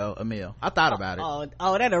authentic taco, a meal." I thought about it.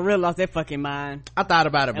 Oh, that'd have really lost their fucking mind. I thought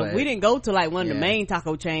about it, but and we didn't go to like one of the main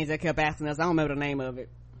taco chains that kept asking us. I don't remember the name of it.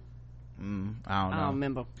 I don't know. I don't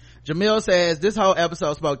remember. Jamil says, this whole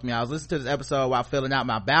episode spoke to me. I was listening to this episode while filling out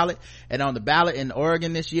my ballot, and on the ballot in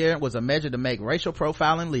Oregon this year was a measure to make racial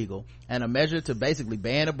profiling legal and a measure to basically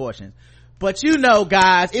ban abortion. But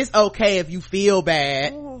guys, it's okay if you feel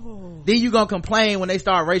bad. Ooh. Then you gonna complain when they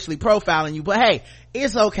start racially profiling you. But hey,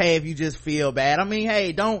 it's okay if you just feel bad. I mean,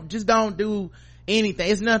 hey, don't do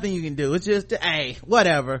anything. It's nothing you can do. It's just, hey,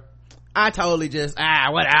 whatever. I totally just,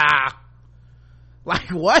 like,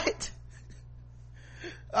 what?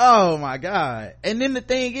 Oh my god. And then the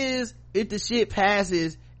thing is, if the shit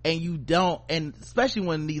passes and you don't, and especially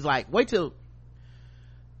when these, like, wait till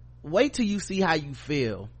you see how you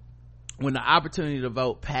feel when the opportunity to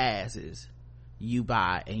vote passes you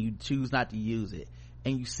by and you choose not to use it,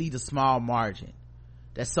 and you see the small margin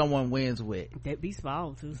that someone wins with. That be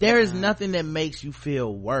small too. There is nothing that makes you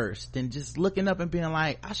feel worse than just looking up and being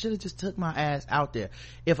like, I should have just took my ass out there.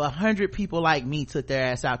 If 100 people like me took their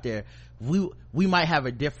ass out there, we might have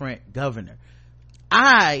a different governor.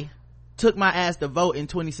 I took my ass to vote in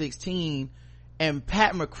 2016 and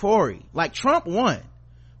Pat McCrory, like, Trump won,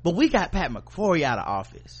 but we got Pat McCrory out of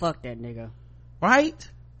office. Fuck that nigga. Right?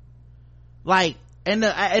 Like, and the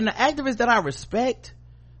activists that I respect,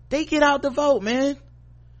 they get out to vote, man.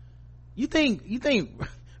 You think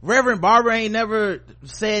Reverend Barber ain't never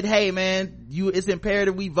said, hey man, it's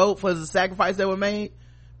imperative we vote for the sacrifice that were made?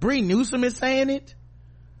 Bree Newsom is saying it.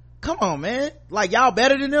 Come on, man. Like, y'all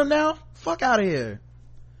better than them now? Fuck out of here.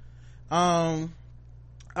 All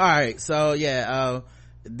right. So yeah,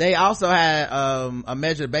 they also had a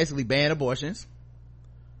measure to basically ban abortions.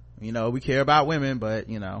 We care about women, but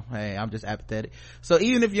hey, I'm just apathetic. So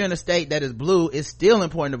even if you're in a state that is blue, it's still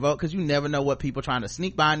important to vote, because you never know what people trying to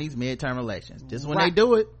sneak by in these midterm elections. Just when they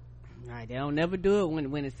do it. Right, they don't never do it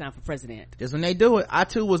when it's time for president. Just when they do it. I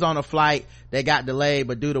too was on a flight that got delayed,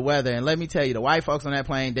 but due to weather, and let me tell you, the white folks on that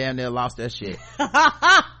plane damn near lost their shit.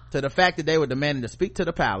 To the fact that they were demanding to speak to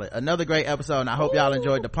the pilot. Another great episode, and I hope y'all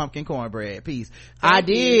enjoyed the pumpkin cornbread. Peace. I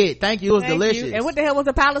did. Thank you. It was delicious. And what the hell was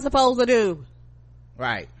the pilot supposed to do?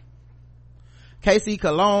 Right. Casey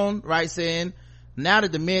Cologne writes in, now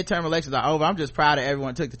that the midterm elections are over, I'm just proud that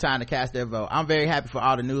everyone took the time to cast their vote. I'm very happy for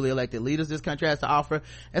all the newly elected leaders this country has to offer,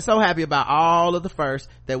 and so happy about all of the firsts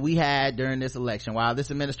that we had during this election. While this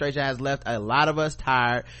administration has left a lot of us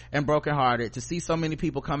tired and brokenhearted, to see so many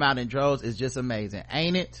people come out in droves is just amazing,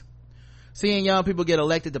 ain't it? Seeing young people get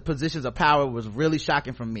elected to positions of power was really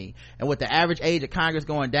shocking for me, and with the average age of Congress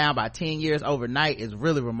going down by 10 years overnight is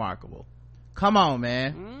really remarkable. Come on,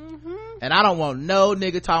 man. And I don't want no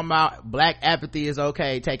nigga talking about black apathy is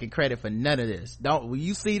okay taking credit for none of this. When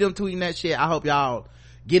you see them tweeting that shit, I hope y'all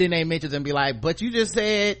get in their mentions and be like, but you just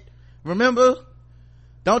said, remember?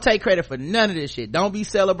 Don't take credit for none of this shit. Don't be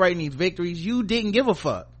celebrating these victories. You didn't give a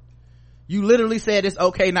fuck. You literally said it's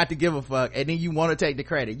okay not to give a fuck, and then you want to take the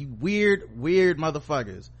credit. You weird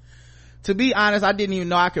motherfuckers. To be honest, I didn't even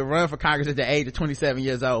know I could run for Congress at the age of 27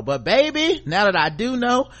 years old. But baby, now that I do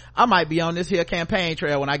know, I might be on this here campaign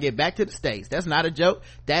trail when I get back to the States. That's not a joke.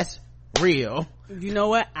 That's real. You know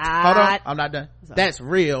what? Hold on. I'm not done. Sorry. That's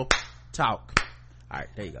real talk. All right,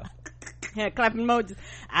 there you go. Yeah, clapping emojis.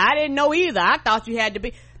 I didn't know either. I thought you had to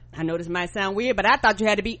be, I know this might sound weird, but I thought you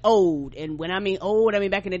had to be old. And when I mean old, I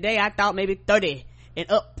mean back in the day, I thought maybe 30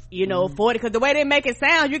 and up. you know, 40, because the way they make it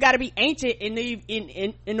sound, you got to be ancient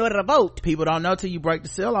in order to vote. People don't know till you break the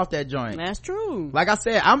seal off that joint. That's true. Like I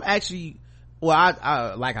said, I'm actually, well,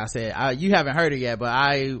 I like I said, you haven't heard it yet, but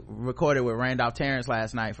I recorded with Randolph Terrence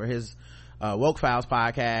last night for his Woke Files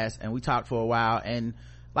podcast, and we talked for a while. And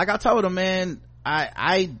like I told him, man,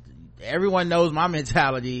 everyone knows my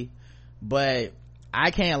mentality, but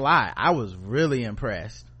I can't lie, I was really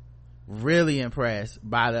impressed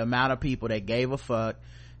by the amount of people that gave a fuck,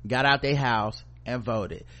 got out their house and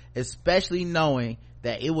voted, especially knowing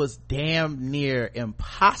that it was damn near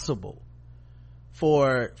impossible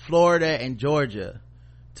for Florida and Georgia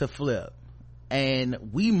to flip,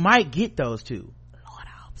 and we might get those two. Lord,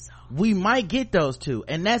 I hope so. We might get those two,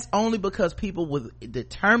 and that's only because people with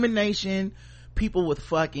determination, people with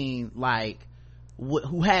fucking like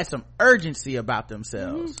who had some urgency about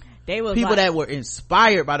themselves, they was people like, that were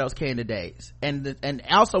inspired by those candidates, and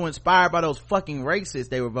also inspired by those fucking racists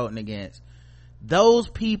they were voting against. Those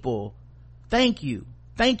people, thank you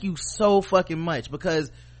so fucking much,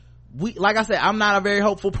 because we, like I said, I'm not a very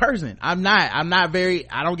hopeful person. I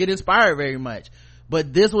don't get inspired very much,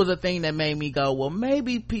 but this was a thing that made me go, well,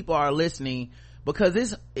 maybe people are listening, because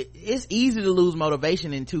it's easy to lose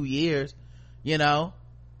motivation in 2 years, you know.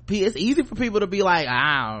 It's easy for people to be like,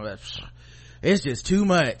 it's just too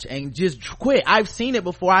much, and just quit. I've seen it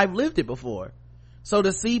before, I've lived it before. So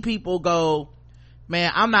to see people go,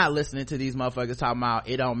 man, I'm not listening to these motherfuckers talking about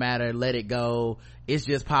it don't matter, let it go, it's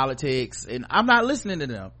just politics, and I'm not listening to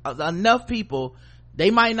them. Enough people,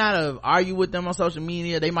 they might not have argued with them on social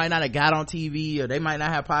media, they might not have got on TV, or they might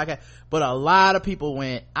not have podcasts, but a lot of people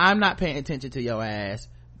went, I'm not paying attention to your ass,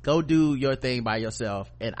 go do your thing by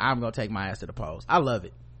yourself, and I'm gonna take my ass to the polls. I love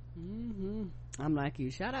it. I'm like you.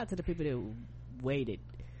 Shout out to the people that waited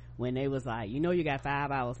when they was like, you know, you got 5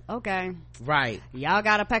 hours. Okay, right, y'all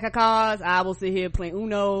got a pack of cards, I will sit here playing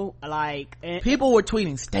Uno. Like, people were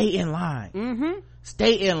tweeting, stay in line.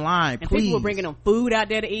 Stay in line, and please. people were bringing them food out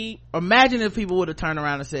there to eat. Imagine if people would have turned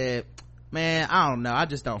around and said, man, I don't know, I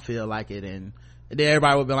just don't feel like it, and then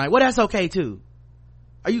everybody would be like, well, that's okay too.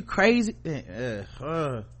 Are you crazy?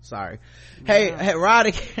 Sorry. Hey, Rod,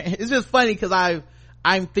 it's just funny because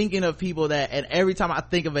I'm thinking of people that, and every time I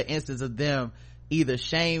think of an instance of them either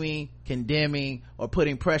shaming, condemning, or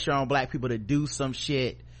putting pressure on black people to do some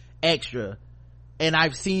shit extra, and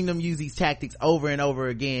I've seen them use these tactics over and over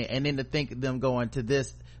again, and then to think of them going to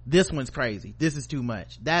this one's crazy, this is too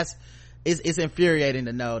much. It's infuriating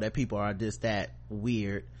to know that people are just that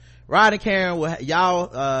weird. Rod and Karen,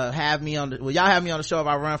 y'all have me on the show if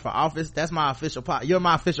I run for office? That's my official you're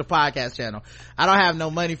my official podcast channel. I don't have no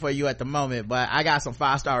money for you at the moment, but I got some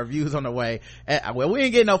 5-star reviews on the way. Well, we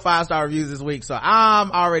ain't getting no 5-star reviews this week, so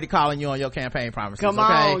I'm already calling you on your campaign promises. Come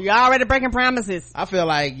on, you're already breaking promises. I feel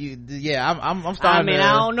like I'm starting.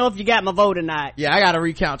 I don't know if you got my vote or not. Yeah, I gotta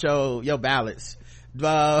recount your ballots.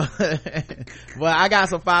 But I got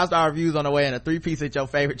some 5-star reviews on the way, and a 3-piece at your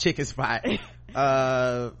favorite chicken spot.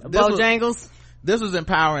 Bojangles. This was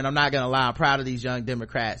empowering. I'm not gonna lie, I'm proud of these young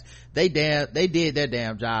Democrats. They did their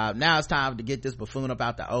damn job. Now it's time to get this buffoon up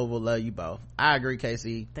out the Oval. Love you both. I agree,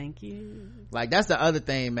 KC. Thank you. Like, that's the other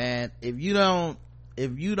thing, man. If you don't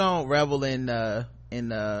revel in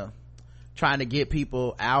trying to get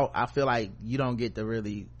people out, I feel like you don't get to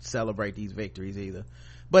really celebrate these victories either.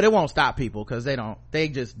 But it won't stop people, because they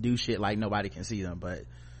just do shit like nobody can see them. But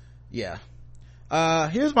yeah,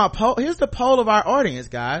 here's my poll. Here's the poll of our audience,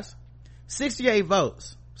 guys. 68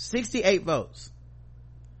 votes.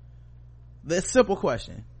 The simple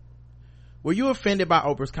question: were you offended by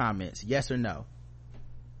Oprah's comments? Yes or no?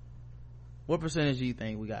 What percentage do you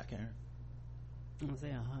think we got, Karen? I'm gonna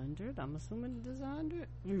say 100. I'm assuming there's 100.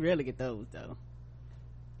 We rarely get those though.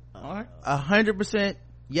 All right, 100%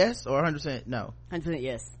 yes or 100% no? 100%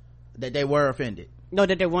 yes. That they were offended. No,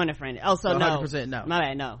 that they weren't offended. Oh, so 100% no. My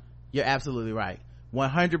bad, no. You're absolutely right.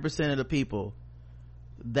 100% of the people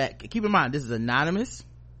that, keep in mind, this is anonymous.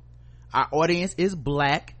 Our audience is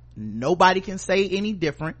black. Nobody can say any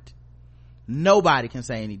different.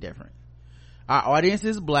 Our audience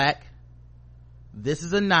is black. This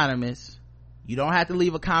is anonymous. You don't have to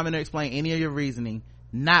leave a comment or explain any of your reasoning.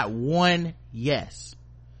 Not one yes.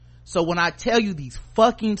 So when I tell you these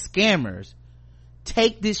fucking scammers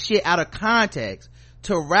take this shit out of context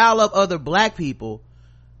to rile up other black people,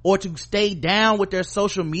 or to stay down with their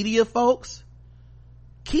social media folks,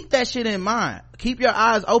 keep that shit in mind. Keep your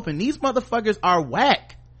eyes open. These motherfuckers are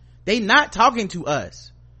whack. They not talking to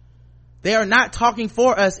us. They are not talking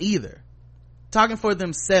for us either. Talking for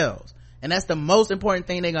themselves. And that's the most important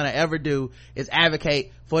thing they're gonna ever do, is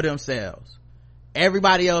advocate for themselves.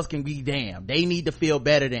 Everybody else can be damned. They need to feel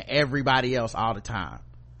better than everybody else all the time.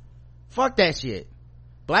 Fuck that shit.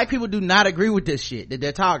 Black people do not agree with this shit that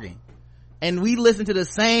they're talking. And we listen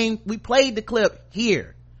to we played the clip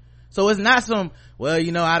here. So it's not some, well,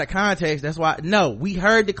 out of context, that's why. No, we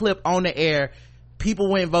heard the clip on the air. People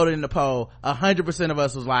went and voted in the poll. 100% of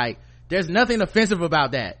us was like, there's nothing offensive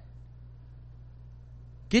about that.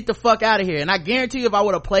 Get the fuck out of here. And I guarantee you if I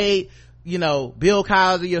would have played, Bill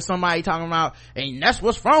Cosby or somebody talking about, and that's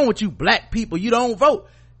what's wrong with you black people, you don't vote.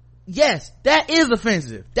 Yes, that is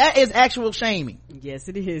offensive. That is actual shaming. Yes,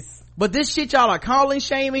 it is. But this shit y'all are calling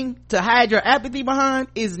shaming to hide your apathy behind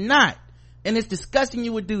is not. And it's disgusting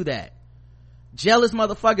you would do that. Jealous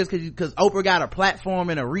motherfuckers cause Oprah got a platform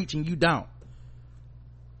and a reach and you don't.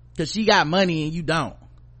 Cause she got money and you don't.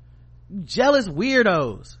 Jealous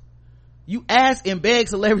weirdos. You ask and beg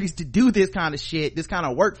celebrities to do this kind of shit, this kind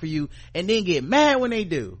of work for you, and then get mad when they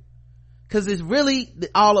do. Cause it's really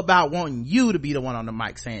all about wanting you to be the one on the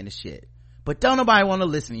mic saying the shit. But don't nobody want to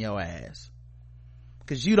listen to your ass.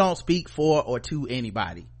 Cause you don't speak for or to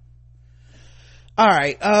anybody. All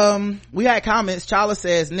right, we had comments. Chala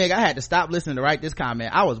says, nigga, I had to stop listening to write this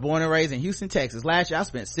comment. I was born and raised in Houston, Texas. Last year I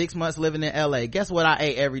spent 6 months living in LA. Guess what I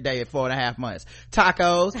ate every day at 4.5 months?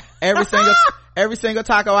 Tacos. Every single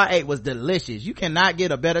taco I ate was delicious. You cannot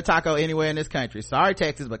get a better taco anywhere in this country. Sorry,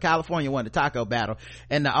 Texas, but California won the taco battle.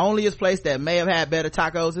 And the onlyest place that may have had better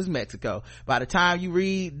tacos is Mexico. By the time you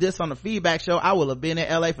read this on the feedback show, I will have been in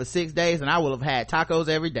LA for 6 days and I will have had tacos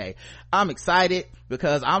every day. I'm excited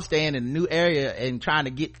because I'm staying in a new area and trying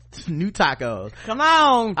to get new tacos. Come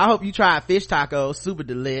on. I hope you tried fish tacos. Super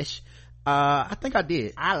delish. I think I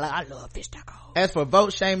did. I love fish tacos. As for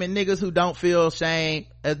vote shaming, niggas who don't feel shame,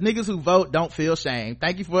 niggas who vote don't feel shame.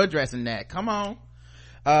 Thank you for addressing that. Come on.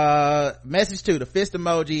 Message 2, the fist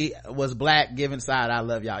emoji was black, giving side I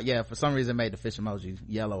love y'all. Yeah, for some reason made the fish emoji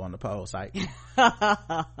yellow on the poll site.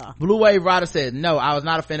 Blue Wave Rider said, no, I was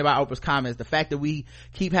not offended by Oprah's comments. The fact that we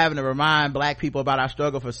keep having to remind black people about our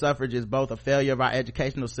struggle for suffrage is both a failure of our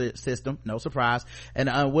educational system, no surprise, and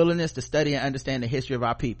an unwillingness to study and understand the history of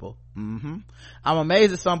our people. I'm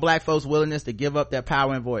amazed at some black folks' willingness to give up their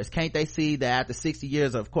power and voice. Can't they see that after 60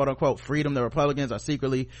 years of quote unquote freedom, the Republicans are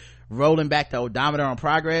secretly rolling back the odometer on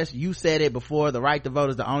progress? You said it before, the right to vote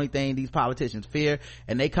is the only thing these politicians fear,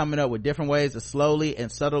 and they coming up with different ways to slowly and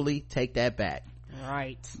subtly take that back.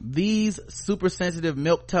 Right. These super sensitive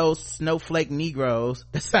milquetoast snowflake Negroes,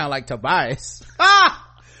 that sound like Tobias.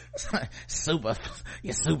 super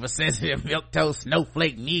sensitive milquetoast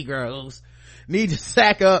snowflake Negroes need to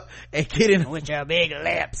sack up and get in with your big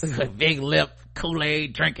lips. Big lip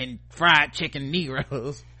Kool-Aid drinking fried chicken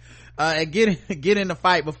Negroes. And get in the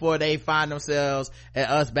fight before they find themselves and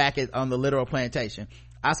us back on the literal plantation.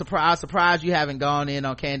 I'm surprised you haven't gone in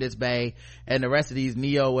on Candace Bay and the rest of these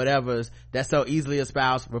neo whatevers that so easily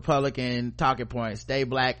espouse Republican talking points. Stay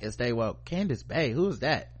black and stay woke. Candace Bay, who is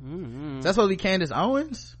that? Is that supposed to be Candace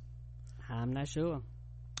Owens? I'm not sure.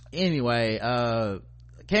 Anyway,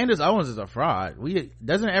 Candace Owens is a fraud.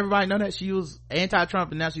 Doesn't everybody know that she was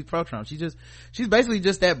anti-Trump and now she's pro-Trump? She's basically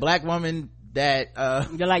just that black woman that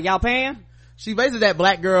you're like, y'all paying? She's basically that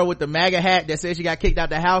black girl with the MAGA hat that says she got kicked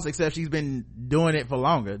out the house, except she's been doing it for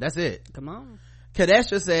longer. That's it. Come on.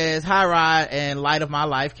 Kadesha says, hi Rod and light of my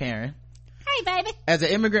life, Karen. Hey baby. As an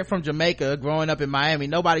immigrant from Jamaica growing up in Miami,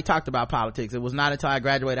 nobody talked about politics. It was not until I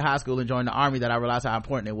graduated high school and joined the army that I realized how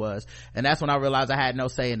important it was, and that's when I realized I had no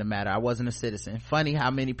say in the matter. I wasn't a citizen. Funny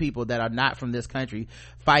how many people that are not from this country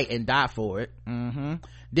fight and die for it.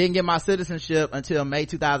 Didn't get my citizenship until May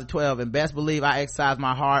 2012, and best believe I exercised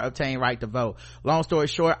my hard obtained right to vote. Long story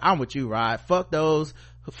short, I'm with you, Rod. Fuck those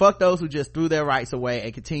who just threw their rights away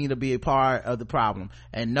and continue to be a part of the problem.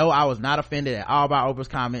 And no, I was not offended at all by Oprah's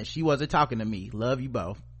comments. She wasn't talking to me. Love you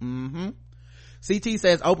both. CT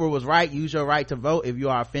says Oprah was right. Use your right to vote if you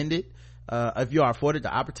are offended, if you are afforded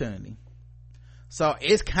the opportunity. So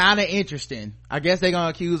it's kind of interesting. I guess they're gonna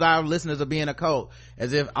accuse our listeners of being a cult,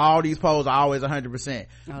 as if all these polls are always 100%.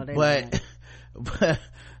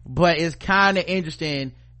 But it's kind of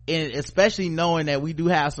interesting, and especially knowing that we do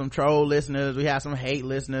have some troll listeners, we have some hate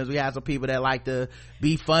listeners, we have some people that like to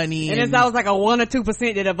be funny, and it's always like a 1 or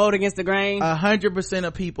 2% that vote against the grain. 100%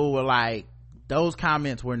 of people were like, those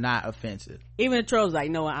comments were not offensive. Even the trolls like,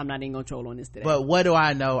 no, I'm not even gonna troll on this today. But what do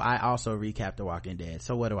I know? I also recapped The Walking Dead,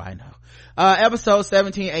 so what do I know? Episode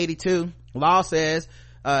 1782, Law says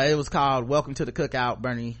it was called Welcome to the Cookout,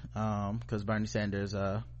 Bernie, because Bernie Sanders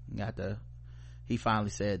he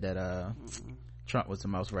finally said that Trump was the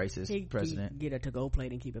most racist president. Get a to-go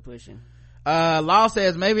plate and keep it pushing. Law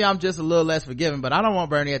says maybe I'm just a little less forgiving, but I don't want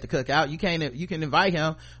Bernie at the cookout. You can invite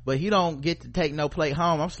him, but he don't get to take no plate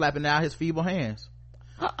home. I'm slapping out his feeble hands.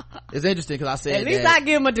 It's interesting because I said at least that, I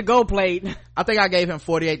give him a to-go plate. I think I gave him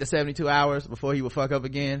 48 to 72 hours before he would fuck up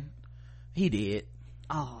again. He did.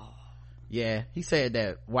 Oh. Yeah, he said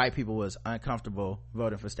that white people was uncomfortable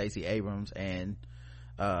voting for Stacey Abrams and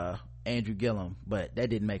Andrew Gillum, but that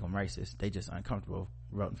didn't make them racist. They just uncomfortable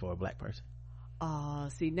voting for a black person. Oh,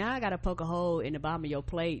 see, now I gotta poke a hole in the bottom of your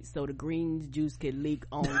plate so the green juice can leak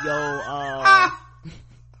on your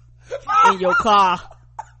in your car.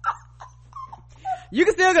 You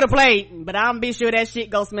can still get a plate, but I'm be sure that shit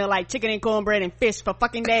go smell like chicken and cornbread and fish for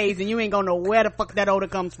fucking days, and you ain't gonna know where the fuck that odor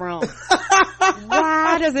comes from.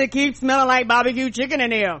 Why does it keep smelling like barbecue chicken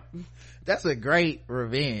in here? That's a great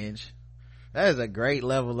revenge. That is a great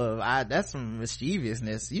level of that's some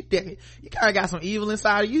mischievousness. You kind of got some evil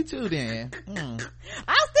inside of you too then. I'll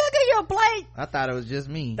still give you a plate. I thought it was just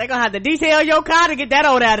me. They gonna have to detail your car to get that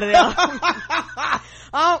odor out of there.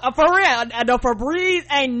 For real, the Febreze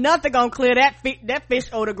ain't nothing gonna clear that fish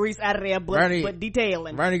odor grease out of there but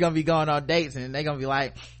detailing. Bernie gonna be going on dates and they gonna be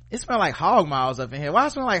like, it smell like hog maws up in here. Why it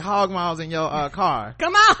smell like hog maws in your car?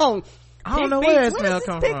 Come on. I don't know where that smell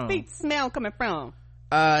come pig from. feet smell coming from?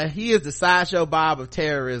 He is the Sideshow Bob of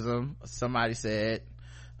terrorism, somebody said.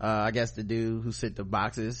 I guess the dude who sent the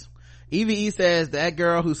boxes. EVE says that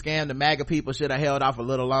girl who scammed the MAGA people should have held off a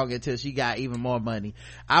little longer until she got even more money.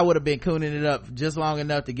 I would have been cooning it up just long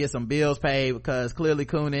enough to get some bills paid, because clearly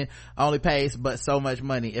cooning only pays but so much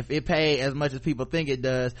money. If it paid as much as people think it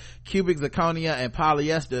does, cubic zirconia and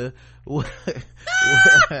polyester would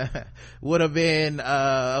have been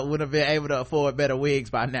able to afford better wigs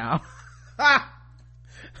by now.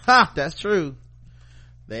 That's true.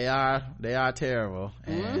 They are terrible,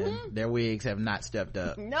 and their wigs have not stepped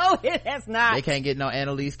up. No, it has not. They can't get no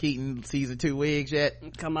Annalise Keaton season 2 wigs yet.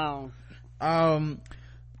 Come on.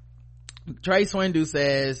 Trey Swindu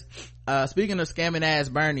says, speaking of scamming ass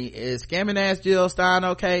Bernie, is scamming ass Jill Stein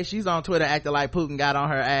okay? She's on Twitter acting like Putin got on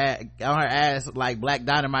her ass like Black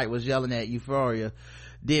Dynamite was yelling at Euphoria.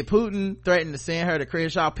 Did Putin threaten to send her to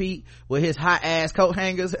Crenshaw Pete with his hot ass coat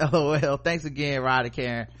hangers? LOL. Thanks again, Ryder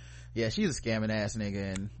Karen. Yeah, she's a scamming ass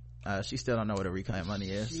nigga, and she still don't know what a recount money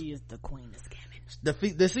is. She is the queen of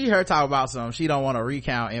scamming. To see her talk about something she don't want to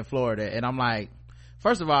recount in Florida, and I'm like,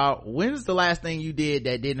 first of all, when's the last thing you did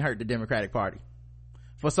that didn't hurt the Democratic Party?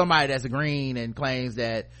 For somebody that's green and claims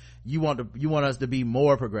that you want us to be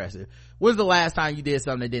more progressive, when's the last time you did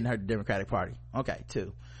something that didn't hurt the Democratic Party? Okay.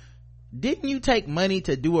 2, didn't you take money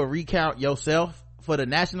to do a recount yourself for the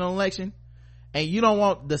national election? And you don't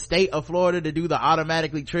want the state of Florida to do the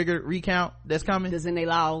automatically triggered recount that's coming? That's in their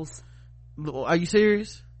laws. Are you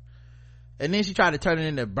serious? And then she tried to turn it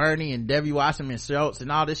into Bernie and Debbie Wasserman Schultz and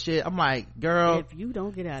all this shit. I'm like, girl, if you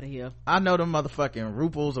don't get out of here. I know them motherfucking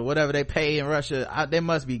ruples or whatever they pay in Russia. They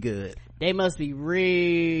must be good. They must be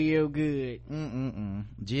real good.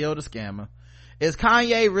 Jill the scammer. Is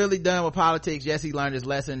Kanye really done with politics? Yes, he learned his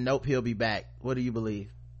lesson. Nope, he'll be back. What do you believe?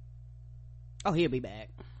 Oh, he'll be back.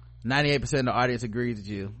 98% of the audience agrees with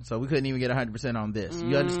you, so we couldn't even get 100% on this.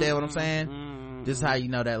 You understand what I'm saying? This is how you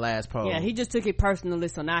know that last poll. Yeah, he just took it personally,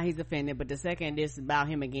 so now he's offended, but the second this is about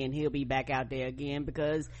him again, he'll be back out there again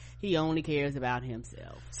because he only cares about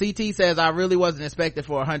himself. CT says, I really wasn't expecting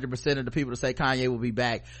for 100% of the people to say Kanye will be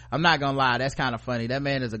back. I'm not gonna lie, that's kind of funny. That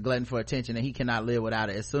man is a glutton for attention and he cannot live without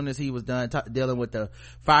it. As soon as he was done dealing with the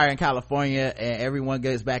fire in California and everyone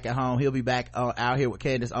gets back at home, he'll be back out here with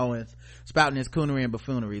Candace Owens spouting his coonery and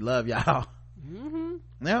buffoonery. Love y'all.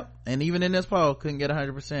 Yep. And even in this poll, couldn't get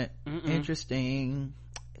 100%. Interesting.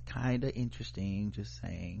 Kind of interesting, just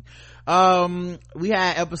saying. We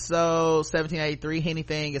had episode 1783,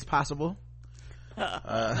 Anything is Possible.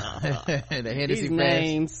 The Hennessy These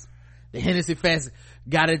names. The Hennessy Fest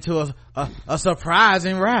got into a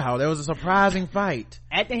surprising row. There was a surprising fight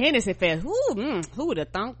at the Hennessy Fest. Who would have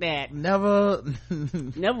thunk that? Never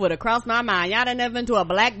would have crossed my mind. Y'all done never been to a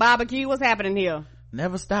black barbecue? What's happening here?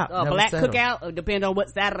 Never stop. A never black settle. cookout? Or depend on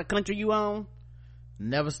what side of the country you on.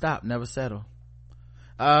 Never stop. Never settle.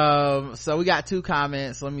 So we got 2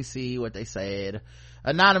 comments. Let me see what they said.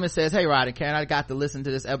 Anonymous says, hey Rod and Karen, I got to listen to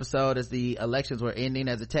this episode as the elections were ending.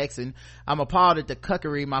 As a Texan, I'm appalled at the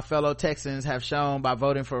cuckery my fellow Texans have shown by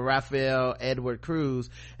voting for Rafael Edward Cruz,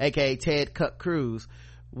 aka Ted Cuck Cruz.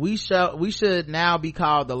 We should now be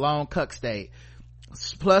called the lone cuck state.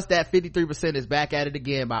 Plus that 53% is back at it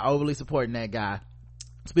again by overly supporting that guy.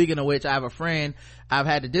 Speaking of which, I have a friend I've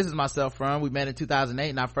had to distance myself from. We met in 2008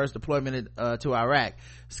 in our first deployment to Iraq.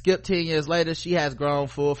 Skip 10 years later, she has grown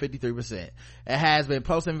full 53%. It has been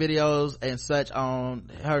posting videos and such on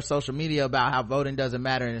her social media about how voting doesn't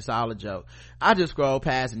matter and it's all a joke. I just scroll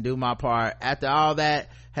past and do my part. After all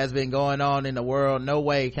that has been going on in the world, no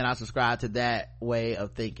way can I subscribe to that way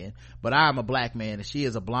of thinking. But I am a black man and she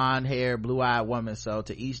is a blonde-haired, blue-eyed woman, so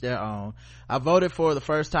to each their own. I voted for the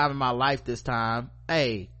first time in my life this time.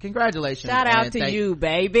 Hey, congratulations. Shout out to you,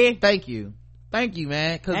 baby. Thank you,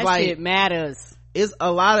 man, because that like shit matters. It's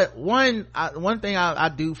a lot of one thing I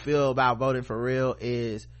do feel about voting for real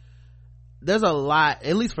is there's a lot,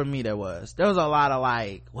 at least for me there was a lot of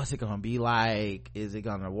like, what's it gonna be like, is it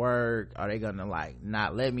gonna work, are they gonna like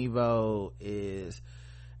not let me vote, yeah,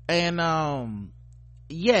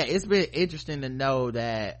 it's been interesting to know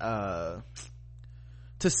that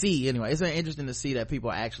to see anyway, it's been interesting to see that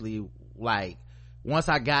people actually like, once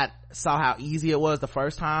I saw how easy it was the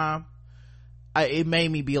first time, it made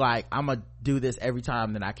me be like, I'm gonna do this every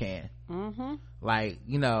time that I can. Like,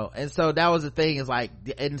 you know, and so that was the thing, is like,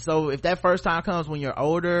 and so if that first time comes when you're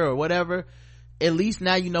older or whatever, at least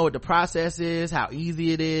now you know what the process is, how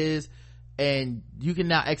easy it is, and you can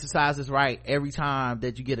now exercise this right every time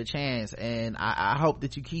that you get a chance. And I hope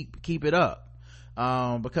that you keep it up,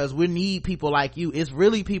 because we need people like you. It's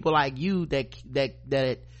really people like you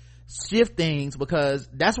that shift things, because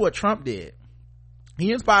that's what Trump did.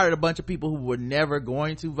 He inspired a bunch of people who were never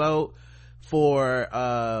going to vote for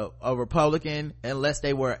a Republican unless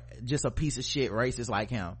they were just a piece of shit racist like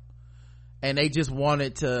him, and they just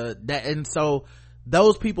wanted to that, and so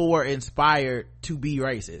those people were inspired to be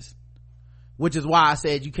racist, which is why I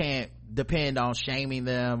said you can't depend on shaming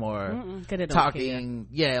them or talking.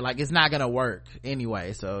 Yeah, like it's not gonna work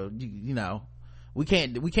anyway. So you know, we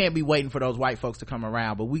can't be waiting for those white folks to come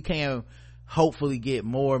around, but we can hopefully get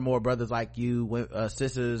more and more brothers like you,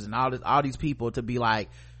 sisters, and all these people to be like,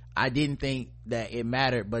 I didn't think that it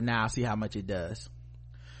mattered, but now I see how much it does.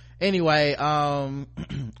 Anyway, I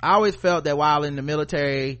always felt that while in the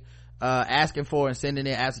military, asking for and sending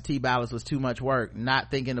in absentee ballots was too much work,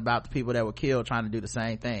 not thinking about the people that were killed trying to do the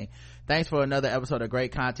same thing. Thanks for another episode of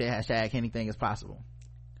great content. # anything is possible.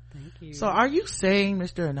 Thank you. So are you saying,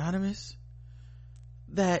 Mr. Anonymous,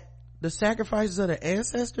 that the sacrifices of the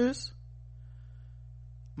ancestors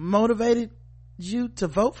motivated you to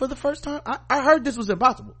vote for the first time? I heard this was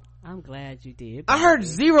impossible. I'm glad you did. I heard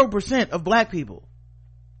 0% of black people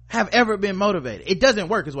have ever been motivated. It doesn't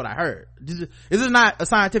work is what I heard. This is not a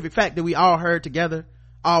scientific fact that we all heard together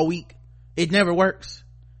all week. It never works.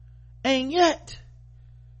 And yet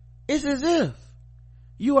it's as if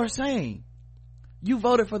you are saying you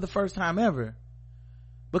voted for the first time ever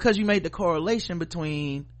because you made the correlation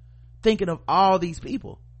between thinking of all these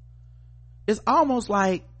people. It's almost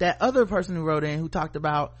like that other person who wrote in who talked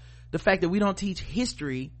about the fact that we don't teach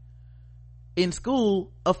history in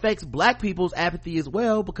school affects black people's apathy as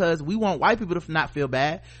well, because we want white people to not feel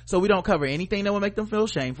bad, so we don't cover anything that will make them feel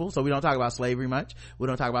shameful. So we don't talk about slavery much, we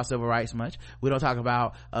don't talk about civil rights much, we don't talk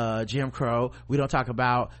about Jim Crow, we don't talk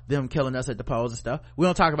about them killing us at the polls and stuff. We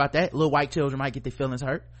don't talk about that. Little white children might get their feelings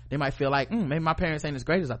hurt. They might feel like maybe my parents ain't as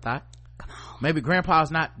great as I thought. Come on, maybe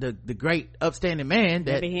grandpa's not the great upstanding man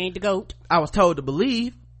that maybe he ain't the GOAT I was told to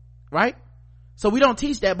believe, right? So we don't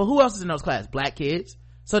teach that. But who else is in those classes? Black kids.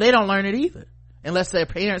 So they don't learn it either, unless their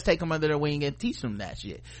parents take them under their wing and teach them that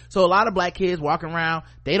shit. So a lot of black kids walking around,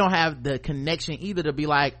 they don't have the connection either to be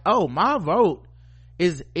like, oh, my vote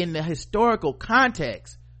is in the historical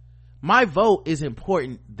context. My vote is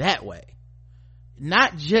important that way,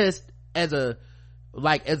 not just as the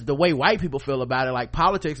way white people feel about it, like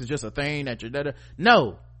politics is just a thing that you're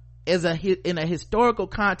no, in a historical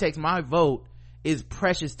context, my vote is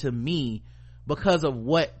precious to me because of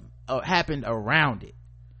what happened around it.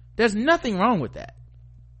 There's nothing wrong with that.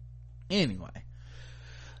 Anyway,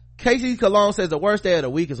 Casey Cologne says the worst day of the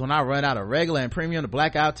week is when I run out of regular and premium to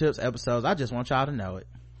Blackout Tips episodes. I just want y'all to know it.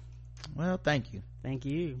 Well, thank you.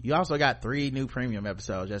 You also got 3 new premium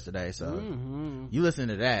episodes yesterday, so you listen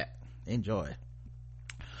to that, enjoy.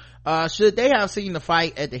 Should they have seen the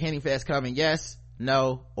fight at the Henny Fest coming? Yes,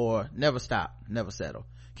 no, or never stop, never settle.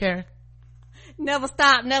 Karen? Never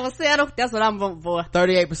stop, never settle. That's what I'm voting for.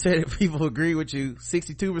 38% of people agree with you,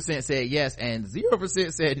 62% said yes, and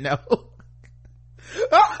 0% said no.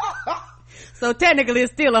 So technically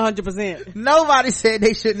it's still 100%. Nobody said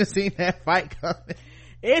they shouldn't have seen that fight coming.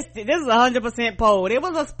 This is 100% poll. It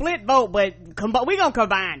was a split vote, but we gonna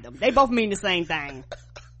combine them. They both mean the same thing.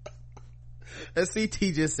 The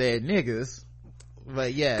CT just said niggas,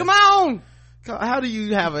 but yeah. Come on. How do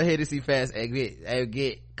you have a Hennessy Fest and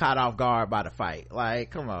get caught off guard by the fight?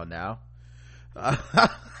 Like, come on now.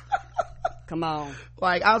 Come on.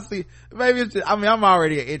 Like, I'll see, maybe it's just, I mean, I'm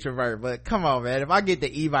already an introvert, but come on, man. If I get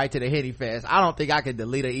the invite to the Henny Fest, I don't think I can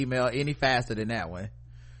delete an email any faster than that one.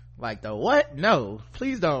 Like, the what? No,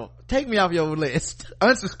 please don't. Take me off your list.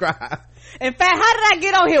 Unsubscribe. In fact, how did I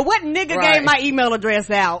get on here? What nigga gave my email address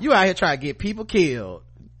out? You out here trying to get people killed.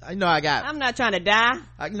 I know I'm not trying to die.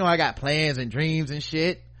 I got plans and dreams and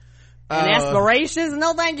shit. And aspirations.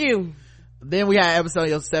 No, thank you. Then we had episode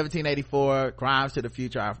 1784, Crimes to the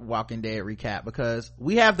Future, our Walking Dead recap, because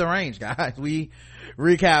we have the range, guys. We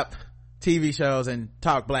recap TV shows and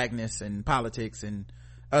talk blackness and politics and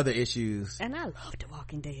other issues. And I love The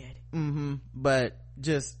Walking Dead. But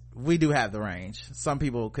just, we do have the range. Some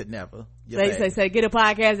people could never. Say, get a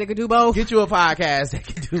podcast that can do both. Get you a podcast that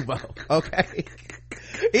can do both. Okay.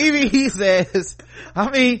 Evie, he says, I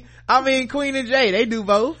mean, Queen and Jay, they do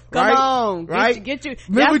both. Come right? on. Right? Get you.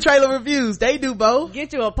 Movie trailer reviews, they do both.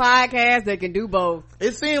 Get you a podcast that can do both.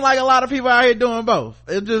 It seems like a lot of people out here doing both.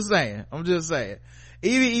 I'm just saying.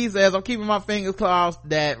 Evie says, I'm keeping my fingers crossed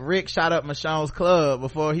that Rick shot up Michonne's club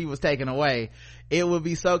before he was taken away. It would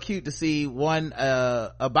be so cute to see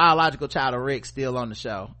a biological child of Rick still on the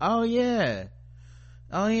show. Oh yeah,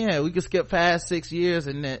 we could skip past 6 years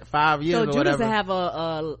and then 5 years or Judas whatever. So Judas have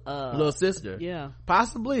a little sister. Yeah,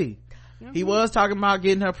 possibly. He was talking about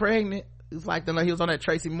getting her pregnant. It's like he was on that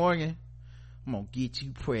Tracy Morgan. I'm gonna get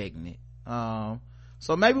you pregnant.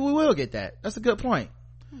 So maybe we will get that. That's a good point.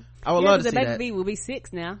 I would love to see that. The baby will be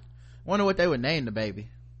 6 now. Wonder what they would name the baby.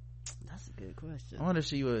 That's a good question. I wonder if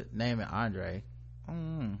she would name it Andre.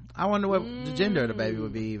 I wonder what the gender of the baby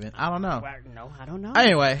would be even. I don't know. No, I don't know.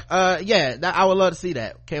 Anyway, I would love to see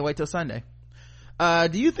that. Can't wait till Sunday.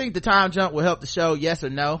 Do you think the time jump will help the show? Yes or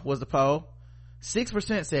no was the poll.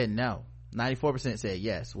 6% said no. 94% said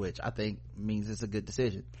yes, which I think means it's a good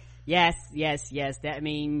decision. Yes. That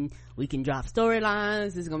means we can drop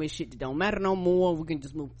storylines. There's gonna be shit that don't matter no more. We can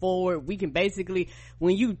just move forward. We can basically,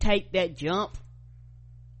 when you take that jump,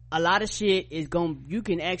 a lot of shit is you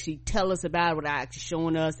can actually tell us about it without actually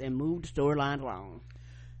showing us and move the storyline along.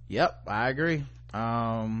 Yep, I agree.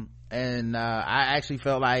 And I actually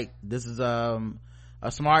felt like this is a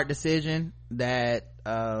smart decision that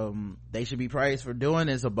they should be praised for doing.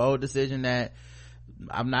 It's a bold decision that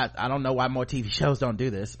I don't know why more TV shows don't do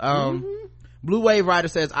this. Blue Wave Rider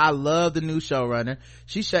says, I love the new showrunner.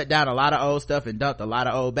 She shut down a lot of old stuff and dumped a lot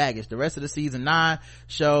of old baggage. The rest of the season 9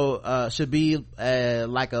 show should be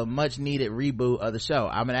like a much needed reboot of the show.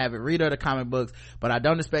 I'm an avid reader of the comic books, but I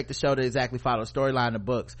don't expect the show to exactly follow the storyline of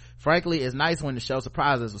books. Frankly, it's nice when the show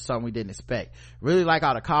surprises us with something we didn't expect. Really like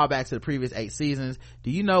all the callbacks to the previous 8 seasons.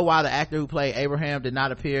 Do you know why the actor who played Abraham did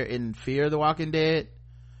not appear in Fear the Walking Dead?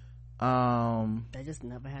 They just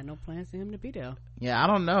never had no plans for him to be there. Yeah, I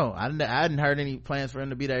don't know. I hadn't heard any plans for him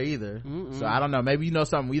to be there either. So I don't know. Maybe you know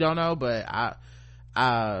something we don't know, but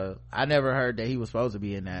I never heard that he was supposed to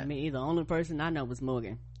be in that. I mean, the only person I know was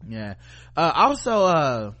Morgan. Yeah.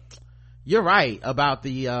 Also, you're right about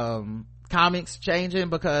the comics changing,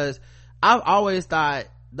 because I've always thought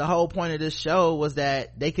the whole point of this show was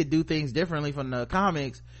that they could do things differently from the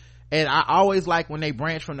comics. And I always like when they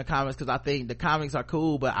branch from the comics, because I think the comics are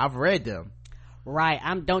cool, but I've read them. Right.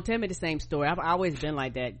 don't tell me the same story. I've always been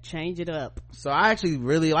like that. Change it up. So I actually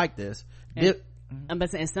really like this.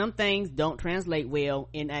 And some things don't translate well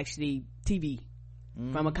in actually TV.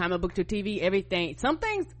 From a comic book to TV, everything, some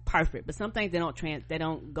things perfect, but some things they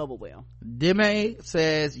don't go well. Dime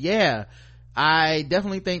says, yeah, I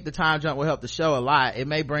definitely think the time jump will help the show a lot. It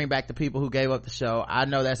may bring back the people who gave up the show. I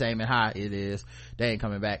know that's aiming high. It is. They ain't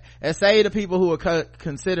coming back. And say the people who are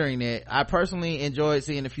considering it, I personally enjoyed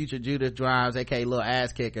seeing the future Judith Grimes, aka Little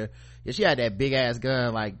Ass Kicker. Yeah, she had that big ass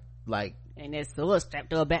gun, like and that sword strapped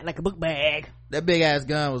to her back like a book bag. That big ass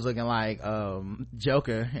gun was looking like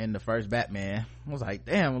Joker in the first Batman. I was like,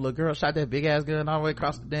 damn, a little girl shot that big ass gun all the way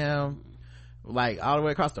across the damn, like all the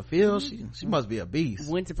way across the field. She must be a beast.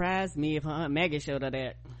 Wouldn't surprise me if her Aunt Maggie showed her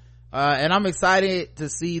that. And I'm excited to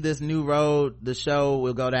see this new road the show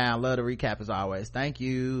will go down. Love the recap as always. Thank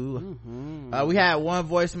you. We had one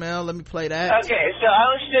voicemail. Let me play that. Okay, so I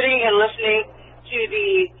was sitting and listening to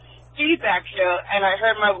the feedback show, and I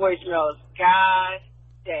heard my voicemails. God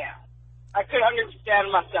damn. I couldn't understand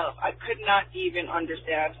myself. I could not even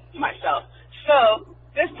understand myself. So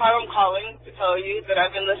this time I'm calling to tell you that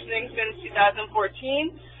I've been listening since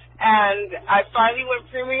 2014, and I finally went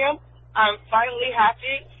premium. I'm finally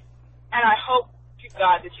happy, and I hope to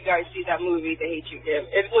God that you guys see that movie, The Hate You Give.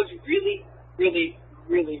 It was really, really,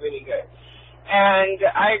 really, really good. And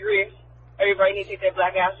I agree. Everybody needs to take their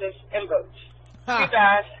black asses and vote. Too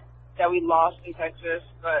bad that we lost in Texas,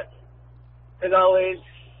 but as always,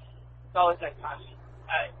 It's always like fun.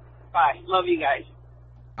 Bye. Love you guys.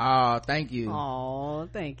 Thank you. Oh,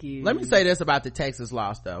 thank you. Let me say this about the Texas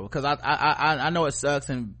loss though, because I know it sucks,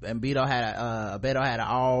 and Beto had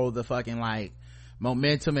all the fucking like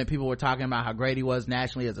momentum, and people were talking about how great he was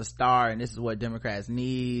nationally as a star, and this is what Democrats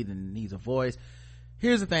need, and he's a voice.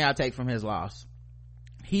 Here's the thing I take from his loss.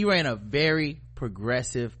 He ran a very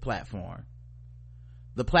progressive platform.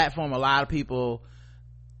 The platform a lot of people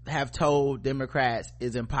have told Democrats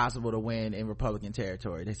is impossible to win in Republican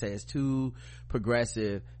territory. They say it's too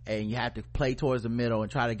progressive and you have to play towards the middle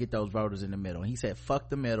and try to get those voters in the middle. And he said, fuck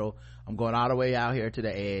the middle. I'm going all the way out here to the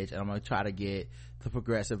edge, and I'm going to try to get the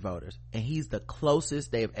progressive voters. And he's the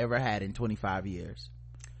closest they've ever had in 25 years.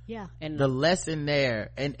 Yeah. And the lesson there,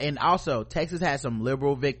 and also Texas has some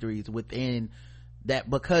liberal victories within that,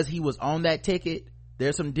 because he was on that ticket.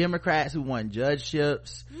 There's some Democrats who won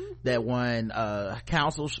judgeships, that won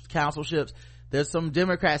councilships. There's some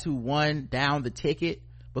Democrats who won down the ticket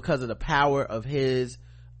because of the power of his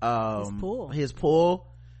pull.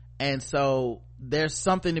 And so there's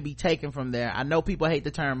something to be taken from there. I know people hate the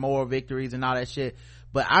term moral victories and all that shit,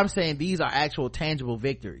 but I'm saying these are actual tangible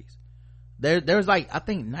victories. There's like, I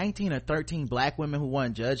think 19 or 13 black women who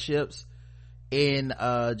won judgeships in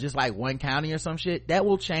just like one county or some shit. That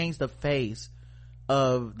will change the face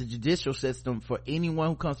of the judicial system for anyone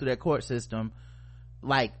who comes through that court system.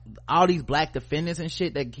 Like all these black defendants and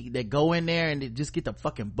shit that go in there and they just get the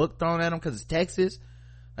fucking book thrown at them because it's Texas.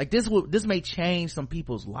 Like this may change some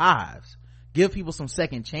people's lives, give people some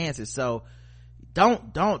second chances. So don't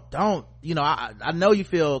you know, I know you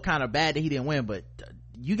feel kind of bad that he didn't win, but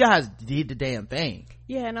you guys did the damn thing.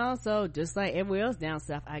 Yeah, and also just like everywhere else down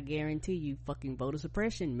south, I guarantee you fucking voter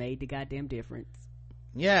suppression made the goddamn difference.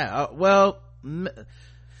 Yeah, well,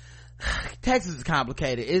 Texas is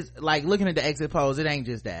complicated. It's like looking at the exit polls, it ain't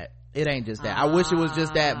just that. I wish it was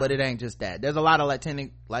just that, but it ain't just that. There's a lot of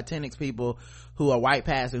Latinx people who are white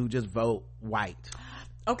passing who just vote white.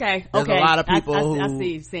 Okay. There's a lot of people I who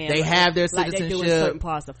see you saying, they have their citizenship. They do in certain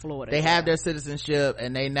parts of Florida. They have their citizenship,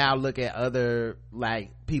 and they now look at other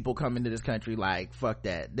like people coming to this country like fuck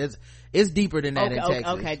that. It's deeper than that in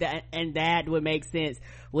Texas. Okay, and that would make sense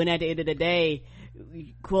when at the end of the day,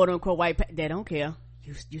 quote unquote white, they don't care.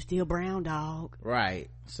 You still brown, dog. Right.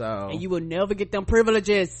 So and you will never get them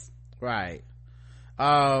privileges. Right.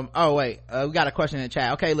 Oh wait, we got a question in the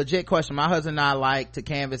chat. Okay, legit question. My husband and I like to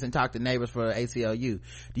canvass and talk to neighbors for ACLU.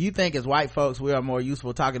 Do you think as white folks we are more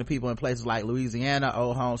useful talking to people in places like Louisiana,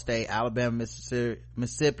 Old Home State, Alabama,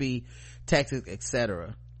 Mississippi, Texas,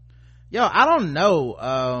 etc.? Yo, I don't know.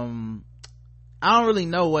 I don't really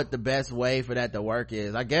know what the best way for that to work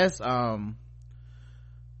is. I guess you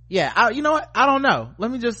know what, I don't know. Let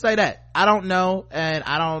me just say that I don't know, and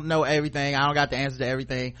I don't know everything. I don't got the answer to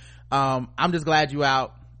everything. I'm just glad you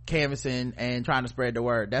out canvassing and trying to spread the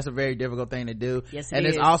word. That's a very difficult thing to do. Yes, and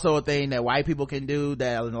it's also a thing that white people can do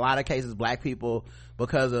that in a lot of cases black people,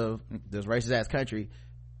 because of this racist ass country,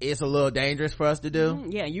 it's a little dangerous for us to do.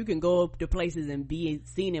 Yeah, you can go to places and be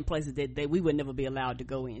seen in places that we would never be allowed to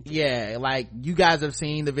go into. Yeah, like you guys have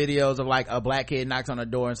seen the videos of like a black kid knocks on a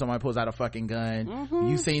door and someone pulls out a fucking gun.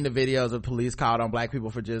 You've seen the videos of police called on black people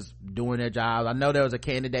for just doing their job. I know there was a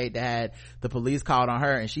candidate that had the police called on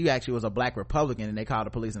her, and she actually was a black Republican, and they called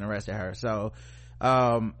the police and arrested her. So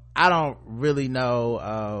I don't really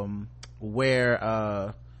know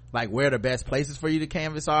where the best places for you to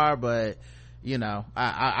canvass are, but you know,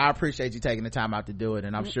 I appreciate you taking the time out to do it,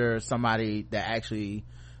 and I'm sure somebody that actually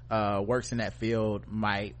works in that field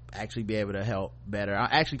might actually be able to help better.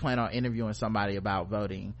 I actually plan on interviewing somebody about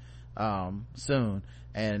voting soon,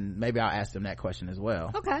 and maybe I'll ask them that question as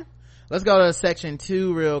well. Okay, let's go to section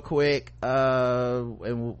 2 real quick,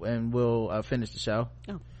 and we'll finish the show.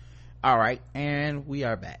 All right, and we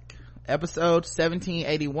are back. Episode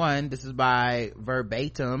 1781. This is by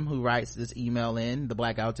Verbatim, who writes this email in.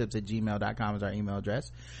 theblackguywhotips@gmail.com is our email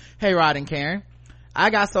address. Hey Rod and Karen, I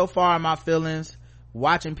got so far in my feelings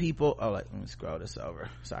watching people let me scroll this over.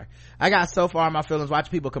 Sorry. I got so far in my feelings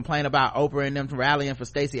watching people complain about Oprah and them rallying for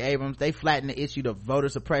Stacey Abrams. They flattened the issue of voter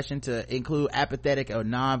suppression to include apathetic or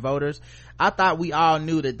non-voters. I thought we all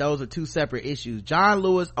knew that those are two separate issues. John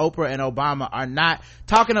Lewis, Oprah, and Obama are not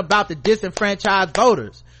talking about the disenfranchised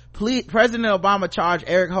voters. President Obama charged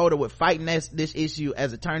Eric Holder with fighting this issue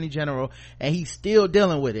as Attorney General, and he's still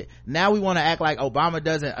dealing with it. Now we want to act like Obama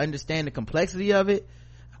doesn't understand the complexity of it.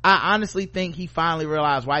 I honestly think he finally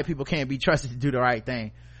realized white people can't be trusted to do the right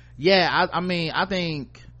thing. Yeah, I mean, I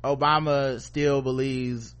think Obama still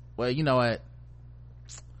believes, well, you know what?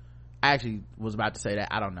 I actually was about to say that.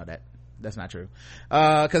 I don't know that. That's not true.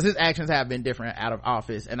 Cause his actions have been different out of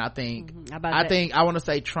office. And I think, I want to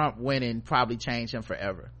say Trump winning probably changed him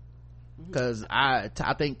forever. Cause I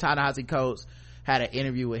think Ta-Nehisi Coates had an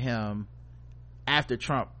interview with him after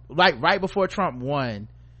Trump, like right before Trump won,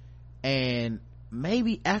 and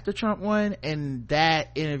maybe after Trump won, and that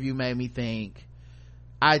interview made me think,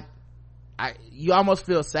 you almost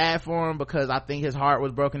feel sad for him because I think his heart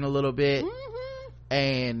was broken a little bit.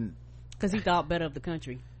 And because he thought better of the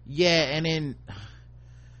country. Yeah, and then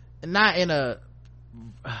not in a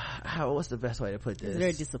what's the best way to put this? He's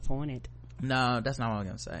very disappointed. No, that's not what I'm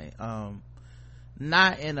gonna say.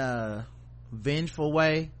 Not in a vengeful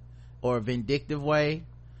way or a vindictive way,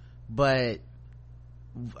 but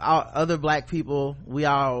other black people, we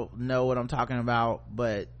all know what I'm talking about.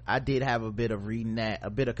 But I did have a bit of reading that, a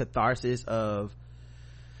bit of catharsis of,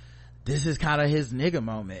 this is kind of his nigga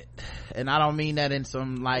moment. And I don't mean that in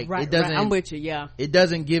some like, right, it doesn't, I'm with you. Yeah, it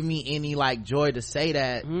doesn't give me any like joy to say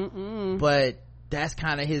that. But that's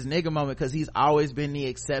kind of his nigga moment, because he's always been the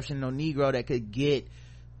exceptional Negro that could get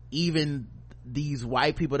even these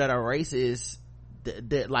white people that are racist,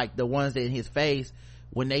 like the ones that in his face,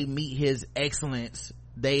 when they meet his excellence,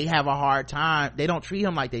 they have a hard time. They don't treat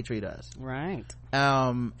him like they treat us. Right.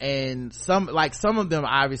 And some of them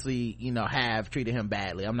obviously, have treated him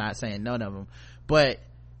badly. I'm not saying none of them, but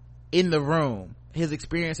in the room, his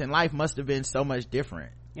experience in life must have been so much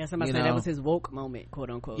different. Yeah, somebody said that was his woke moment, quote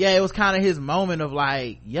unquote. Yeah, it was kind of his moment of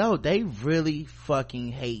like, yo, they really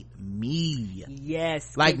fucking hate me.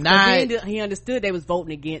 Yes. Like, not, he understood they was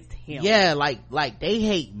voting against him. Yeah, like they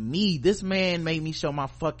hate me. This man made me show my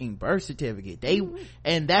fucking birth certificate.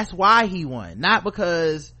 And that's why he won. Not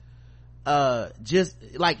because, just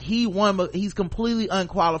like he won, but he's completely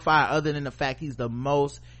unqualified other than the fact he's the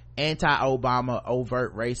most anti-Obama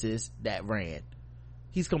overt racist that ran.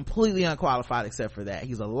 He's completely unqualified except for that.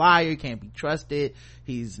 He's a liar, he can't be trusted,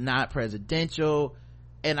 he's not presidential,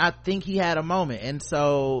 and I think he had a moment. And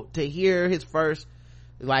so to hear his first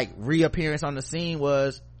like reappearance on the scene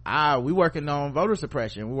was, we working on voter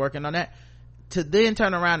suppression, we're working on that, to then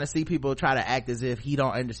turn around and see people try to act as if he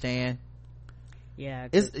don't understand. Yeah,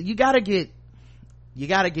 you gotta get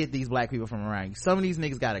these black people from around you. Some of these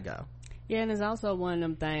niggas gotta go. Yeah, and it's also one of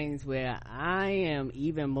them things where I am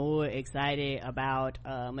even more excited about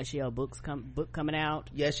Michelle book coming out.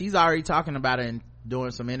 Yeah, she's already talking about it and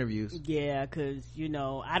doing some interviews. Yeah, because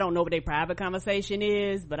I don't know what their private conversation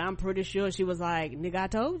is, but I'm pretty sure she was like, nigga, I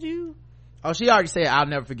told you. Oh, she already said, I'll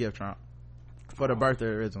never forgive Trump for the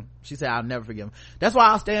birtherism. She said, I'll never forgive him. That's why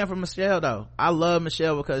I'll stand for Michelle, though. I love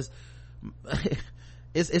Michelle because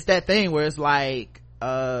it's that thing where it's like,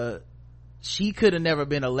 she could have never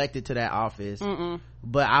been elected to that office.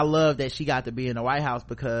 But I love that she got to be in the White House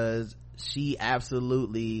because she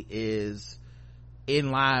absolutely is in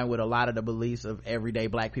line with a lot of the beliefs of everyday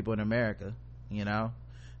black people in America.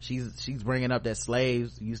 She's bringing up that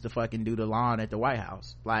slaves used to fucking do the lawn at the White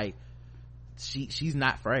House. Like, she's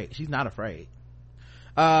not afraid. She's not afraid.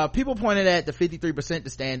 People pointed at the 53% to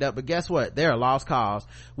stand up, but guess what? They're a lost cause.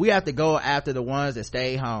 We have to go after the ones that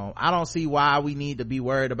stay home. I don't see why we need to be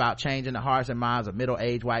worried about changing the hearts and minds of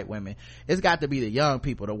middle-aged white women. It's got to be the young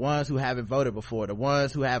people, the ones who haven't voted before, the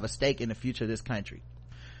ones who have a stake in the future of this country.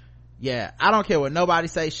 Yeah, I don't care what nobody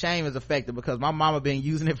says. Shame is effective because my mama been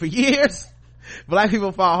using it for years. Black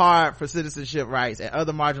people fought hard for citizenship rights, and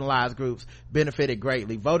other marginalized groups benefited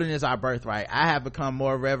greatly. Voting is our birthright. I have become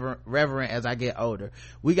more reverent as I get older.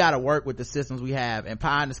 We gotta work with the systems we have, and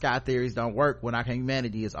pie in the sky theories don't work when our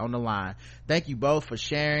humanity is on the line. Thank you both for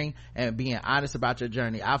sharing and being honest about your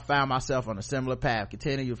journey. I found myself on a similar path.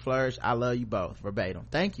 Continue to flourish. I love you both. Verbatim.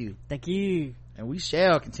 Thank you. And we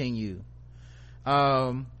shall continue.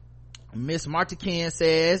 Miss Martikin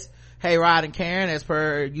says, hey Rod and Karen, as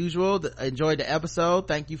per usual, enjoyed the episode.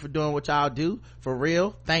 Thank you for doing what y'all do, for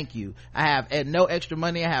real. Thank you. I have at no extra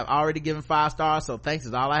money. I have already given 5 stars, so thanks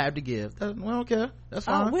is all I have to give. We don't care. That's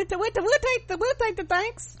fine. We'll take the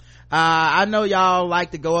thanks. I know y'all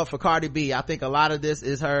like to go up for Cardi B. I think a lot of this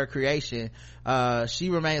is her creation. She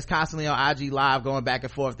remains constantly on IG Live going back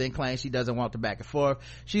and forth, then claims she doesn't want the back and forth.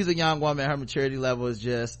 She's a young woman. Her maturity level is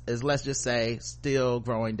let's just say, still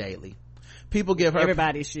growing daily.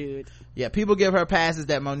 Everybody should. Yeah, people give her passes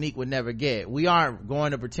that Monique would never get. We aren't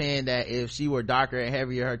going to pretend that if she were darker and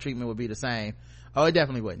heavier, her treatment would be the same. Oh, it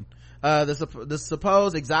definitely wouldn't. The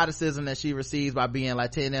supposed exoticism that she receives by being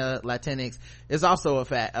Latinx is also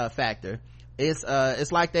a factor.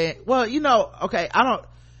 It's like they, okay,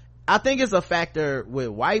 I think it's a factor with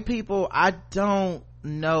white people. I don't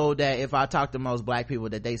know that if I talk to most black people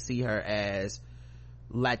that they see her as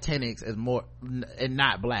Latinx as more and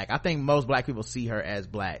not black. I think most black people see her as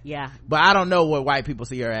black. Yeah. But I don't know what white people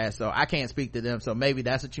see her as, so I can't speak to them. So maybe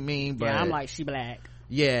that's what you mean. But yeah, I'm like, she black.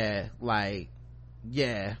 Yeah, like,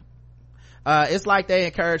 yeah. It's like they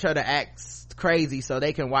encourage her to act crazy so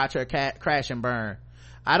they can watch her crash and burn.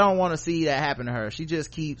 I don't want to see that happen to her. She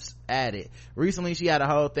just keeps at it. Recently she had a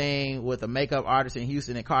whole thing with a makeup artist in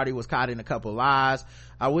Houston, and Cardi was caught in a couple lies.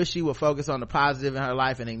 I wish she would focus on the positive in her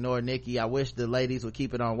life and ignore Nicki. I wish the ladies would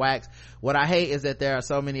keep it on wax. What I hate is that there are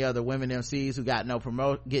so many other women MCs who get no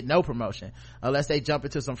promotion unless they jump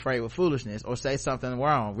into some fray with foolishness or say something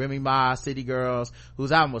wrong. Remy Ma, City Girls,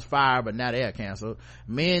 whose album was fire but now they are canceled.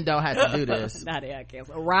 Men don't have to do this. Now they are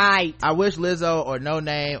canceled. Right. I wish Lizzo or No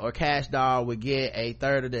Name or Cash Doll would get a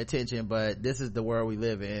third of the attention, but this is the world we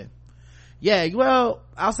live in. Yeah, well,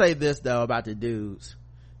 I'll say this though about the dudes.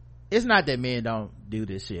 It's not that men don't do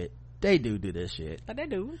this shit. They do this shit. But they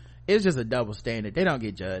do. It's just a double standard. They don't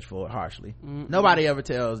get judged for it harshly. Nobody ever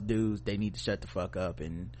tells dudes they need to shut the fuck up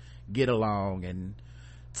and get along. And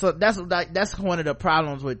so that's one of the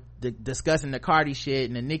problems with discussing the Cardi shit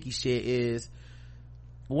and the Nicki shit is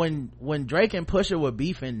when Drake and Pusha were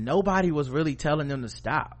beefing, nobody was really telling them to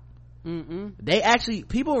stop. They actually,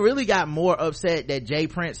 people really got more upset that Jay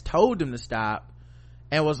Prince told them to stop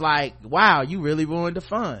and was like, wow, you really ruined the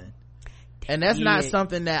fun. And that's not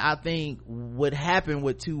something that I think would happen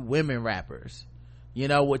with two women rappers. You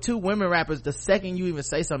know, with two women rappers, the second you even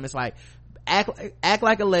say something, it's like, act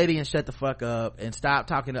like a lady and shut the fuck up and stop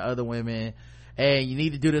talking to other women, and you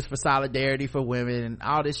need to do this for solidarity for women and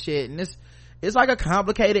all this shit. And it's like a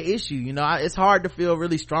complicated issue, you know. It's hard to feel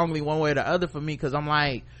really strongly one way or the other for me, because I'm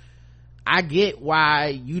like, I get why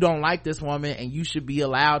you don't like this woman and you should be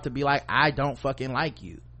allowed to be like, I don't fucking like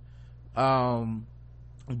you.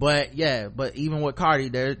 But even with Cardi,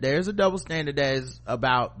 there's a double standard that is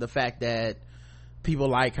about the fact that people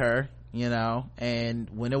like her, you know. And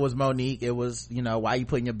when it was Monique, it was, you know, why you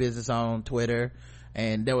putting your business on Twitter?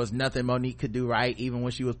 And there was nothing Monique could do right, even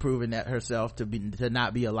when she was proving that herself to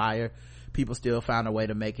not be a liar. People still found a way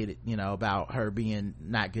to make it, you know, about her being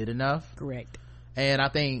not good enough. Correct. And I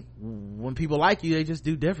think when people like you, they just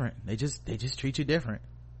do different. They just treat you different.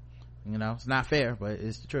 You know, it's not fair, but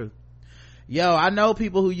it's the truth. Yo, I know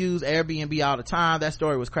people who use Airbnb all the time. That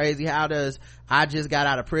story was crazy. How does I just got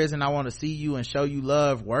out of prison, I want to see you and show you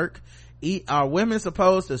love work? Are women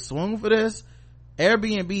supposed to swoon for this?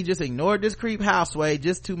 Airbnb just ignored this creep houseway.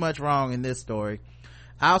 Just too much wrong in this story.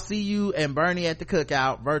 I'll see you and Bernie at the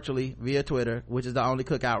cookout virtually via Twitter, which is the only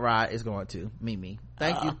cookout ride is going to. Mimi.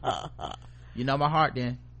 Thank you. You know my heart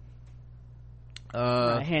then.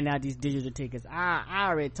 Hand out these digital tickets. I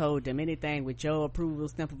already told them anything with your approval,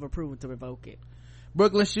 stamp of approval, to revoke it.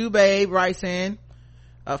 Brooklyn Shoe Babe writes in,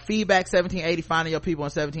 feedback 1780, finding your people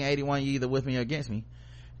in 1781, you either with me or against me.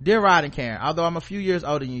 Dear Rod and Karen, although I'm a few years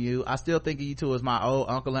older than you, I still think of you two as my old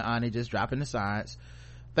uncle and auntie, just dropping the science.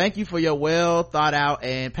 Thank you for your well thought out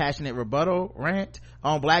and passionate rebuttal rant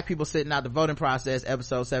on black people sitting out the voting process,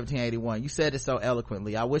 episode 1781. You said it so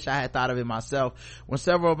eloquently. I wish I had thought of it myself when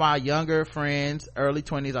several of my younger friends, early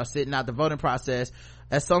 20s, are sitting out the voting process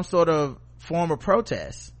as some sort of form of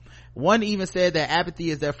protest. One even said that apathy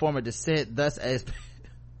is their form of dissent, thus as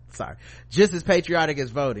just as patriotic as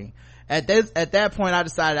voting. At that point I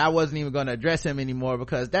decided I wasn't even going to address him anymore,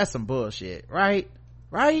 because that's some bullshit, right?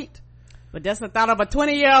 But that's the thought of a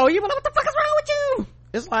 20-year-old. You be like, what the fuck is wrong with you?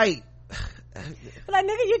 It's like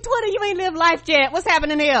nigga, you 20, you ain't lived life yet. What's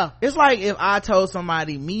happening here? It's like if I told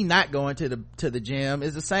somebody me not going to the gym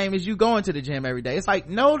is the same as you going to the gym every day. It's like,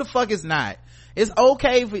 no, the fuck it's not. It's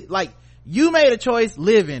okay for, like, you made a choice,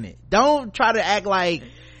 live in it. Don't try to act like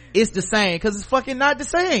it's the same, because it's fucking not the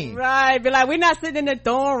same. Right. Be like, we're not sitting in the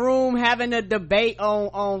dorm room having a debate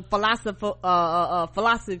on philosophy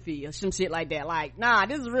or some shit like that. Like, nah,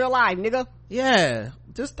 this is real life, nigga. Yeah,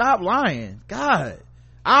 just stop lying. God,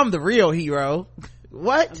 I'm the real hero.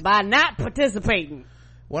 What? By not participating.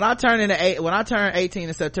 When I turned 18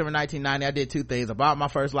 in September 1990, I did two things. I bought my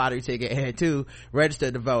first lottery ticket, and two,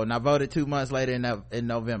 registered to vote. And I voted 2 months later in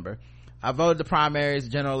November. I voted the primaries,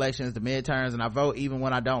 the general elections, the midterms, and I vote even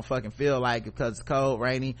when I don't fucking feel like it, because it's cold,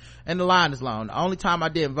 rainy, and the line is long. The only time I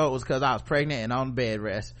didn't vote was because I was pregnant and on bed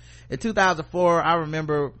rest. In 2004, I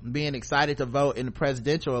remember being excited to vote in the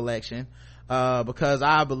presidential election, because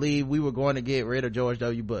I believe we were going to get rid of George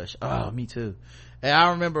W. Bush. Oh, me too. And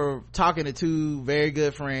I remember talking to two very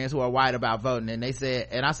good friends who are white about voting, and I said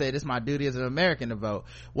it's my duty as an American to vote.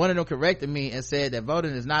 One of them corrected me and said that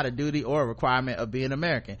voting is not a duty or a requirement of being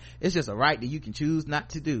American. It's just a right that you can choose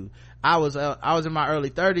not to do. I was in my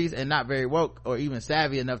early 30s and not very woke or even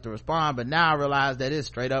savvy enough to respond, but now I realize that it's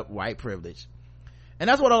straight up white privilege. And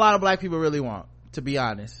that's what a lot of black people really want, to be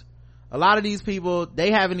honest. A lot of these people, they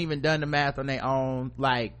haven't even done the math on their own,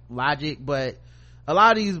 like, logic, but a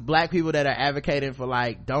lot of these black people that are advocating for,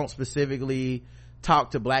 like, don't specifically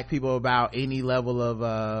talk to black people about any level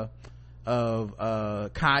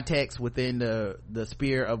of context within the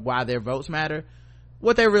sphere of why their votes matter,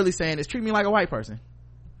 what they're really saying is treat me like a white person.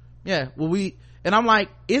 Yeah, well, and I'm like,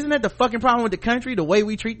 isn't that the fucking problem with the country, the way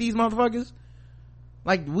we treat these motherfuckers?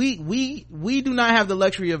 Like, we do not have the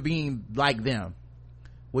luxury of being like them,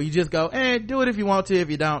 where you just go, do it if you want to, if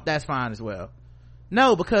you don't, that's fine as well.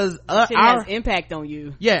 No, because shit has impact on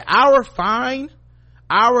you. Yeah, our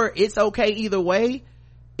it's okay either way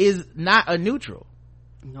is not a neutral.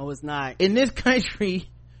 No, it's not. In this country,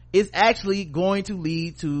 it's actually going to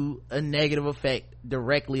lead to a negative effect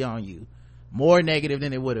directly on you, more negative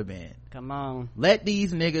than it would have been. Come on, let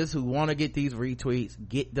these niggas who want to get these retweets,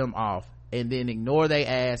 get them off, and then ignore they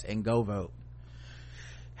ass and go vote.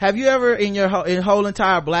 Have you ever in your whole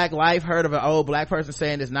entire black life heard of an old black person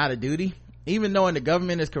saying it's not a duty? Even knowing the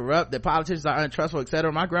government is corrupt, that politicians are untrustful,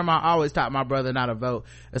 etc., my grandma always taught my brother not to vote,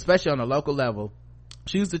 especially on the local level.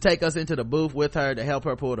 She used to take us into the booth with her to help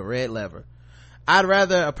her pull the red lever. I'd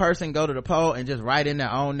rather a person go to the poll and just write in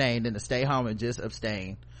their own name than to stay home and just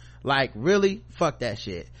abstain. Like, really? Fuck that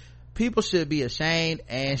shit. People should be ashamed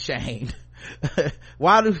and shamed.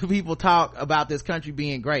 Why do people talk about this country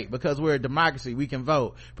being great? Because we're a democracy, we can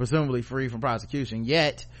vote, presumably free from prosecution.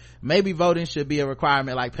 Yet maybe voting should be a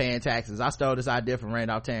requirement like paying taxes. I stole this idea from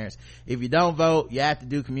Randolph Terrence. If you don't vote, you have to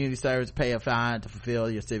do community service, pay a fine to fulfill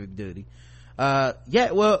your civic duty.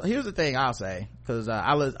 Yeah, well, here's the thing I'll say, because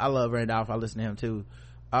I love Randolph, I listen to him too.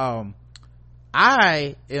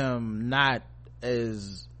 I am not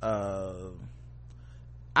as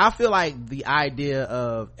I feel like the idea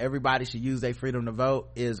of everybody should use their freedom to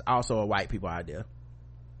vote is also a white people idea.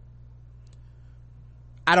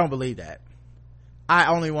 I don't believe that. I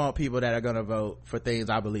only want people that are gonna vote for things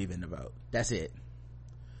I believe in to vote. That's it.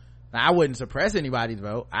 Now, I wouldn't suppress anybody's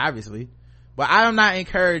vote, obviously, but I am not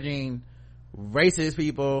encouraging racist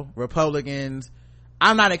people, Republicans.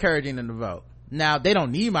 I'm not encouraging them to vote. Now, they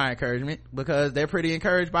don't need my encouragement because they're pretty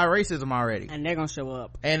encouraged by racism already, and they're gonna show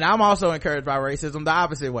up. And I'm also encouraged by racism the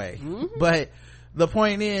opposite way. But the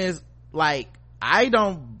point is, like, I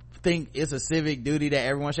don't think it's a civic duty that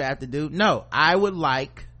everyone should have to do. No, I would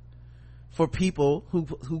like for people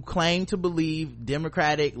who claim to believe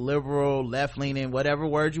democratic, liberal, left-leaning, whatever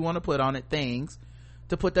word you want to put on it, things,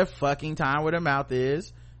 to put their fucking time where their mouth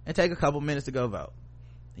is and take a couple minutes to go vote.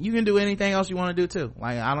 You can do anything else you want to do too.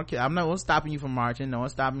 Like, I don't care. I'm not stopping you from marching. No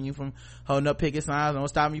one's stopping you from holding up picket signs. No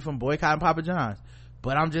one's stopping you from boycotting Papa John's.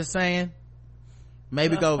 But I'm just saying,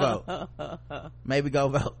 maybe go vote. Maybe go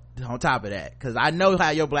vote on top of that. Cause I know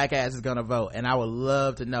how your black ass is gonna vote, and I would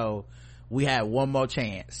love to know we had one more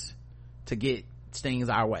chance to get things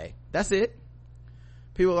our way. That's it.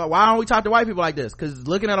 People are like, why don't we talk to white people like this? Cause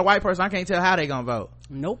looking at a white person, I can't tell how they gonna vote.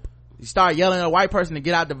 Nope. You start yelling at a white person to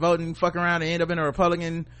get out the vote and fuck around and end up in a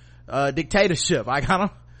Republican dictatorship. Like, I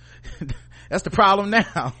don't that's the problem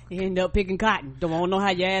now. You end up picking cotton. Don't want to know how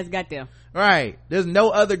your ass got there. Right. There's no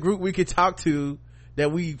other group we could talk to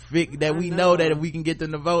that we know that if we can get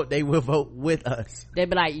them to vote, they will vote with us. They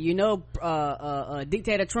be like,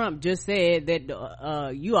 dictator Trump just said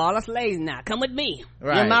that you all are slaves now. Come with me.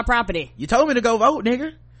 Right. You're my property. You told me to go vote,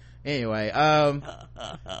 nigga. Anyway,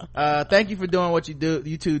 thank you for doing what you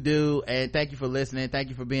two do, and thank you for listening. Thank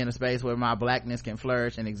you for being a space where my blackness can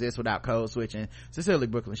flourish and exist without code switching. Sincerely,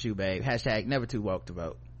 Brooklyn Shoe Babe. # never too woke to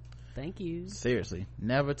vote. Thank you. Seriously,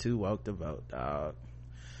 never too woke to vote, dog.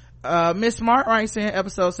 Miss Smart writes in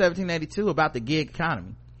episode 1782 about the gig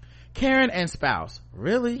economy. Karen and spouse.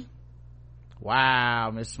 Really?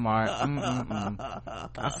 Wow, Miss Smart.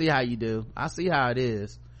 I see how you do. I see how it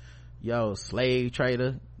is. Yo, slave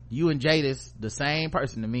trader. You and Jadis, the same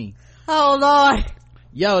person to me. Oh Lord.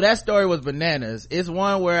 Yo, that story was bananas. It's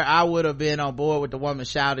one where I would have been on board with the woman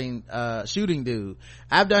shouting, shooting dude.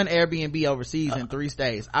 I've done Airbnb overseas in 3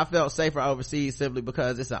 states. I felt safer overseas simply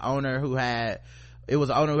because it's an owner who had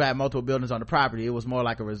multiple buildings on the property. It was more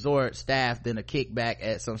like a resort staff than a kickback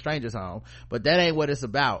at some stranger's home. But that ain't what it's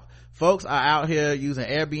about. Folks are out here using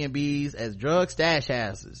Airbnbs as drug stash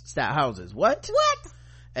houses. What?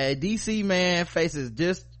 A DC man faces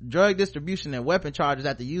drug distribution and weapon charges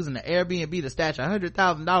after using the Airbnb to stash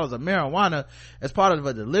 $100,000 of marijuana as part of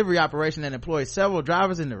a delivery operation that employs several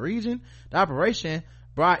drivers in the region. The operation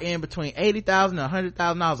brought in between $80,000 and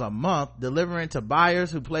 $100,000 a month, delivering to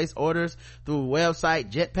buyers who place orders through the website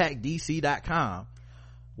jetpackdc.com.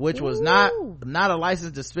 which was not a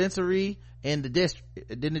licensed dispensary in the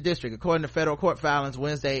district, according to federal court filings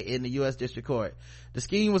Wednesday in the U.S. District Court. The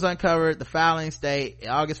scheme was uncovered, the filings state,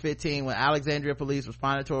 August 15, when Alexandria police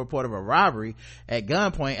responded to a report of a robbery at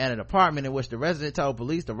gunpoint at an apartment in which the resident told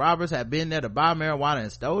police the robbers had been there to buy marijuana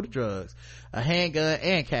and stole the drugs, a handgun,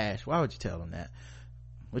 and cash. Why would you tell them that?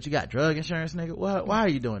 What, you got drug insurance, nigga? Why are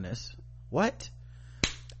you doing this? What?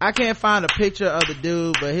 I can't find a picture of the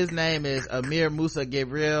dude, but his name is Amir Musa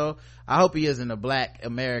Gabriel. I hope he isn't a black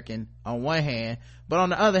American on one hand, but on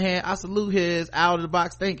the other hand, I salute his out of the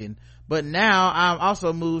box thinking. But now I'm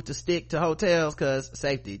also moved to stick to hotels cause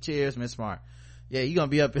safety. Cheers, Miss Smart. Yeah, you gonna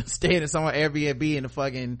be up and staying in somewhere Airbnb in the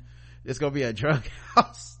fucking, it's gonna be a drug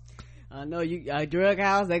house. I know a drug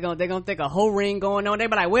house, they gonna think a whole ring going on. They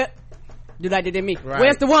be like, what? Do like they did me. Right.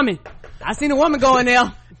 Where's the woman? I seen a woman going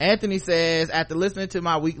there. Anthony says, after listening to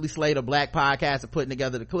my weekly slate of black podcasts and putting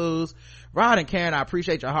together the clues, Rod and Karen, I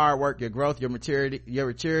appreciate your hard work, your growth, your maturity,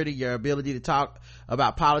 your ability to talk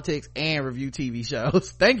about politics and review TV shows.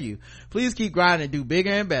 Thank you. Please keep grinding and do bigger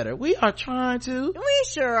and better. We are trying to. We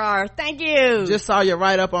sure are. Thank you. Just saw your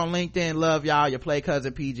write up on LinkedIn. Love y'all. Your play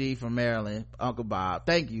cousin PG from Maryland, Uncle Bob.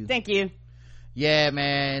 Thank you. Thank you. Yeah,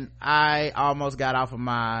 man. I almost got off of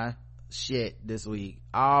my shit this week.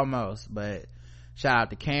 Almost, but shout out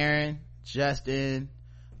to Karen, Justin,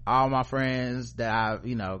 all my friends that I,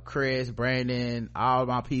 Chris, Brandon, all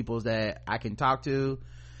my peoples that I can talk to.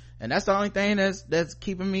 And that's the only thing that's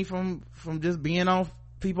keeping me from just being on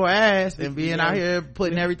people's ass and being out here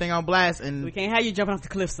putting everything on blast. And we can't have you jumping off the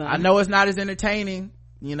cliff, son. I know it's not as entertaining,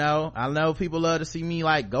 I know people love to see me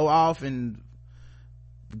like go off and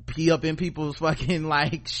pee up in people's fucking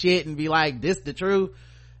like shit and be like, this the truth.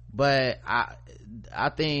 But I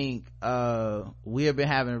think we have been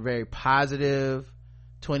having a very positive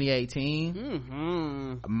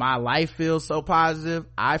 2018. My life feels so positive.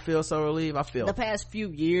 I feel so relieved. I feel the past few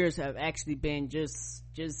years have actually been just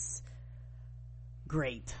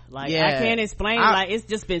great. Like, yeah, I can't explain it. Like, it's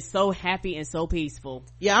just been so happy and so peaceful.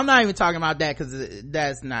 Yeah, I'm not even talking about that because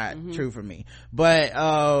that's not true for me. But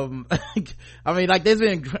I mean, like, there's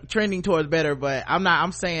been trending towards better, but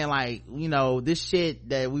I'm saying, like, this shit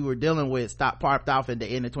that we were dealing with popped off at the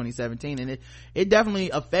end of 2017, and it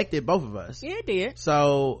definitely affected both of us. Yeah, it did.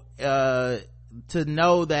 So to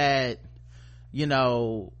know that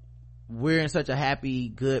we're in such a happy,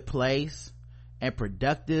 good place and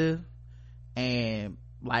productive, and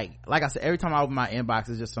like I said, every time I open my inbox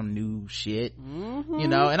it's just some new shit,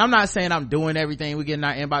 and I'm not saying I'm doing everything we get in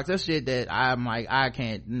our inbox. That's shit that I'm like, I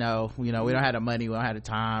can't, we don't have the money, we don't have the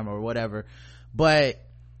time or whatever, but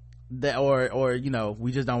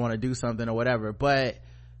we just don't want to do something or whatever. But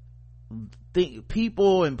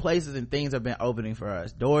people and places and things have been opening for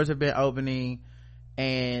us, doors have been opening,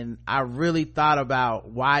 and I really thought about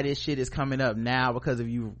why this shit is coming up now, because if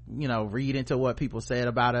you read into what people said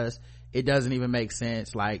about us, it doesn't even make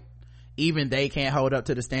sense. Like, even they can't hold up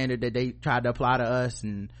to the standard that they tried to apply to us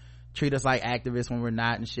and treat us like activists when we're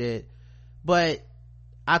not and shit. But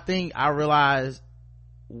I think I realized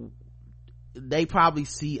they probably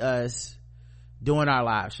see us doing our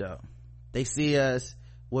live show. They see us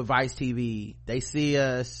with Vice TV. They see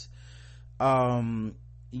us going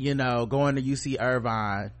to UC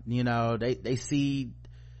Irvine. They see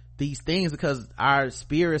these things because our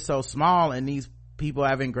sphere is so small, and these people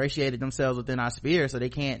have ingratiated themselves within our sphere, so they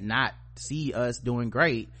can't not see us doing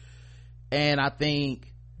great. And I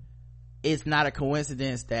think it's not a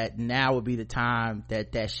coincidence that now would be the time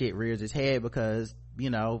that shit rears its head, because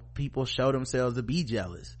people show themselves to be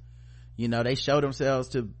jealous. They show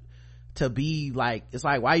themselves to be like, it's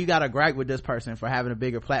like, why you gotta gripe with this person for having a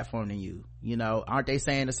bigger platform than you? Aren't they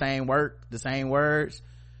saying the same words?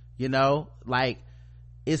 Like,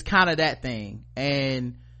 it's kind of that thing.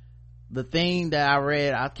 And the thing that I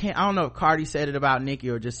read, I don't know if Cardi said it about Nicki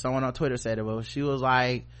or just someone on Twitter said it, but she was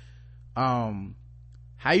like,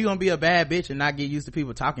 how you gonna be a bad bitch and not get used to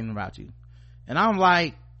people talking about you? And I'm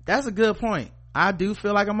like, that's a good point. I do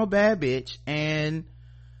feel like I'm a bad bitch, and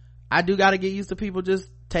I do gotta get used to people just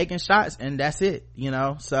taking shots, and that's it.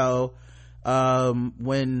 So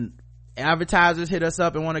when advertisers hit us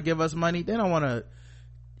up and want to give us money, they don't want to,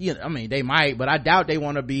 they might, but I doubt they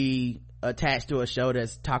want to be attached to a show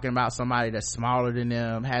that's talking about somebody that's smaller than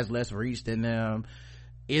them, has less reach than them,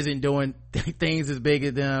 isn't doing things as big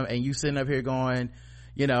as them, and you sitting up here going,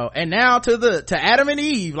 and now to Adam and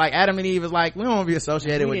Eve, like Adam and Eve is like, we don't want to be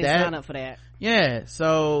associated with that. Sign up for that. Yeah,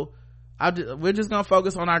 so we're just gonna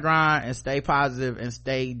focus on our grind and stay positive and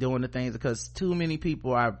stay doing the things, because too many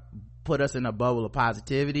people are put us in a bubble of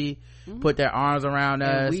positivity, put their arms around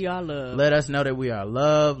us. And we are loved. Let us know that we are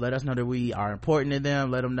loved. Let us know that we are important to them.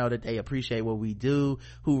 Let them know that they appreciate what we do,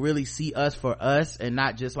 who really see us for us and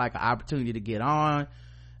not just like an opportunity to get on.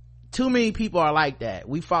 Too many people are like that.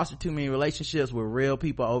 We fostered too many relationships with real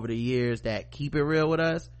people over the years that keep it real with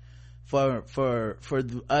us for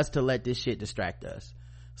us to let this shit distract us.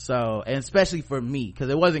 So, and especially for me, because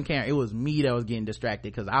it wasn't Karen, it was me that was getting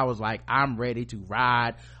distracted, because I was like, I'm ready to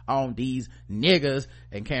ride on these niggas,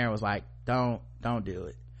 and Karen was like, don't do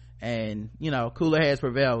it. And cooler heads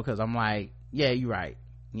prevail, because I'm like, yeah, you're right,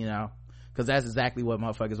 because that's exactly what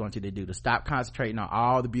motherfuckers want you to do, to stop concentrating on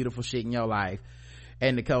all the beautiful shit in your life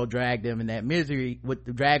and to go drag them in that misery with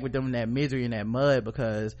them in that misery and that mud,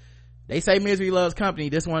 because they say misery loves company.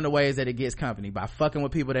 This is one of the ways that it gets company, by fucking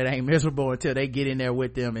with people that ain't miserable until they get in there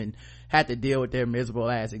with them and have to deal with their miserable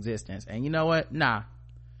ass existence. And you know what? Nah.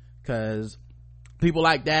 Cause people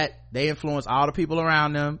like that, they influence all the people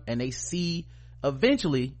around them, and they see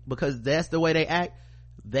eventually, because that's the way they act,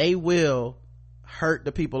 they will hurt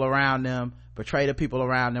the people around them, betray the people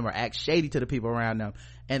around them, or act shady to the people around them.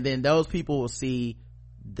 And then those people will see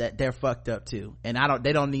that they're fucked up too. And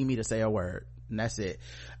they don't need me to say a word. And that's it.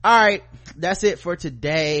 All right, that's it for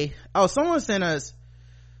today. Oh, someone sent us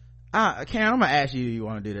Karen, I'm gonna ask you, you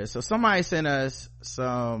want to do this? So somebody sent us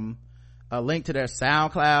a link to their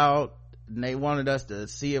SoundCloud, and they wanted us to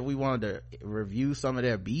see if we wanted to review some of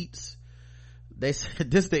their beats. They said,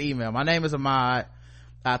 this is the email: my name is Ahmad.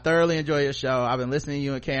 I thoroughly enjoy your show. I've been listening to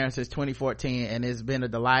you and Karen since 2014, and it's been a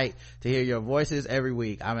delight to hear your voices every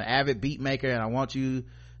week. I'm an avid beat maker, and I want you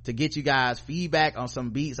to get you guys feedback on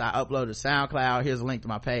some beats I upload to SoundCloud. Here's a link to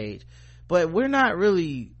my page. But we're not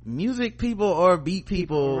really music people or beat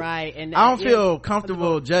people, right? And I don't feel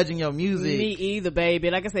comfortable judging your music. Me either, baby.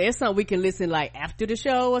 Like I said, it's something we can listen like after the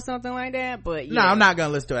show or something like that. But yeah. No, I'm not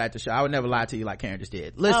gonna listen to it after the show. I would never lie to you like Karen just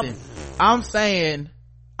did. Listen, I'm saying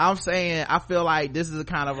I feel like this is a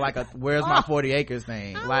kind of like a where's my 40 acres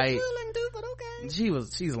thing. Like, okay.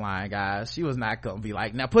 She's lying, guys. She was not gonna be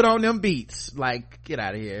like, now put on them beats. Like, get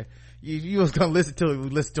out of here. You was gonna listen to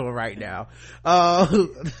it right now.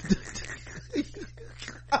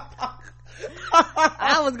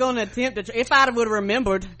 I was gonna attempt to, if I would have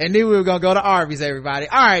remembered. And then we were gonna go to Arby's, everybody.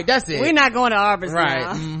 All right, that's it. We're not going to Arby's right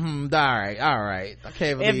now. Mm-hmm. All right. I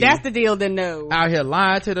can't believe if that's the deal, then no. Out here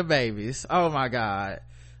lying to the babies. Oh my god.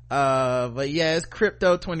 But yeah, it's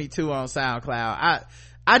Crypto 22 on SoundCloud.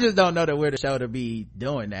 I just don't know that we're the show to be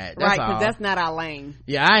doing that. That's right, because all. that's not our lane.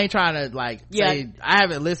 Yeah, I ain't trying to say, I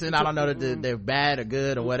haven't listened. I don't know that they're bad or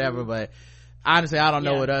good or whatever, but honestly, I don't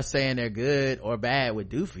know what us saying they're good or bad would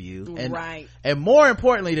do for you. And, right. And more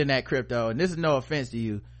importantly than that, Crypto, and this is no offense to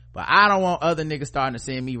you, but I don't want other niggas starting to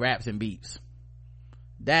send me raps and beats.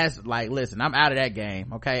 That's like, listen, I'm out of that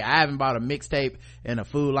game, okay? I haven't bought a mixtape in a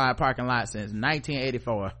Food Line parking lot since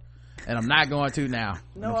 1984, and I'm not going to now.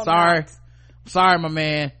 No, I'm sorry, my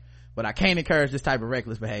man, but I can't encourage this type of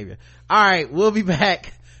reckless behavior. All right, we'll be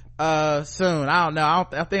back soon. I don't know.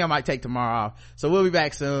 I think I might take tomorrow off, so we'll be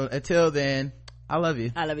back soon. Until then, I love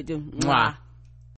you. I love you too. Mwah.